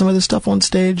talk about some of this stuff on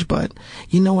stage, but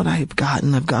you know what I've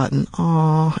gotten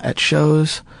at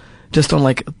shows, just on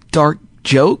like a dark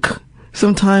joke.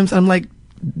 Sometimes I'm like,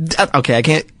 okay, I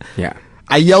can't. Yeah.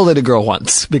 I yelled at a girl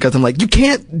once because I'm like, you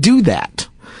can't do that.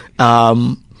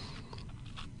 And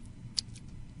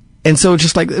so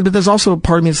just like, but there's also a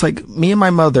part of me, it's like, me and my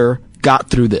mother got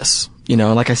through this, you know,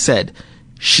 and like I said,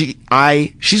 she's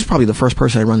probably the first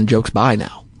person I run the jokes by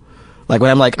now. Like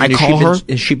when I'm like, I call her.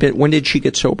 When did she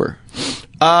get sober?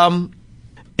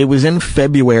 It was in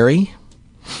February.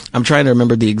 I'm trying to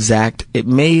remember the exact, it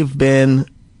may have been,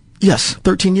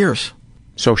 13 years.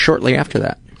 So shortly after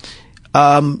that?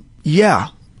 Yeah.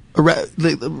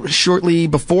 Shortly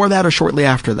before that or shortly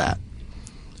after that?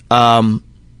 No,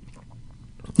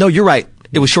 you're right.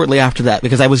 It was shortly after that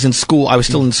because I was in school. I was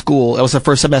still in school. It was the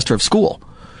first semester of school.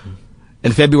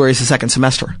 And February is the second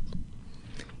semester.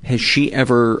 Has she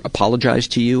ever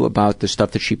apologized to you about the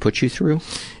stuff that she put you through?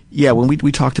 Yeah, when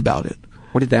we talked about it.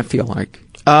 What did that feel like?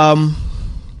 I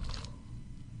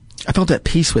felt at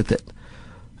peace with it.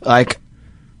 Like,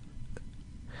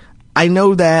 I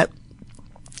know that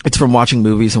it's from watching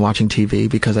movies and watching TV,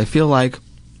 because I feel like,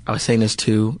 I was saying this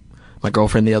to my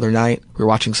girlfriend the other night, we were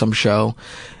watching some show,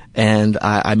 and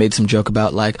I made some joke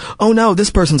about like, oh no, this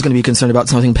person's going to be concerned about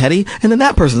something petty, and then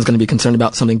that person's going to be concerned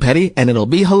about something petty, and it'll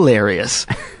be hilarious.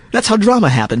 That's how drama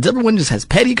happens. Everyone just has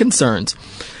petty concerns.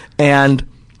 And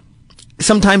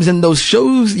sometimes in those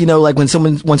shows, you know, like when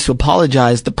someone wants to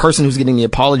apologize, the person who's getting the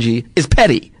apology is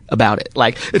petty about it.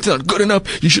 Like, it's not good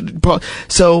enough, you should.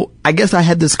 So I guess I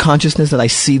had this consciousness that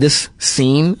I've seen this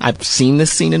scene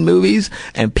in movies,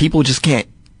 and people just can't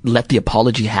let the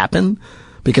apology happen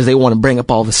because they want to bring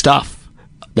up all the stuff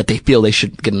that they feel they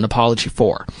should get an apology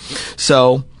for.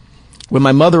 So when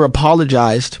my mother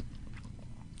apologized,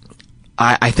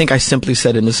 I think I simply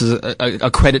said, and this is a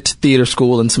credit to theater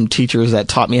school and some teachers that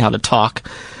taught me how to talk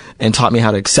and taught me how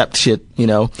to accept shit, you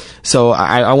know. So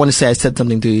I want to say I said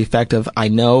something to the effect of, I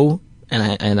know,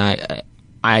 and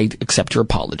I accept your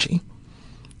apology,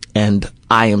 and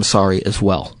I am sorry as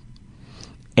well,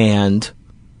 and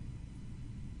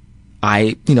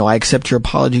I accept your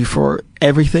apology for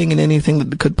everything and anything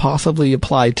that could possibly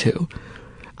apply to.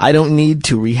 I don't need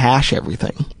to rehash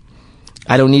everything.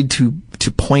 I don't need to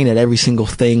point at every single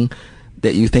thing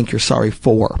that you think you're sorry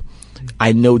for.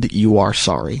 I know that you are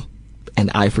sorry, and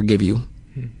I forgive you.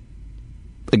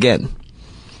 Again.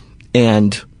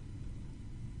 And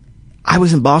I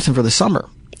was in Boston for that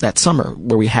summer,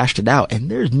 where we hashed it out,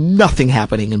 and there's nothing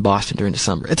happening in Boston during the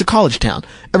summer. It's a college town.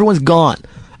 Everyone's gone.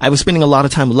 I was spending a lot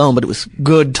of time alone, but it was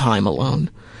good time alone.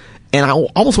 And I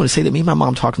almost want to say that me and my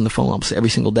mom talked on the phone almost every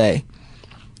single day.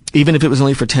 Even if it was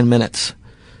only for 10 minutes.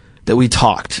 That we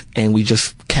talked, and we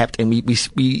just kept, and we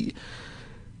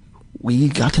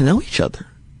got to know each other.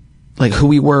 Like who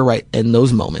we were right in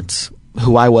those moments.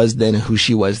 Who I was then and who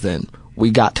she was then. We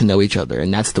got to know each other,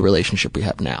 and that's the relationship we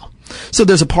have now. So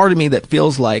there's a part of me that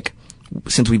feels like,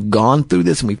 since we've gone through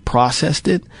this and we've processed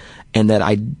it, and that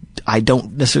I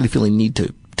don't necessarily feel a need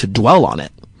to dwell on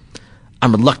it.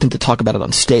 I'm reluctant to talk about it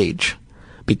on stage,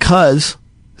 because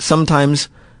sometimes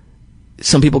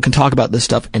some people can talk about this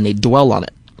stuff and they dwell on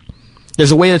it.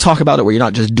 There's a way to talk about it where you're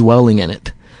not just dwelling in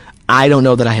it. I don't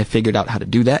know that I have figured out how to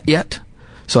do that yet,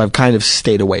 so I've kind of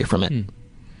stayed away from it.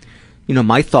 You know,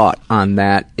 my thought on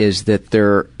that is that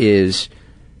there is,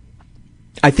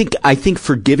 I think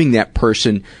forgiving that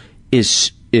person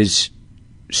is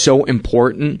so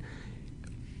important,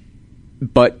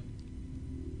 but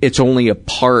it's only a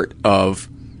part of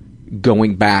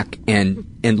going back and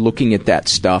looking at that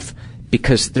stuff,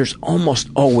 because there's almost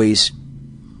always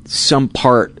some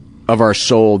part of our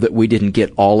soul that we didn't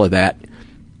get all of that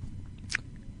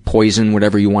poison,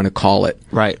 whatever you want to call it,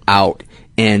 right, out.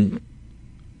 And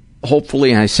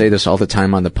hopefully, and I say this all the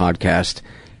time on the podcast,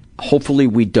 hopefully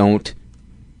we don't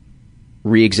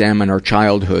re-examine our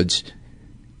childhoods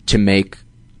to make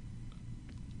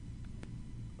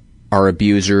our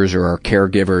abusers or our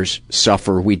caregivers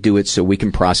suffer. We do it so we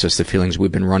can process the feelings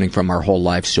we've been running from our whole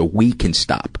life, so we can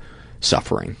stop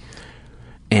suffering.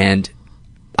 And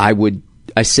I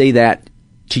say that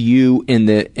to you in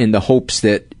the hopes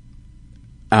that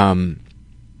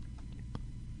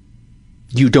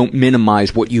you don't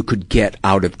minimize what you could get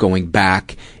out of going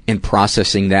back and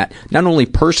processing that, not only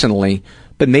personally,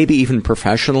 but maybe even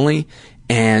professionally.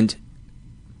 And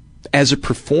as a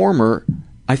performer,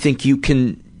 I think you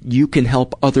can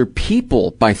help other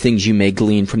people by things you may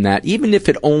glean from that, even if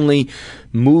it only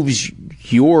moves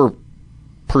your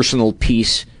personal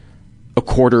piece a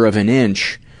quarter of an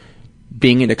inch.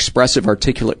 Being an expressive,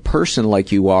 articulate person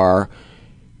like you are,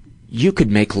 you could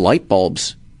make light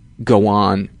bulbs go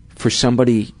on for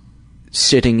somebody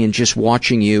sitting and just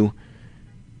watching you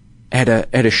at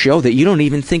a show that you don't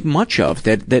even think much of,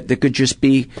 that could just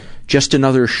be just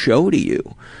another show to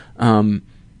you.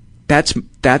 That's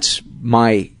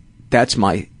my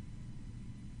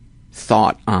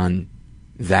thought on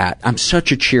that. I'm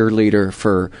such a cheerleader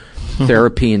for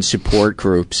therapy and support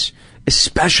groups,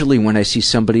 especially when I see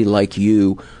somebody like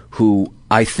you who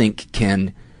I think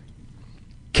can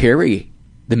carry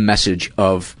the message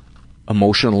of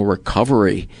emotional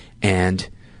recovery. And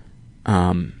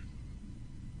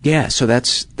so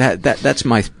that's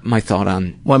my thought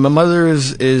on. Well, my mother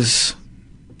is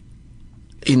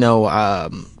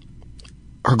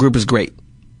her group is great.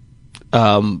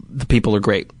 The people are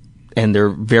great, and they're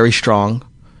very strong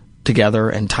together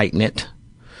and tight knit.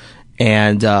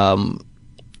 And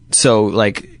so,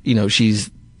 like,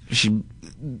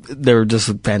 they're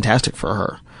just fantastic for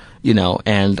her,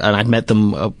 and I've met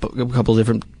them a couple of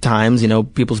different times,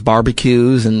 people's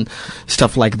barbecues and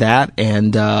stuff like that.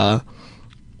 And,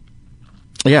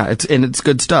 it's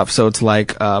good stuff. So it's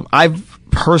like, I've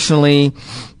personally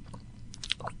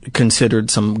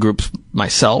considered some groups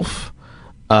myself.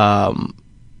 The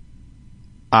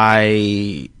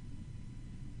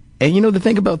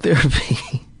thing about therapy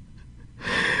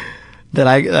that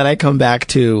I come back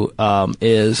to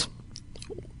is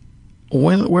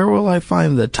where will I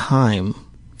find the time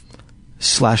 /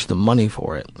 the money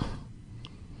for it?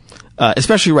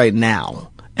 Especially right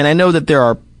now. And I know that there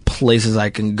are places I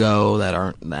can go that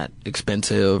aren't that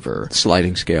expensive or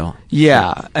sliding scale.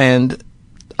 Yeah, and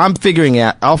I'm maybe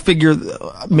I'll figure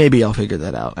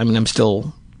that out. I mean, I'm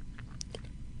still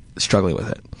struggling with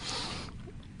it.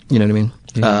 You know what I mean?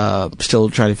 Mm-hmm. Still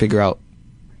trying to figure out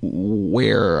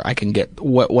where I can get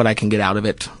what I can get out of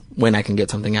it, when I can get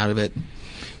something out of it.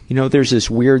 There's this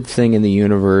weird thing in the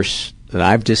universe that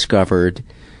I've discovered,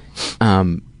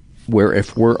 where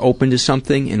if we're open to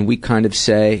something and we kind of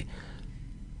say,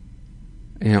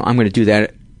 I'm going to do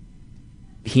that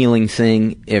healing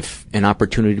thing if an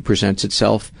opportunity presents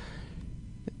itself,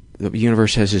 the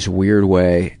universe has this weird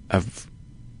way of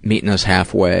meeting us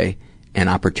halfway and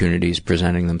opportunities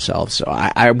presenting themselves. So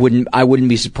I wouldn't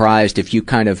be surprised if you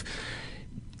kind of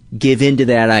give into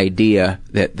that idea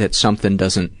that something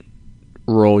doesn't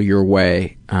roll your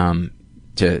way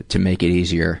to make it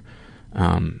easier.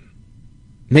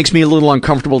 Makes me a little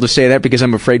uncomfortable to say that because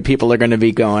I'm afraid people are going to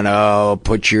be going, oh,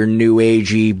 put your new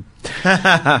agey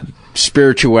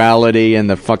spirituality in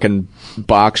the fucking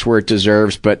box where it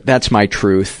deserves. But that's my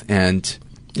truth, and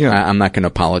I'm not going to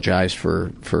apologize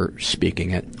for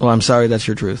speaking it. Well, I'm sorry that's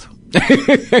your truth.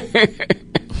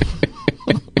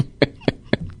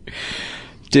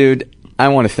 Dude, I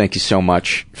want to thank you so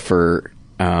much for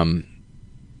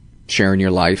sharing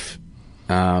your life.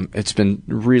 It's been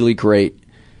really great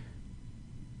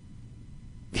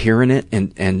hearing it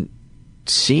and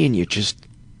seeing you just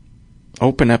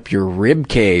open up your rib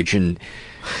cage. And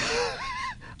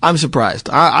I'm surprised.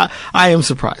 I am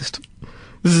surprised.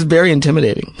 This is very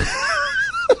intimidating.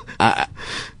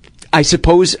 I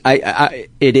suppose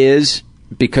it is,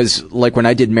 because like when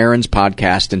I did Marin's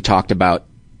podcast and talked about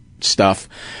stuff,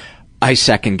 I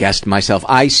second guessed myself.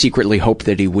 I secretly hoped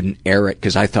that he wouldn't air it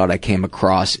because I thought I came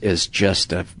across as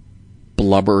just a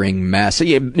blubbering mess.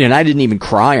 And I didn't even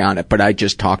cry on it, but I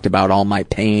just talked about all my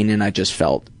pain, and I just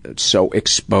felt so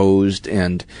exposed.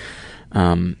 And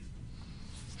well,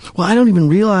 I don't even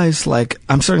realize, like,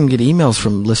 I'm starting to get emails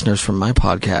from listeners from my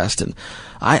podcast, and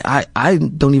I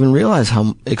don't even realize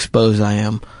how exposed I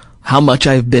am, how much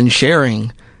I've been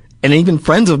sharing. And even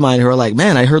friends of mine who are like,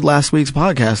 man, I heard last week's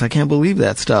podcast. I can't believe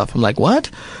that stuff. I'm like, what?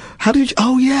 How did you?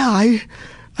 Oh yeah,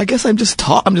 I guess I'm just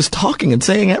talking and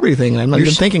saying everything, and I'm not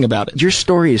even thinking about it. Your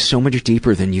story is so much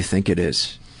deeper than you think it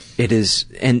is. It is,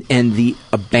 and the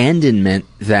abandonment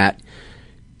that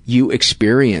you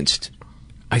experienced,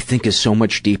 I think, is so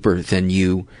much deeper than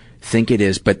you think it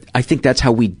is. But I think that's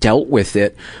how we dealt with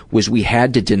it, was we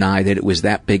had to deny that it was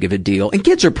that big of a deal. And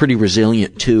kids are pretty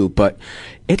resilient too, but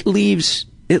it leaves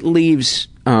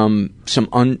some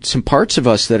parts of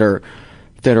us that are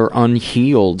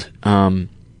unhealed,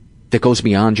 that goes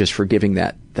beyond just forgiving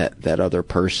that other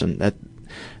person.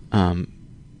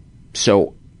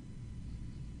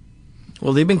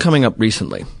 Well, they've been coming up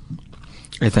recently.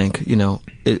 I think,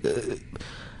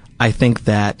 I think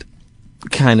that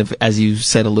kind of, as you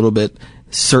said a little bit,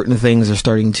 certain things are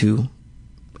starting to,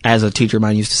 as a teacher of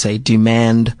mine used to say,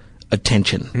 demand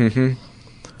attention. Mm-hmm.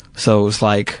 So it's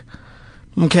like,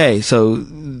 okay, so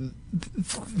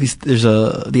there's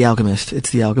The Alchemist. It's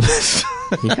The Alchemist.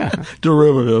 Yeah.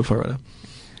 Derivative or whatever.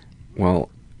 Well,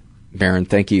 Baron,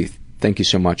 thank you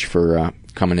so much for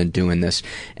coming and doing this.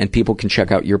 And people can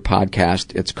check out your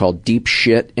podcast. It's called Deep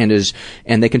Shit, and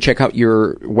they can check out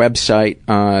your website,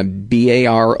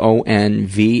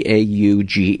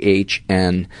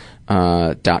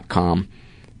 BaronVaughn.com.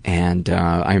 And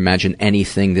I imagine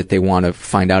anything that they want to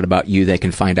find out about you, they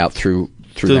can find out through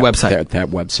the website. That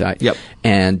website. Yep.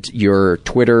 And your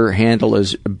Twitter handle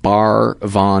is Bar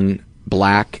Von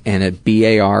Black, and at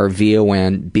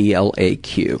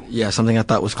BARVONBLAQ. Yeah, something I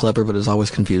thought was clever, but is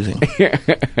always confusing.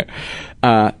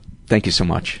 Thank you so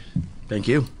much. Thank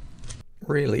you.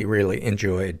 Really, really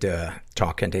enjoyed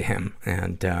talking to him.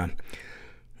 And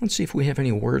let's see if we have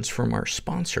any words from our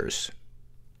sponsors.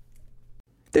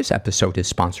 This episode is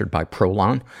sponsored by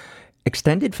Prolon.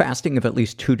 Extended fasting of at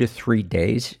least 2 to 3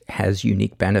 days has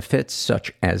unique benefits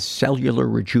such as cellular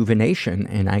rejuvenation,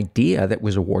 an idea that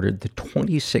was awarded the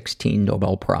 2016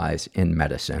 Nobel Prize in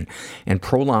Medicine. And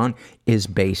Prolon is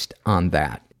based on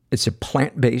that. It's a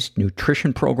plant-based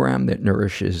nutrition program that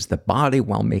nourishes the body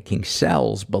while making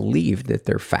cells believe that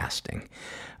they're fasting.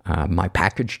 My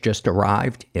package just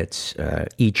arrived. It's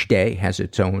each day has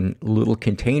its own little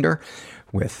container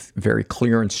with very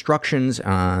clear instructions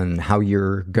on how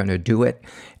you're going to do it.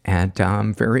 And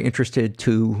I'm very interested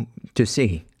to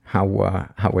see how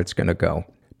it's going to go.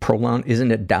 Prolon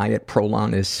isn't a diet.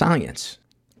 Prolon is science.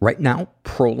 Right now,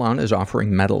 Prolon is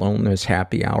offering Mental Illness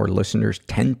Happy Hour listeners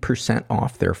 10%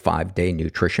 off their 5-day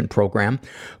nutrition program.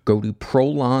 Go to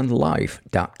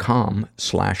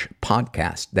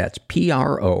prolonlife.com/podcast. That's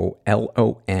PROLON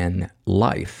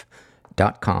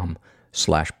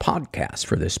life.com/podcast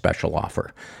for this special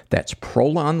offer. That's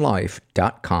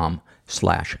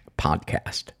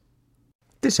prolonlife.com/podcast.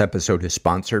 This episode is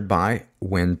sponsored by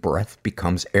When Breath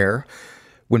Becomes Air.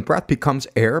 When Breath Becomes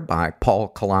Air by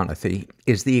Paul Kalanithi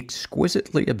is the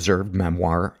exquisitely observed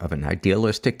memoir of an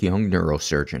idealistic young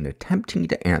neurosurgeon attempting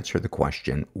to answer the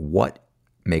question, what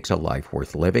makes a life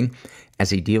worth living,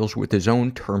 as he deals with his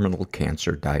own terminal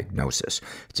cancer diagnosis.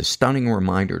 It's a stunning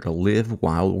reminder to live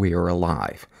while we are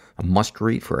alive. A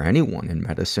must-read for anyone in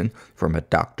medicine, from a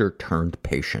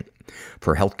doctor-turned-patient.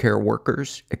 For healthcare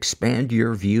workers, expand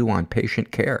your view on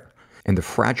patient care and the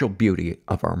fragile beauty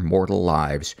of our mortal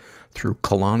lives through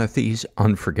Kalanithi's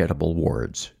unforgettable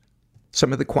words.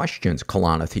 Some of the questions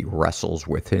Kalanithi wrestles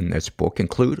with in this book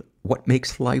include, what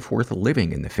makes life worth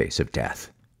living in the face of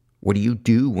death? What do you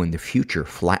do when the future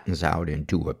flattens out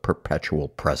into a perpetual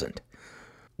present?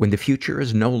 When the future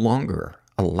is no longer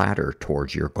a ladder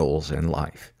towards your goals in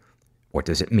life? What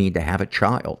does it mean to have a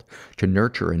child, to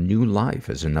nurture a new life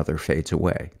as another fades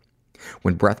away?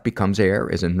 When Breath Becomes Air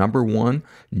is a #1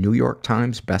 New York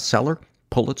Times bestseller,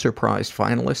 Pulitzer Prize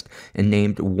finalist, and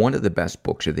named one of the best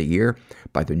books of the year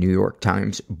by the New York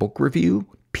Times Book Review,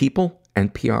 People,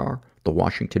 NPR, The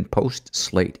Washington Post,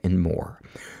 Slate, and more.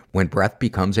 When Breath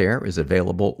Becomes Air is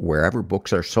available wherever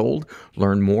books are sold.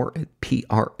 Learn more at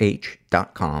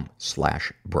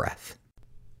prh.com/breath.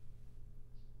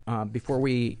 Before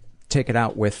we take it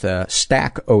out with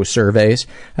Stack O surveys,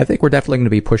 I think we're definitely going to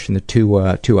be pushing the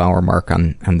 2-hour mark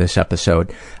on this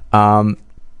episode.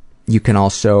 You can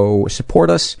also support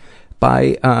us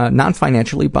by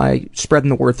non-financially by spreading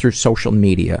the word through social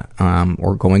media,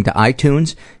 or going to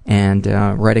iTunes and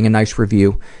writing a nice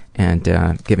review and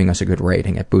giving us a good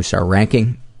rating. It boosts our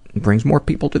ranking and brings more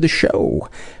people to the show.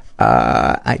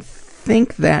 I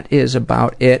think that is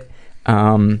about it.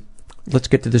 Let's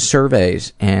get to the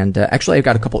surveys. And actually, I've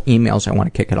got a couple emails I want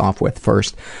to kick it off with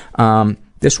first.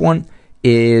 This one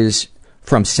is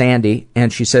from Sandy,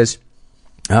 and she says,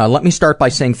 Let me start by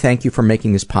saying thank you for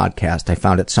making this podcast. I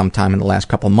found it sometime in the last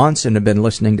couple months and have been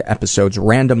listening to episodes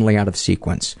randomly out of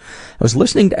sequence. I was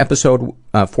listening to episode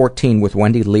 14 with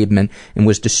Wendy Liebman and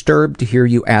was disturbed to hear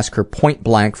you ask her point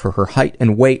blank for her height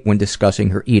and weight when discussing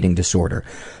her eating disorder.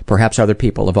 Perhaps other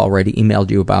people have already emailed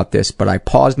you about this, but I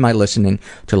paused my listening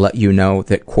to let you know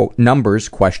that, quote, numbers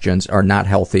questions are not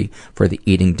healthy for the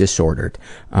eating disordered.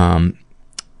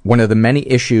 One of the many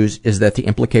issues is that the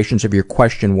implications of your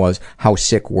question was, how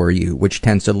sick were you? Which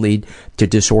tends to lead to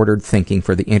disordered thinking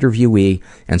for the interviewee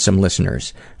and some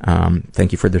listeners.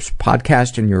 Thank you for this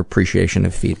podcast and your appreciation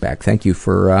of feedback. Thank you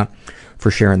for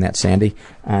sharing that, Sandy.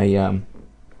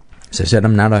 As I said,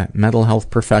 I'm not a mental health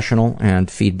professional,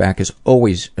 and feedback is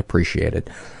always appreciated.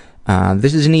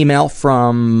 This is an email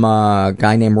from a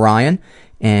guy named Ryan.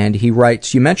 And he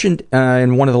writes, you mentioned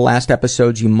in one of the last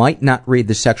episodes you might not read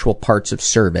the sexual parts of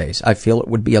surveys. I feel it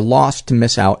would be a loss to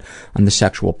miss out on the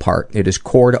sexual part. It is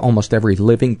core to almost every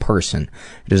living person.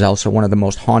 It is also one of the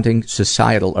most haunting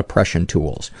societal oppression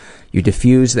tools. You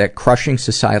diffuse that crushing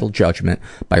societal judgment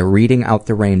by reading out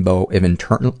the rainbow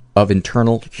of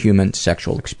internal human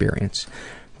sexual experience.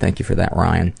 Thank you for that,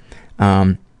 Ryan.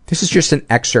 This is just an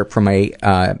excerpt from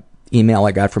a email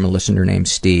I got from a listener named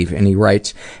Steve, and he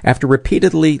writes, after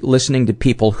repeatedly listening to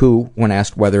people who, when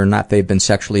asked whether or not they've been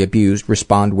sexually abused,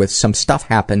 respond with, some stuff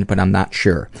happened, but I'm not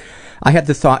sure. I had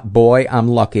the thought, boy, I'm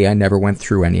lucky I never went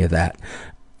through any of that.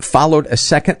 Followed a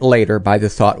second later by the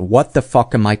thought, what the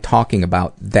fuck am I talking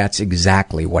about? That's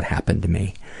exactly what happened to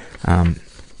me.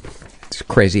 It's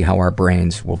crazy how our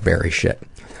brains will bury shit.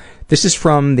 This is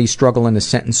from the Struggle in a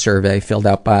Sentence survey filled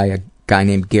out by a guy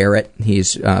named Garrett.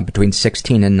 He's between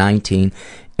 16 and 19.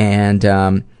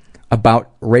 And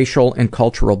about racial and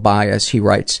cultural bias, he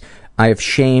writes, I have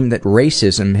shame that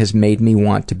racism has made me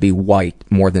want to be white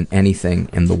more than anything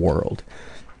in the world.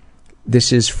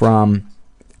 This is from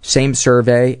same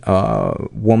survey, a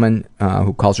woman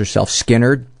who calls herself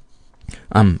Skinnerd.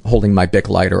 I'm holding my Bic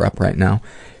lighter up right now.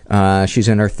 She's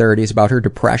in her 30s. About her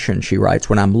depression, she writes,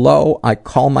 when I'm low, I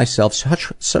call myself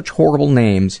such horrible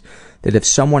names that if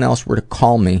someone else were to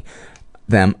call me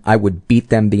them, I would beat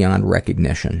them beyond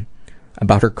recognition.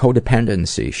 About her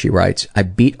codependency, she writes, I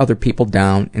beat other people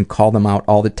down and call them out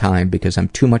all the time because I'm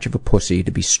too much of a pussy to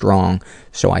be strong,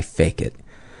 so I fake it.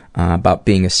 About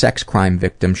being a sex crime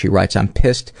victim, she writes, I'm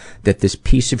pissed that this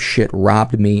piece of shit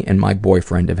robbed me and my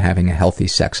boyfriend of having a healthy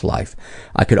sex life.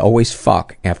 I could always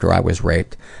fuck after I was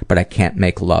raped, but I can't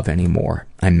make love anymore.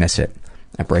 I miss it.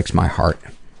 That breaks my heart.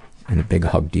 And a big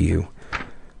hug to you,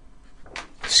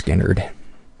 Skinnerd.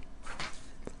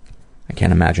 I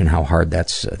can't imagine how hard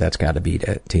that's got to be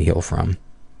to heal from.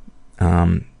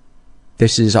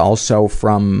 This is also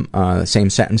from the same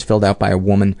sentence filled out by a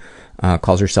woman,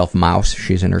 calls herself Mouse.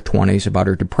 She's in her 20s. About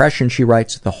her depression, she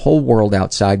writes, the whole world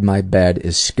outside my bed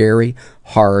is scary,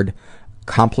 hard,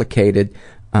 complicated.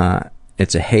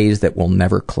 It's a haze that will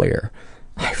never clear.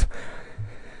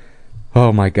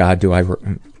 Oh my God, do I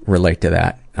relate to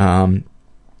that.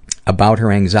 About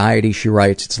her anxiety, she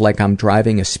writes, it's like I'm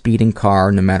driving a speeding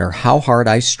car. No matter how hard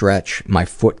I stretch, my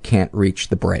foot can't reach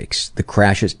the brakes. The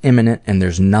crash is imminent and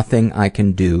there's nothing I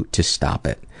can do to stop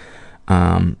it.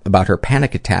 About her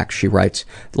panic attacks, she writes,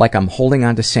 like I'm holding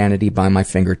on to sanity by my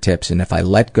fingertips, and if I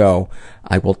let go,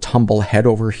 I will tumble head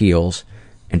over heels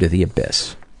into the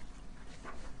abyss.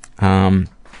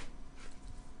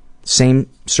 Same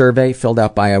survey filled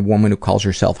out by a woman who calls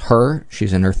herself Her.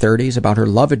 She's in her 30s. About her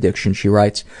love addiction, she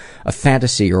writes, a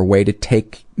fantasy or way to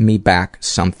take me back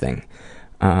something.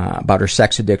 About her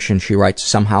sex addiction, she writes,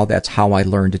 somehow that's how I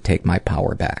learned to take my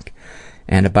power back.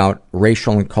 And about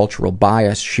racial and cultural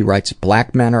bias, she writes,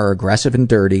 black men are aggressive and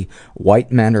dirty,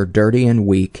 white men are dirty and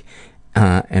weak,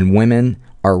 and women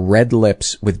are red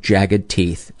lips with jagged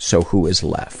teeth, so who is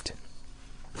left?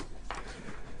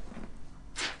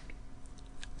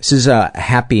 This is a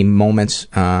happy moments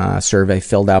survey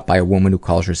filled out by a woman who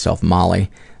calls herself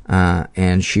Molly.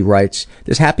 And she writes,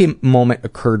 this happy moment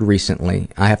occurred recently.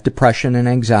 I have depression and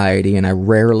anxiety, and I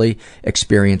rarely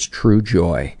experience true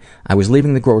joy. I was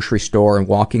leaving the grocery store and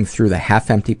walking through the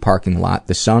half-empty parking lot.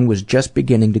 The sun was just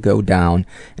beginning to go down,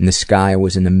 and the sky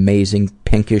was an amazing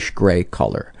pinkish gray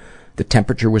color. The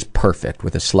temperature was perfect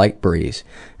with a slight breeze,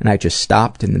 and I just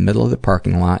stopped in the middle of the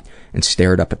parking lot and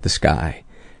stared up at the sky.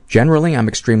 Generally, I'm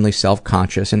extremely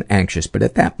self-conscious and anxious, but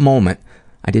at that moment,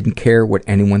 I didn't care what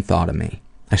anyone thought of me.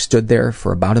 I stood there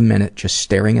for about a minute just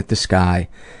staring at the sky,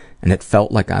 and it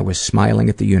felt like I was smiling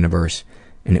at the universe,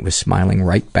 and it was smiling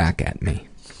right back at me.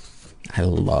 I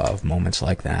love moments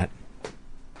like that.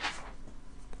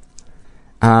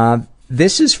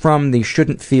 This is from the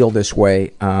Shouldn't Feel This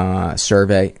Way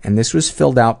survey, and this was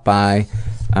filled out by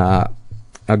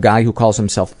a guy who calls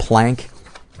himself Plank,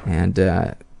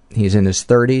 and he's in his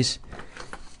 30s.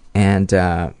 And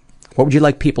what would you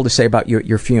like people to say about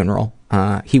your funeral?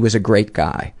 He was a great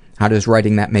guy. How does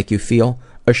writing that make you feel?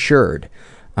 Assured.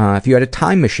 If you had a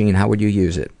time machine, how would you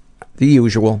use it? The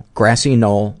usual, grassy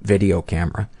knoll, video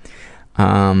camera.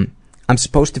 I'm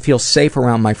supposed to feel safe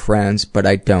around my friends, but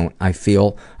I don't. I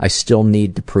feel I still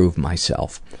need to prove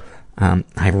myself.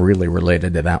 I really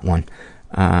related to that one.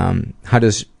 How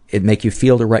does it make you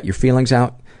feel to write your feelings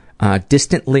out?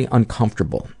 Distantly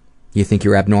uncomfortable. You think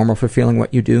you're abnormal for feeling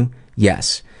what you do?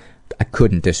 Yes. I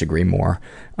couldn't disagree more.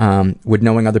 Would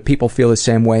knowing other people feel the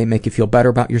same way make you feel better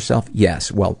about yourself?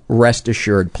 Yes. Well, rest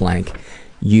assured, Plank,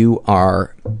 you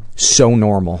are so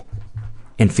normal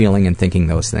in feeling and thinking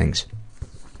those things.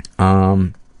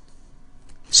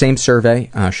 Same survey,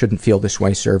 shouldn't feel this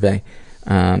way survey.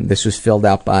 This was filled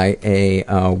out by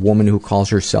a woman who calls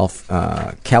herself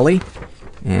Kelly,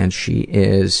 and she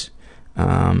is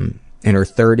in her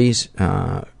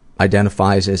 30s,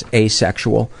 identifies as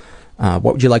asexual. What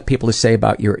would you like people to say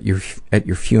about at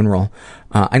your funeral?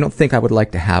 I don't think I would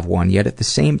like to have one, yet at the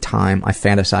same time I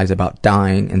fantasize about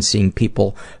dying and seeing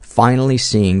people finally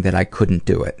seeing that I couldn't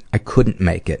do it. I couldn't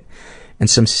make it. And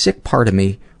some sick part of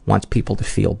me wants people to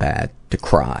feel bad, to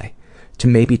cry, to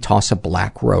maybe toss a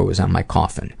black rose on my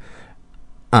coffin.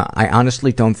 I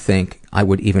honestly don't think I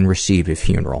would even receive a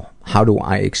funeral. How do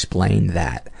I explain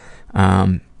that?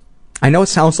 I know it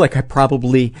sounds like I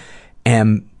probably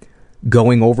am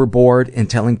going overboard and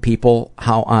telling people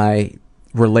how I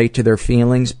relate to their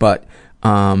feelings, but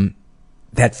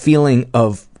that feeling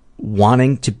of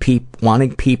wanting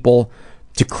people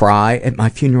to cry at my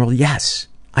funeral, yes,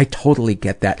 I totally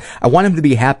get that. I want them to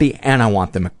be happy and I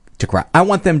want them to cry. I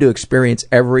want them to experience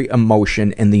every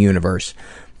emotion in the universe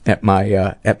at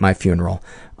my funeral.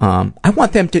 I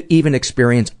want them to even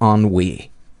experience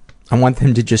ennui. I want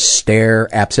them to just stare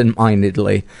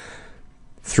absent-mindedly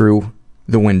through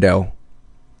the window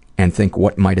and think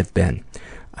what might have been.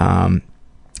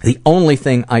 The only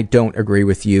thing I don't agree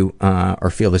with you or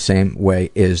feel the same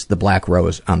way is the black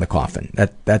rose on the coffin.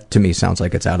 That to me sounds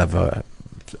like it's out of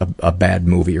a bad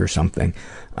movie or something.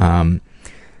 Not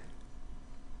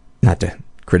to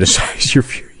criticize your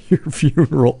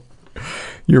funeral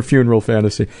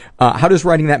fantasy. How does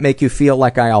writing that make you feel?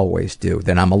 Like I always do,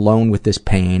 that I'm alone with this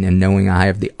pain and knowing I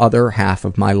have the other half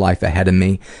of my life ahead of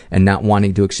me and not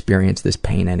wanting to experience this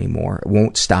pain anymore. It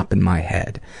won't stop in my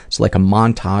head. It's like a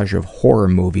montage of horror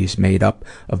movies made up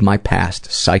of my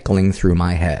past cycling through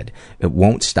my head. It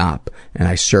won't stop, and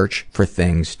I search for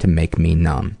things to make me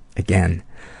numb. Again,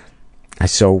 I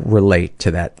so relate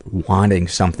to that wanting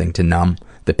something to numb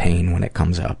the pain when it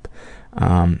comes up.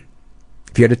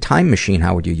 If you had a time machine,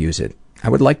 how would you use it? I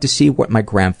would like to see what my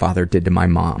grandfather did to my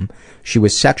mom. She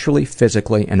was sexually,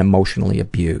 physically, and emotionally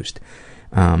abused.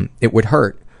 It would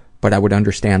hurt, but I would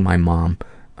understand my mom.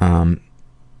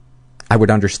 I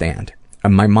would understand.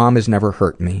 My mom has never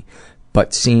hurt me,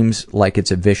 but seems like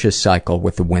it's a vicious cycle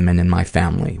with the women in my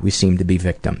family. We seem to be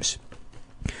victims.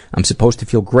 I'm supposed to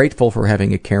feel grateful for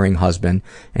having a caring husband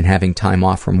and having time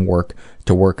off from work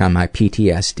to work on my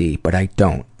PTSD, but I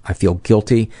don't. I feel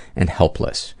guilty and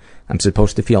helpless. I'm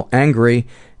supposed to feel angry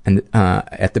and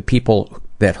at the people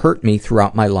that hurt me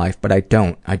throughout my life, but I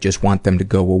don't. I just want them to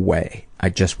go away. I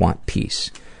just want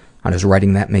peace. How does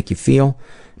writing that make you feel?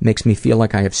 It makes me feel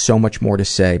like I have so much more to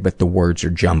say, but the words are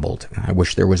jumbled. I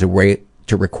wish there was a way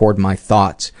to record my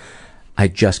thoughts. I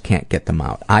just can't get them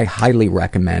out. I highly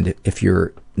recommend it if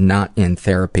you're not in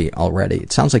therapy already.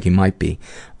 It sounds like you might be.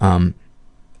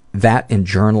 That and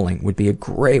journaling would be a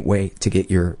great way to get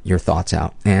your thoughts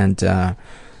out. And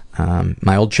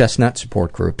my old chestnut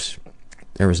support groups,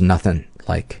 there was nothing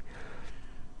like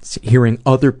hearing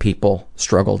other people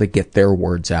struggle to get their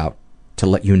words out to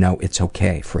let you know it's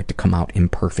okay for it to come out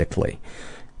imperfectly.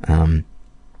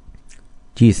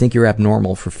 Do you think you're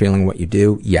abnormal for feeling what you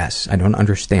do? Yes. I don't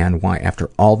understand why after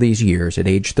all these years, at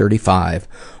age 35,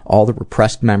 all the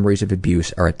repressed memories of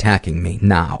abuse are attacking me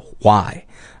now. Why?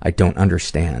 I don't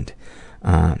understand.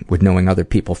 Would knowing other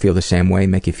people feel the same way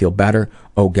make you feel better?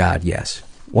 Oh God, yes.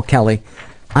 Well, Kelly,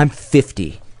 I'm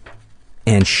 50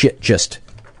 and shit just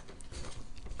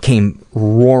came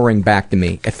roaring back to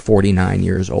me at 49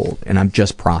 years old, and I'm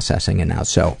just processing it now.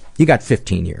 So you got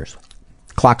 15 years.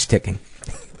 Clock's ticking.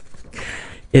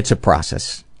 It's a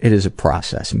process. It is a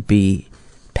process. Be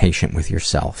patient with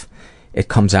yourself. It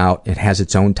comes out. It has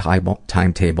its own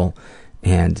timetable,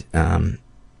 and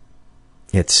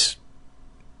it's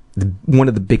one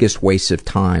of the biggest wastes of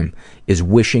time is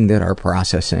wishing that our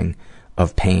processing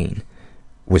of pain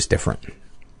was different.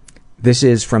 This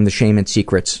is from the Shame and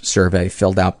Secrets survey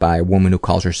filled out by a woman who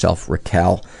calls herself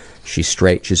Raquel. She's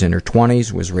straight. She's in her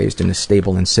 20s, was raised in a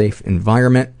stable and safe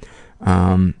environment.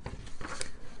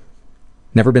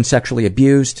 Never been sexually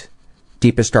abused.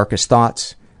 Deepest, darkest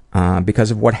thoughts.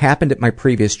 Because of what happened at my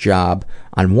previous job,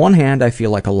 on one hand, I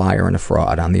feel like a liar and a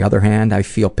fraud. On the other hand, I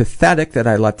feel pathetic that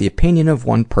I let the opinion of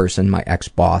one person, my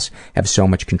ex-boss, have so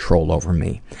much control over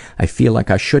me. I feel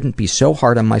like I shouldn't be so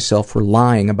hard on myself for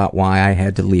lying about why I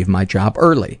had to leave my job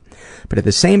early. But at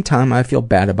the same time, I feel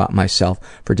bad about myself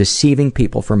for deceiving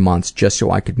people for months just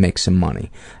so I could make some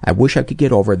money. I wish I could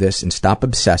get over this and stop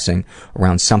obsessing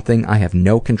around something I have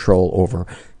no control over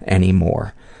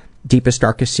anymore. Deepest,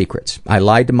 darkest secrets. I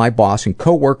lied to my boss and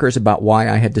coworkers about why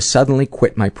I had to suddenly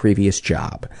quit my previous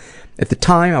job. At the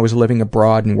time, I was living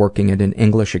abroad and working at an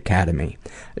English academy.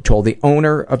 I told the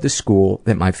owner of the school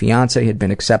that my fiancé had been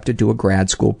accepted to a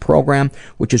grad school program,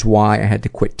 which is why I had to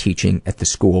quit teaching at the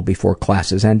school before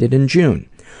classes ended in June.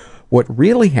 What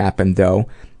really happened, though,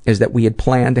 is that we had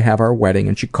planned to have our wedding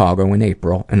in Chicago in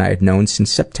April, and I had known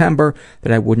since September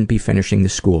that I wouldn't be finishing the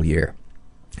school year.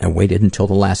 I waited until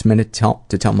the last minute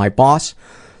to tell my boss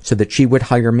so that she would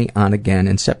hire me on again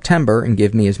in September and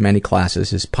give me as many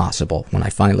classes as possible. When I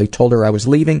finally told her I was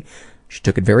leaving, she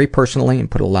took it very personally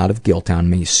and put a lot of guilt on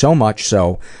me, so much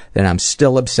so that I'm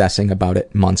still obsessing about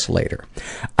it months later.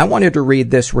 I wanted to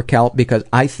read this, Raquel, because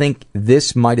I think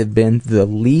this might have been the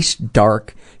least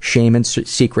dark Shame and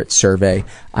Secret survey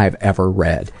I've ever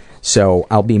read. So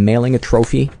I'll be mailing a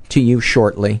trophy to you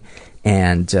shortly,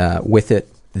 and with it,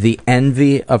 the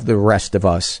envy of the rest of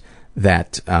us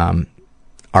that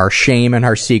our shame and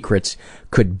our secrets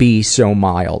could be so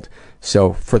mild.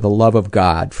 So for the love of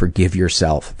God, forgive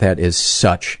yourself. That is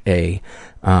such a...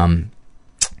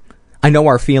 I know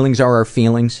our feelings are our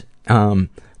feelings,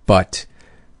 but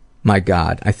my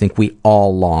God, I think we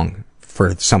all long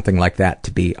for something like that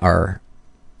to be our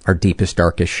deepest,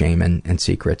 darkest shame and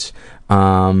secrets.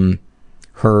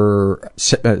 Her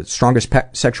strongest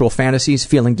sexual fantasies,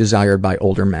 feeling desired by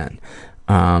older men.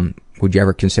 Would you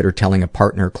ever consider telling a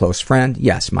partner or close friend?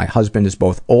 Yes, my husband is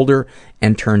both older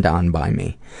and turned on by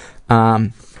me.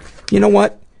 You know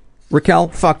what, Raquel?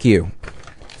 Fuck you.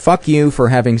 Fuck you for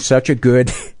having such a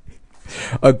good,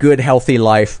 healthy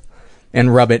life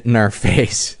and rub it in our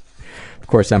face. Of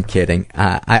course, I'm kidding.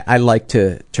 I like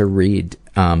to read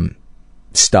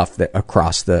stuff that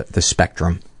across the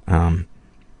spectrum.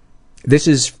 This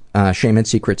is a Shame and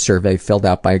Secret survey filled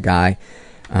out by a guy,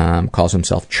 calls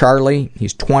himself Charlie.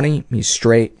 He's 20, he's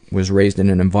straight, was raised in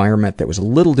an environment that was a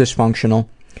little dysfunctional.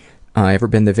 Ever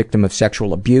been the victim of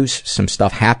sexual abuse? Some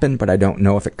stuff happened, but I don't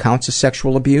know if it counts as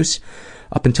sexual abuse.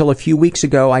 Up until a few weeks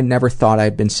ago, I never thought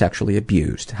I'd been sexually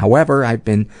abused. However, I've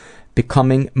been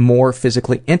becoming more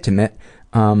physically intimate.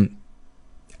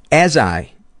 As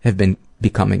I have been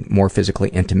becoming more physically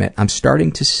intimate, I'm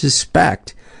starting to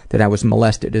suspect that I was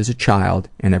molested as a child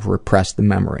and have repressed the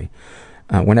memory.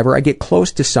 Whenever I get close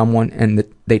to someone and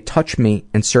they touch me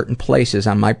in certain places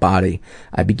on my body,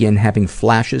 I begin having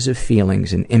flashes of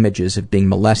feelings and images of being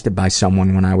molested by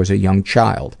someone when I was a young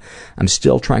child. I'm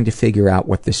still trying to figure out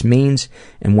what this means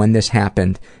and when this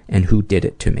happened and who did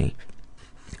it to me.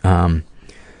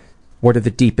 What are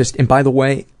the deepest... And by the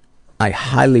way, I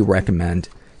highly recommend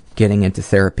getting into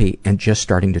therapy and just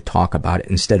starting to talk about it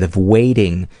instead of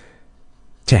waiting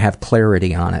to have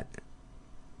clarity on it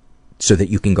so that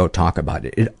you can go talk about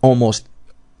it. It almost,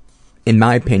 in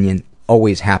my opinion,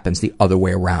 always happens the other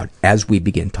way around. As we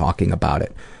begin talking about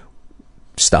it,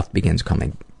 stuff begins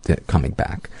coming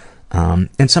back.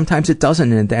 And sometimes it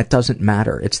doesn't, and that doesn't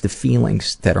matter. It's the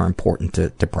feelings that are important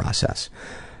to process.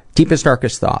 Deepest,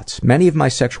 darkest thoughts. Many of my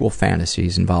sexual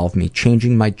fantasies involve me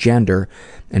changing my gender,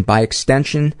 and by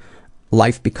extension,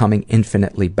 life becoming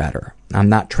infinitely better. I'm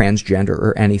not transgender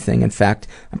or anything. In fact,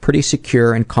 I'm pretty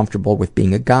secure and comfortable with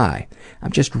being a guy.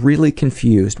 I'm just really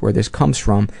confused where this comes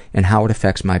from and how it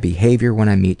affects my behavior when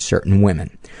I meet certain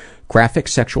women. Graphic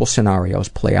sexual scenarios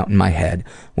play out in my head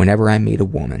whenever I meet a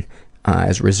woman.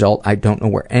 As a result, I don't know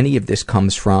where any of this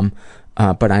comes from,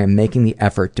 but I am making the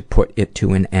effort to put it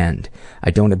to an end.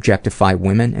 I don't objectify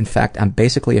women. In fact, I'm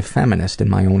basically a feminist in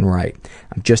my own right.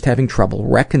 I'm just having trouble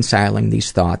reconciling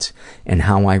these thoughts and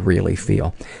how I really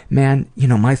feel. Man, you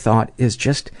know, my thought is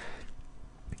just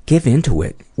give into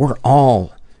it. We're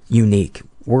all unique.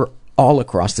 We're all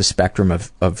across the spectrum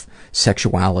of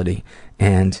sexuality,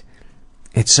 and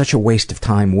it's such a waste of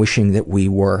time wishing that we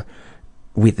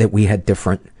had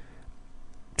different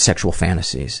sexual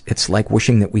fantasies. It's like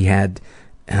wishing that we had,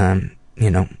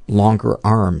 longer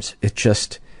arms. It's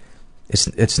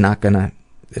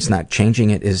not changing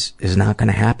it is not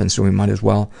gonna happen, so we might as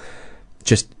well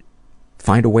just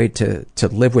find a way to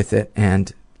live with it.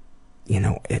 And, you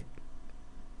know, it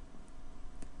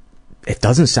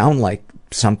doesn't sound like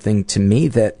something to me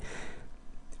that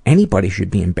anybody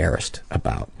should be embarrassed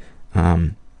about.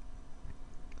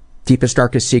 Deepest,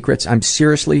 darkest secrets. I'm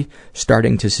seriously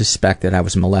starting to suspect that I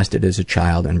was molested as a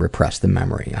child and repressed the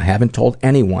memory. I haven't told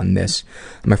anyone this.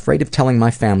 I'm afraid of telling my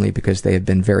family because they have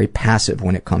been very passive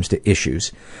when it comes to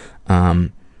issues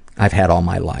I've had all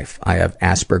my life. I have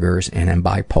Asperger's and am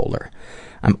bipolar.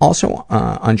 I'm also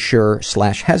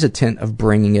unsure/hesitant of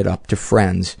bringing it up to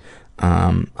friends.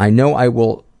 I know I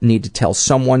will need to tell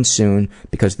someone soon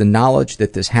because the knowledge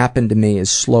that this happened to me is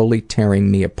slowly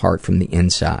tearing me apart from the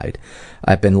inside.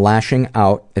 I've been lashing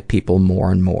out at people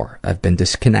more and more. I've been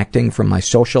disconnecting from my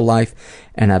social life,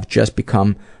 and I've just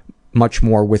become much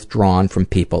more withdrawn from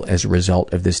people as a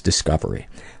result of this discovery.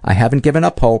 I haven't given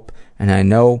up hope, and I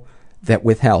know that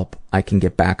with help, I can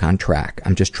get back on track.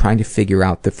 I'm just trying to figure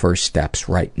out the first steps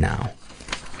right now.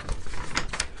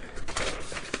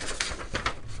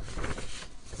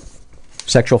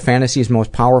 Sexual fantasies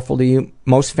most powerful to you.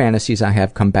 Most fantasies I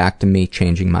have come back to me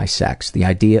changing my sex. The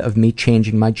idea of me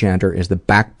changing my gender is the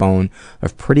backbone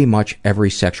of pretty much every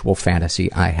sexual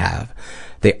fantasy I have.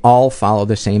 They all follow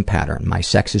the same pattern. My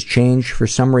sex has changed for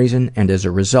some reason, and as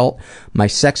a result, my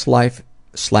sex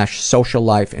life/social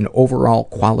life and overall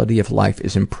quality of life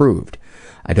is improved.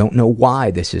 I don't know why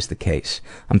this is the case.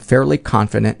 I'm fairly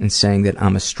confident in saying that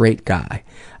I'm a straight guy.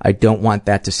 I don't want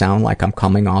that to sound like I'm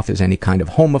coming off as any kind of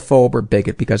homophobe or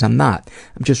bigot, because I'm not.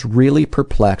 I'm just really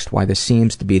perplexed why this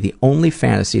seems to be the only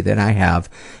fantasy that I have,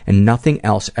 and nothing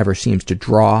else ever seems to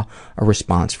draw a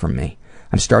response from me.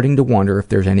 I'm starting to wonder if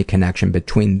there's any connection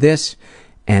between this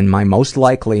and my most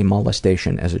likely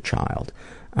molestation as a child.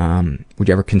 Would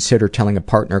you ever consider telling a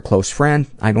partner or close friend?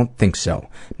 I don't think so.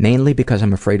 Mainly because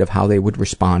I'm afraid of how they would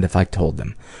respond if I told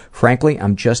them. Frankly,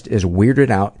 I'm just as weirded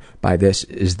out by this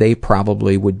as they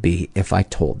probably would be if I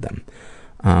told them.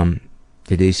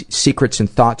 Do these secrets and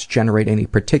thoughts generate any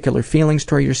particular feelings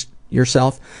toward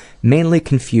yourself? Mainly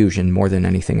confusion more than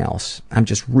anything else. I'm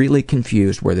just really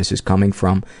confused where this is coming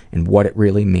from and what it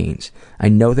really means. I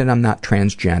know that I'm not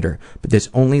transgender, but this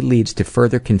only leads to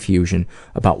further confusion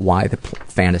about why the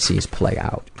fantasies play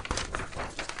out.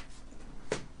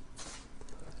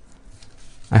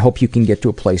 I hope you can get to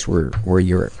a place where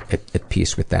you're at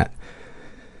peace with that.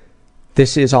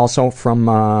 This is also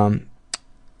from...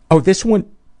 this one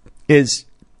is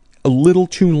a little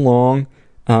too long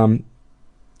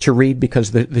to read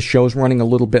because the show's running a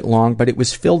little bit long, but it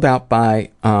was filled out by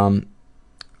a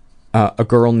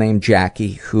girl named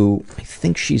Jackie, who I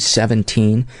think she's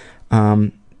 17,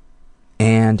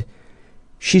 and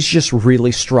she's just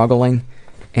really struggling,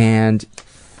 and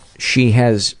she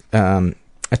has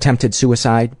attempted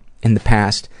suicide in the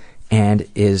past and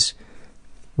is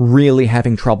really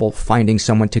having trouble finding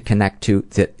someone to connect to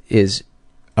that is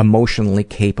emotionally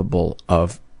capable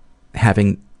of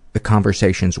having the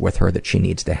conversations with her that she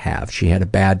needs to have. She had a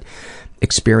bad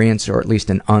experience, or at least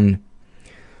an unfulfilling,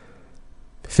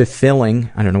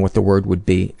 I don't know what the word would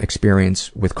be,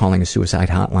 experience with calling a suicide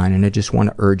hotline. And I just want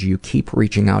to urge you, keep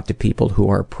reaching out to people who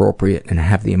are appropriate and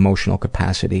have the emotional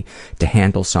capacity to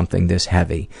handle something this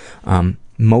heavy.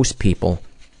 Most people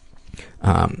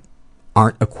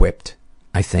aren't equipped,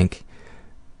 I think,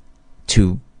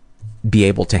 to be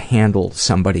able to handle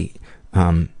somebody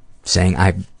saying,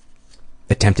 I've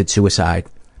attempted suicide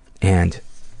and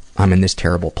I'm in this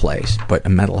terrible place. But a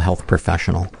mental health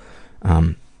professional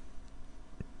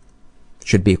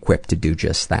should be equipped to do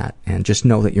just that. And just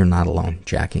know that you're not alone,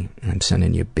 Jackie. And I'm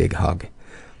sending you a big hug.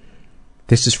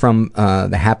 This is from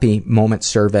the Happy Moments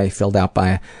survey filled out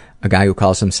by a guy who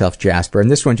calls himself Jasper,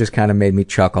 and this one just kind of made me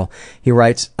chuckle. He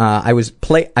writes, I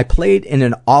played in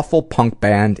an awful punk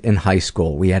band in high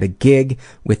school. We had a gig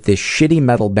with this shitty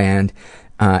metal band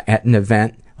at an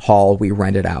event hall we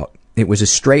rented out. It was a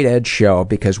straight edge show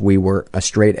because we were a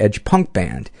straight edge punk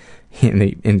band.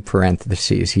 In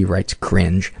parentheses, he writes,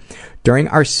 cringe. During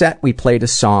our set, we played a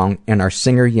song, and our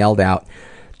singer yelled out,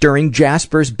 during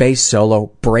Jasper's bass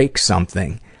solo, break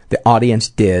something. The audience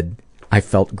did. I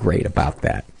felt great about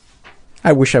that.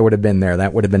 I wish I would have been there.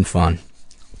 That would have been fun.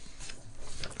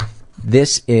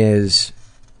 This is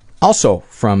also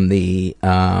from the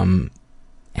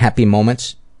Happy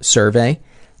Moments survey,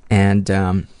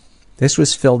 and this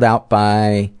was filled out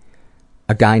by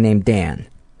a guy named Dan,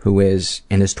 who is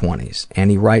in his 20s. And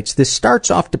he writes, "This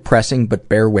starts off depressing, but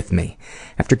bear with me.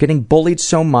 After getting bullied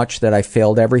so much that I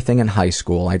failed everything in high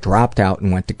school, I dropped out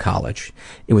and went to college.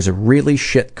 It was a really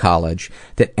shit college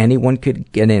that anyone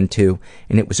could get into,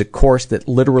 and it was a course that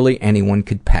literally anyone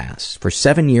could pass. For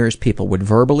 7 years, people would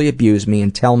verbally abuse me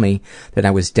and tell me that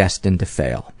I was destined to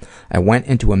fail. I went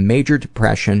into a major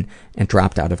depression and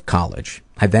dropped out of college.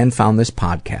 I then found this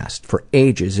podcast. For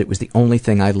ages, it was the only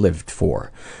thing I lived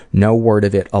for. No word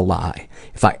of it a lie.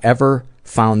 If I had never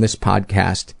found this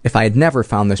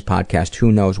podcast,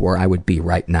 who knows where I would be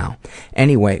right now.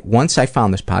 Anyway, once I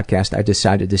found this podcast, I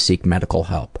decided to seek medical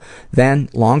help. Then,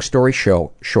 long story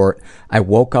short, I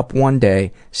woke up one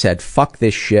day, said fuck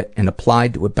this shit, and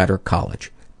applied to a better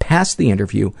college. Passed the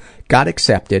interview, got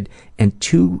accepted, and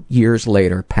 2 years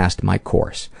later passed my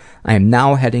course. I am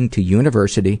now heading to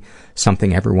university,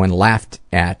 something everyone laughed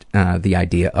at the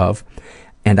idea of,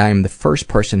 and I am the first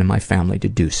person in my family to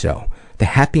do so. The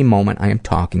happy moment I am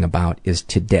talking about is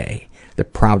today, the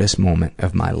proudest moment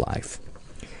of my life."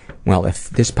 Well, if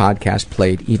this podcast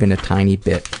played even a tiny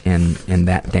bit in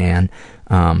that, Dan,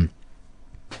 that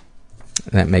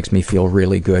makes me feel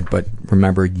really good. But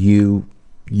remember, you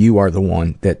are the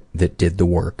one that did the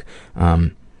work.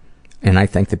 And I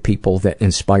think the people that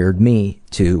inspired me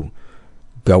to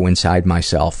go inside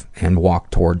myself and walk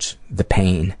towards the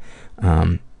pain.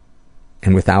 And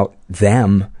without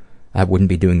them, I wouldn't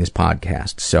be doing this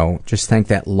podcast. So just thank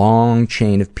that long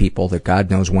chain of people that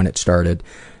God knows when it started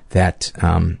that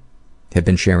have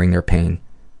been sharing their pain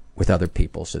with other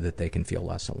people so that they can feel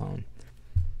less alone.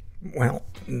 Well,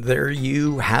 there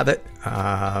you have it.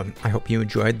 I hope you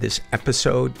enjoyed this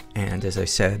episode. And as I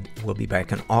said, we'll be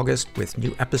back in August with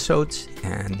new episodes.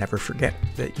 And never forget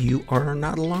that you are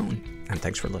not alone. And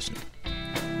thanks for listening.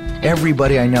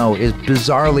 Everybody I know is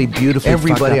bizarrely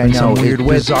beautifully fucked up in some weird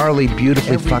way. Bizarrely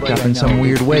beautifully fucked up in some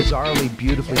weird way. Bizarrely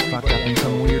beautifully fucked up in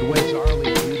some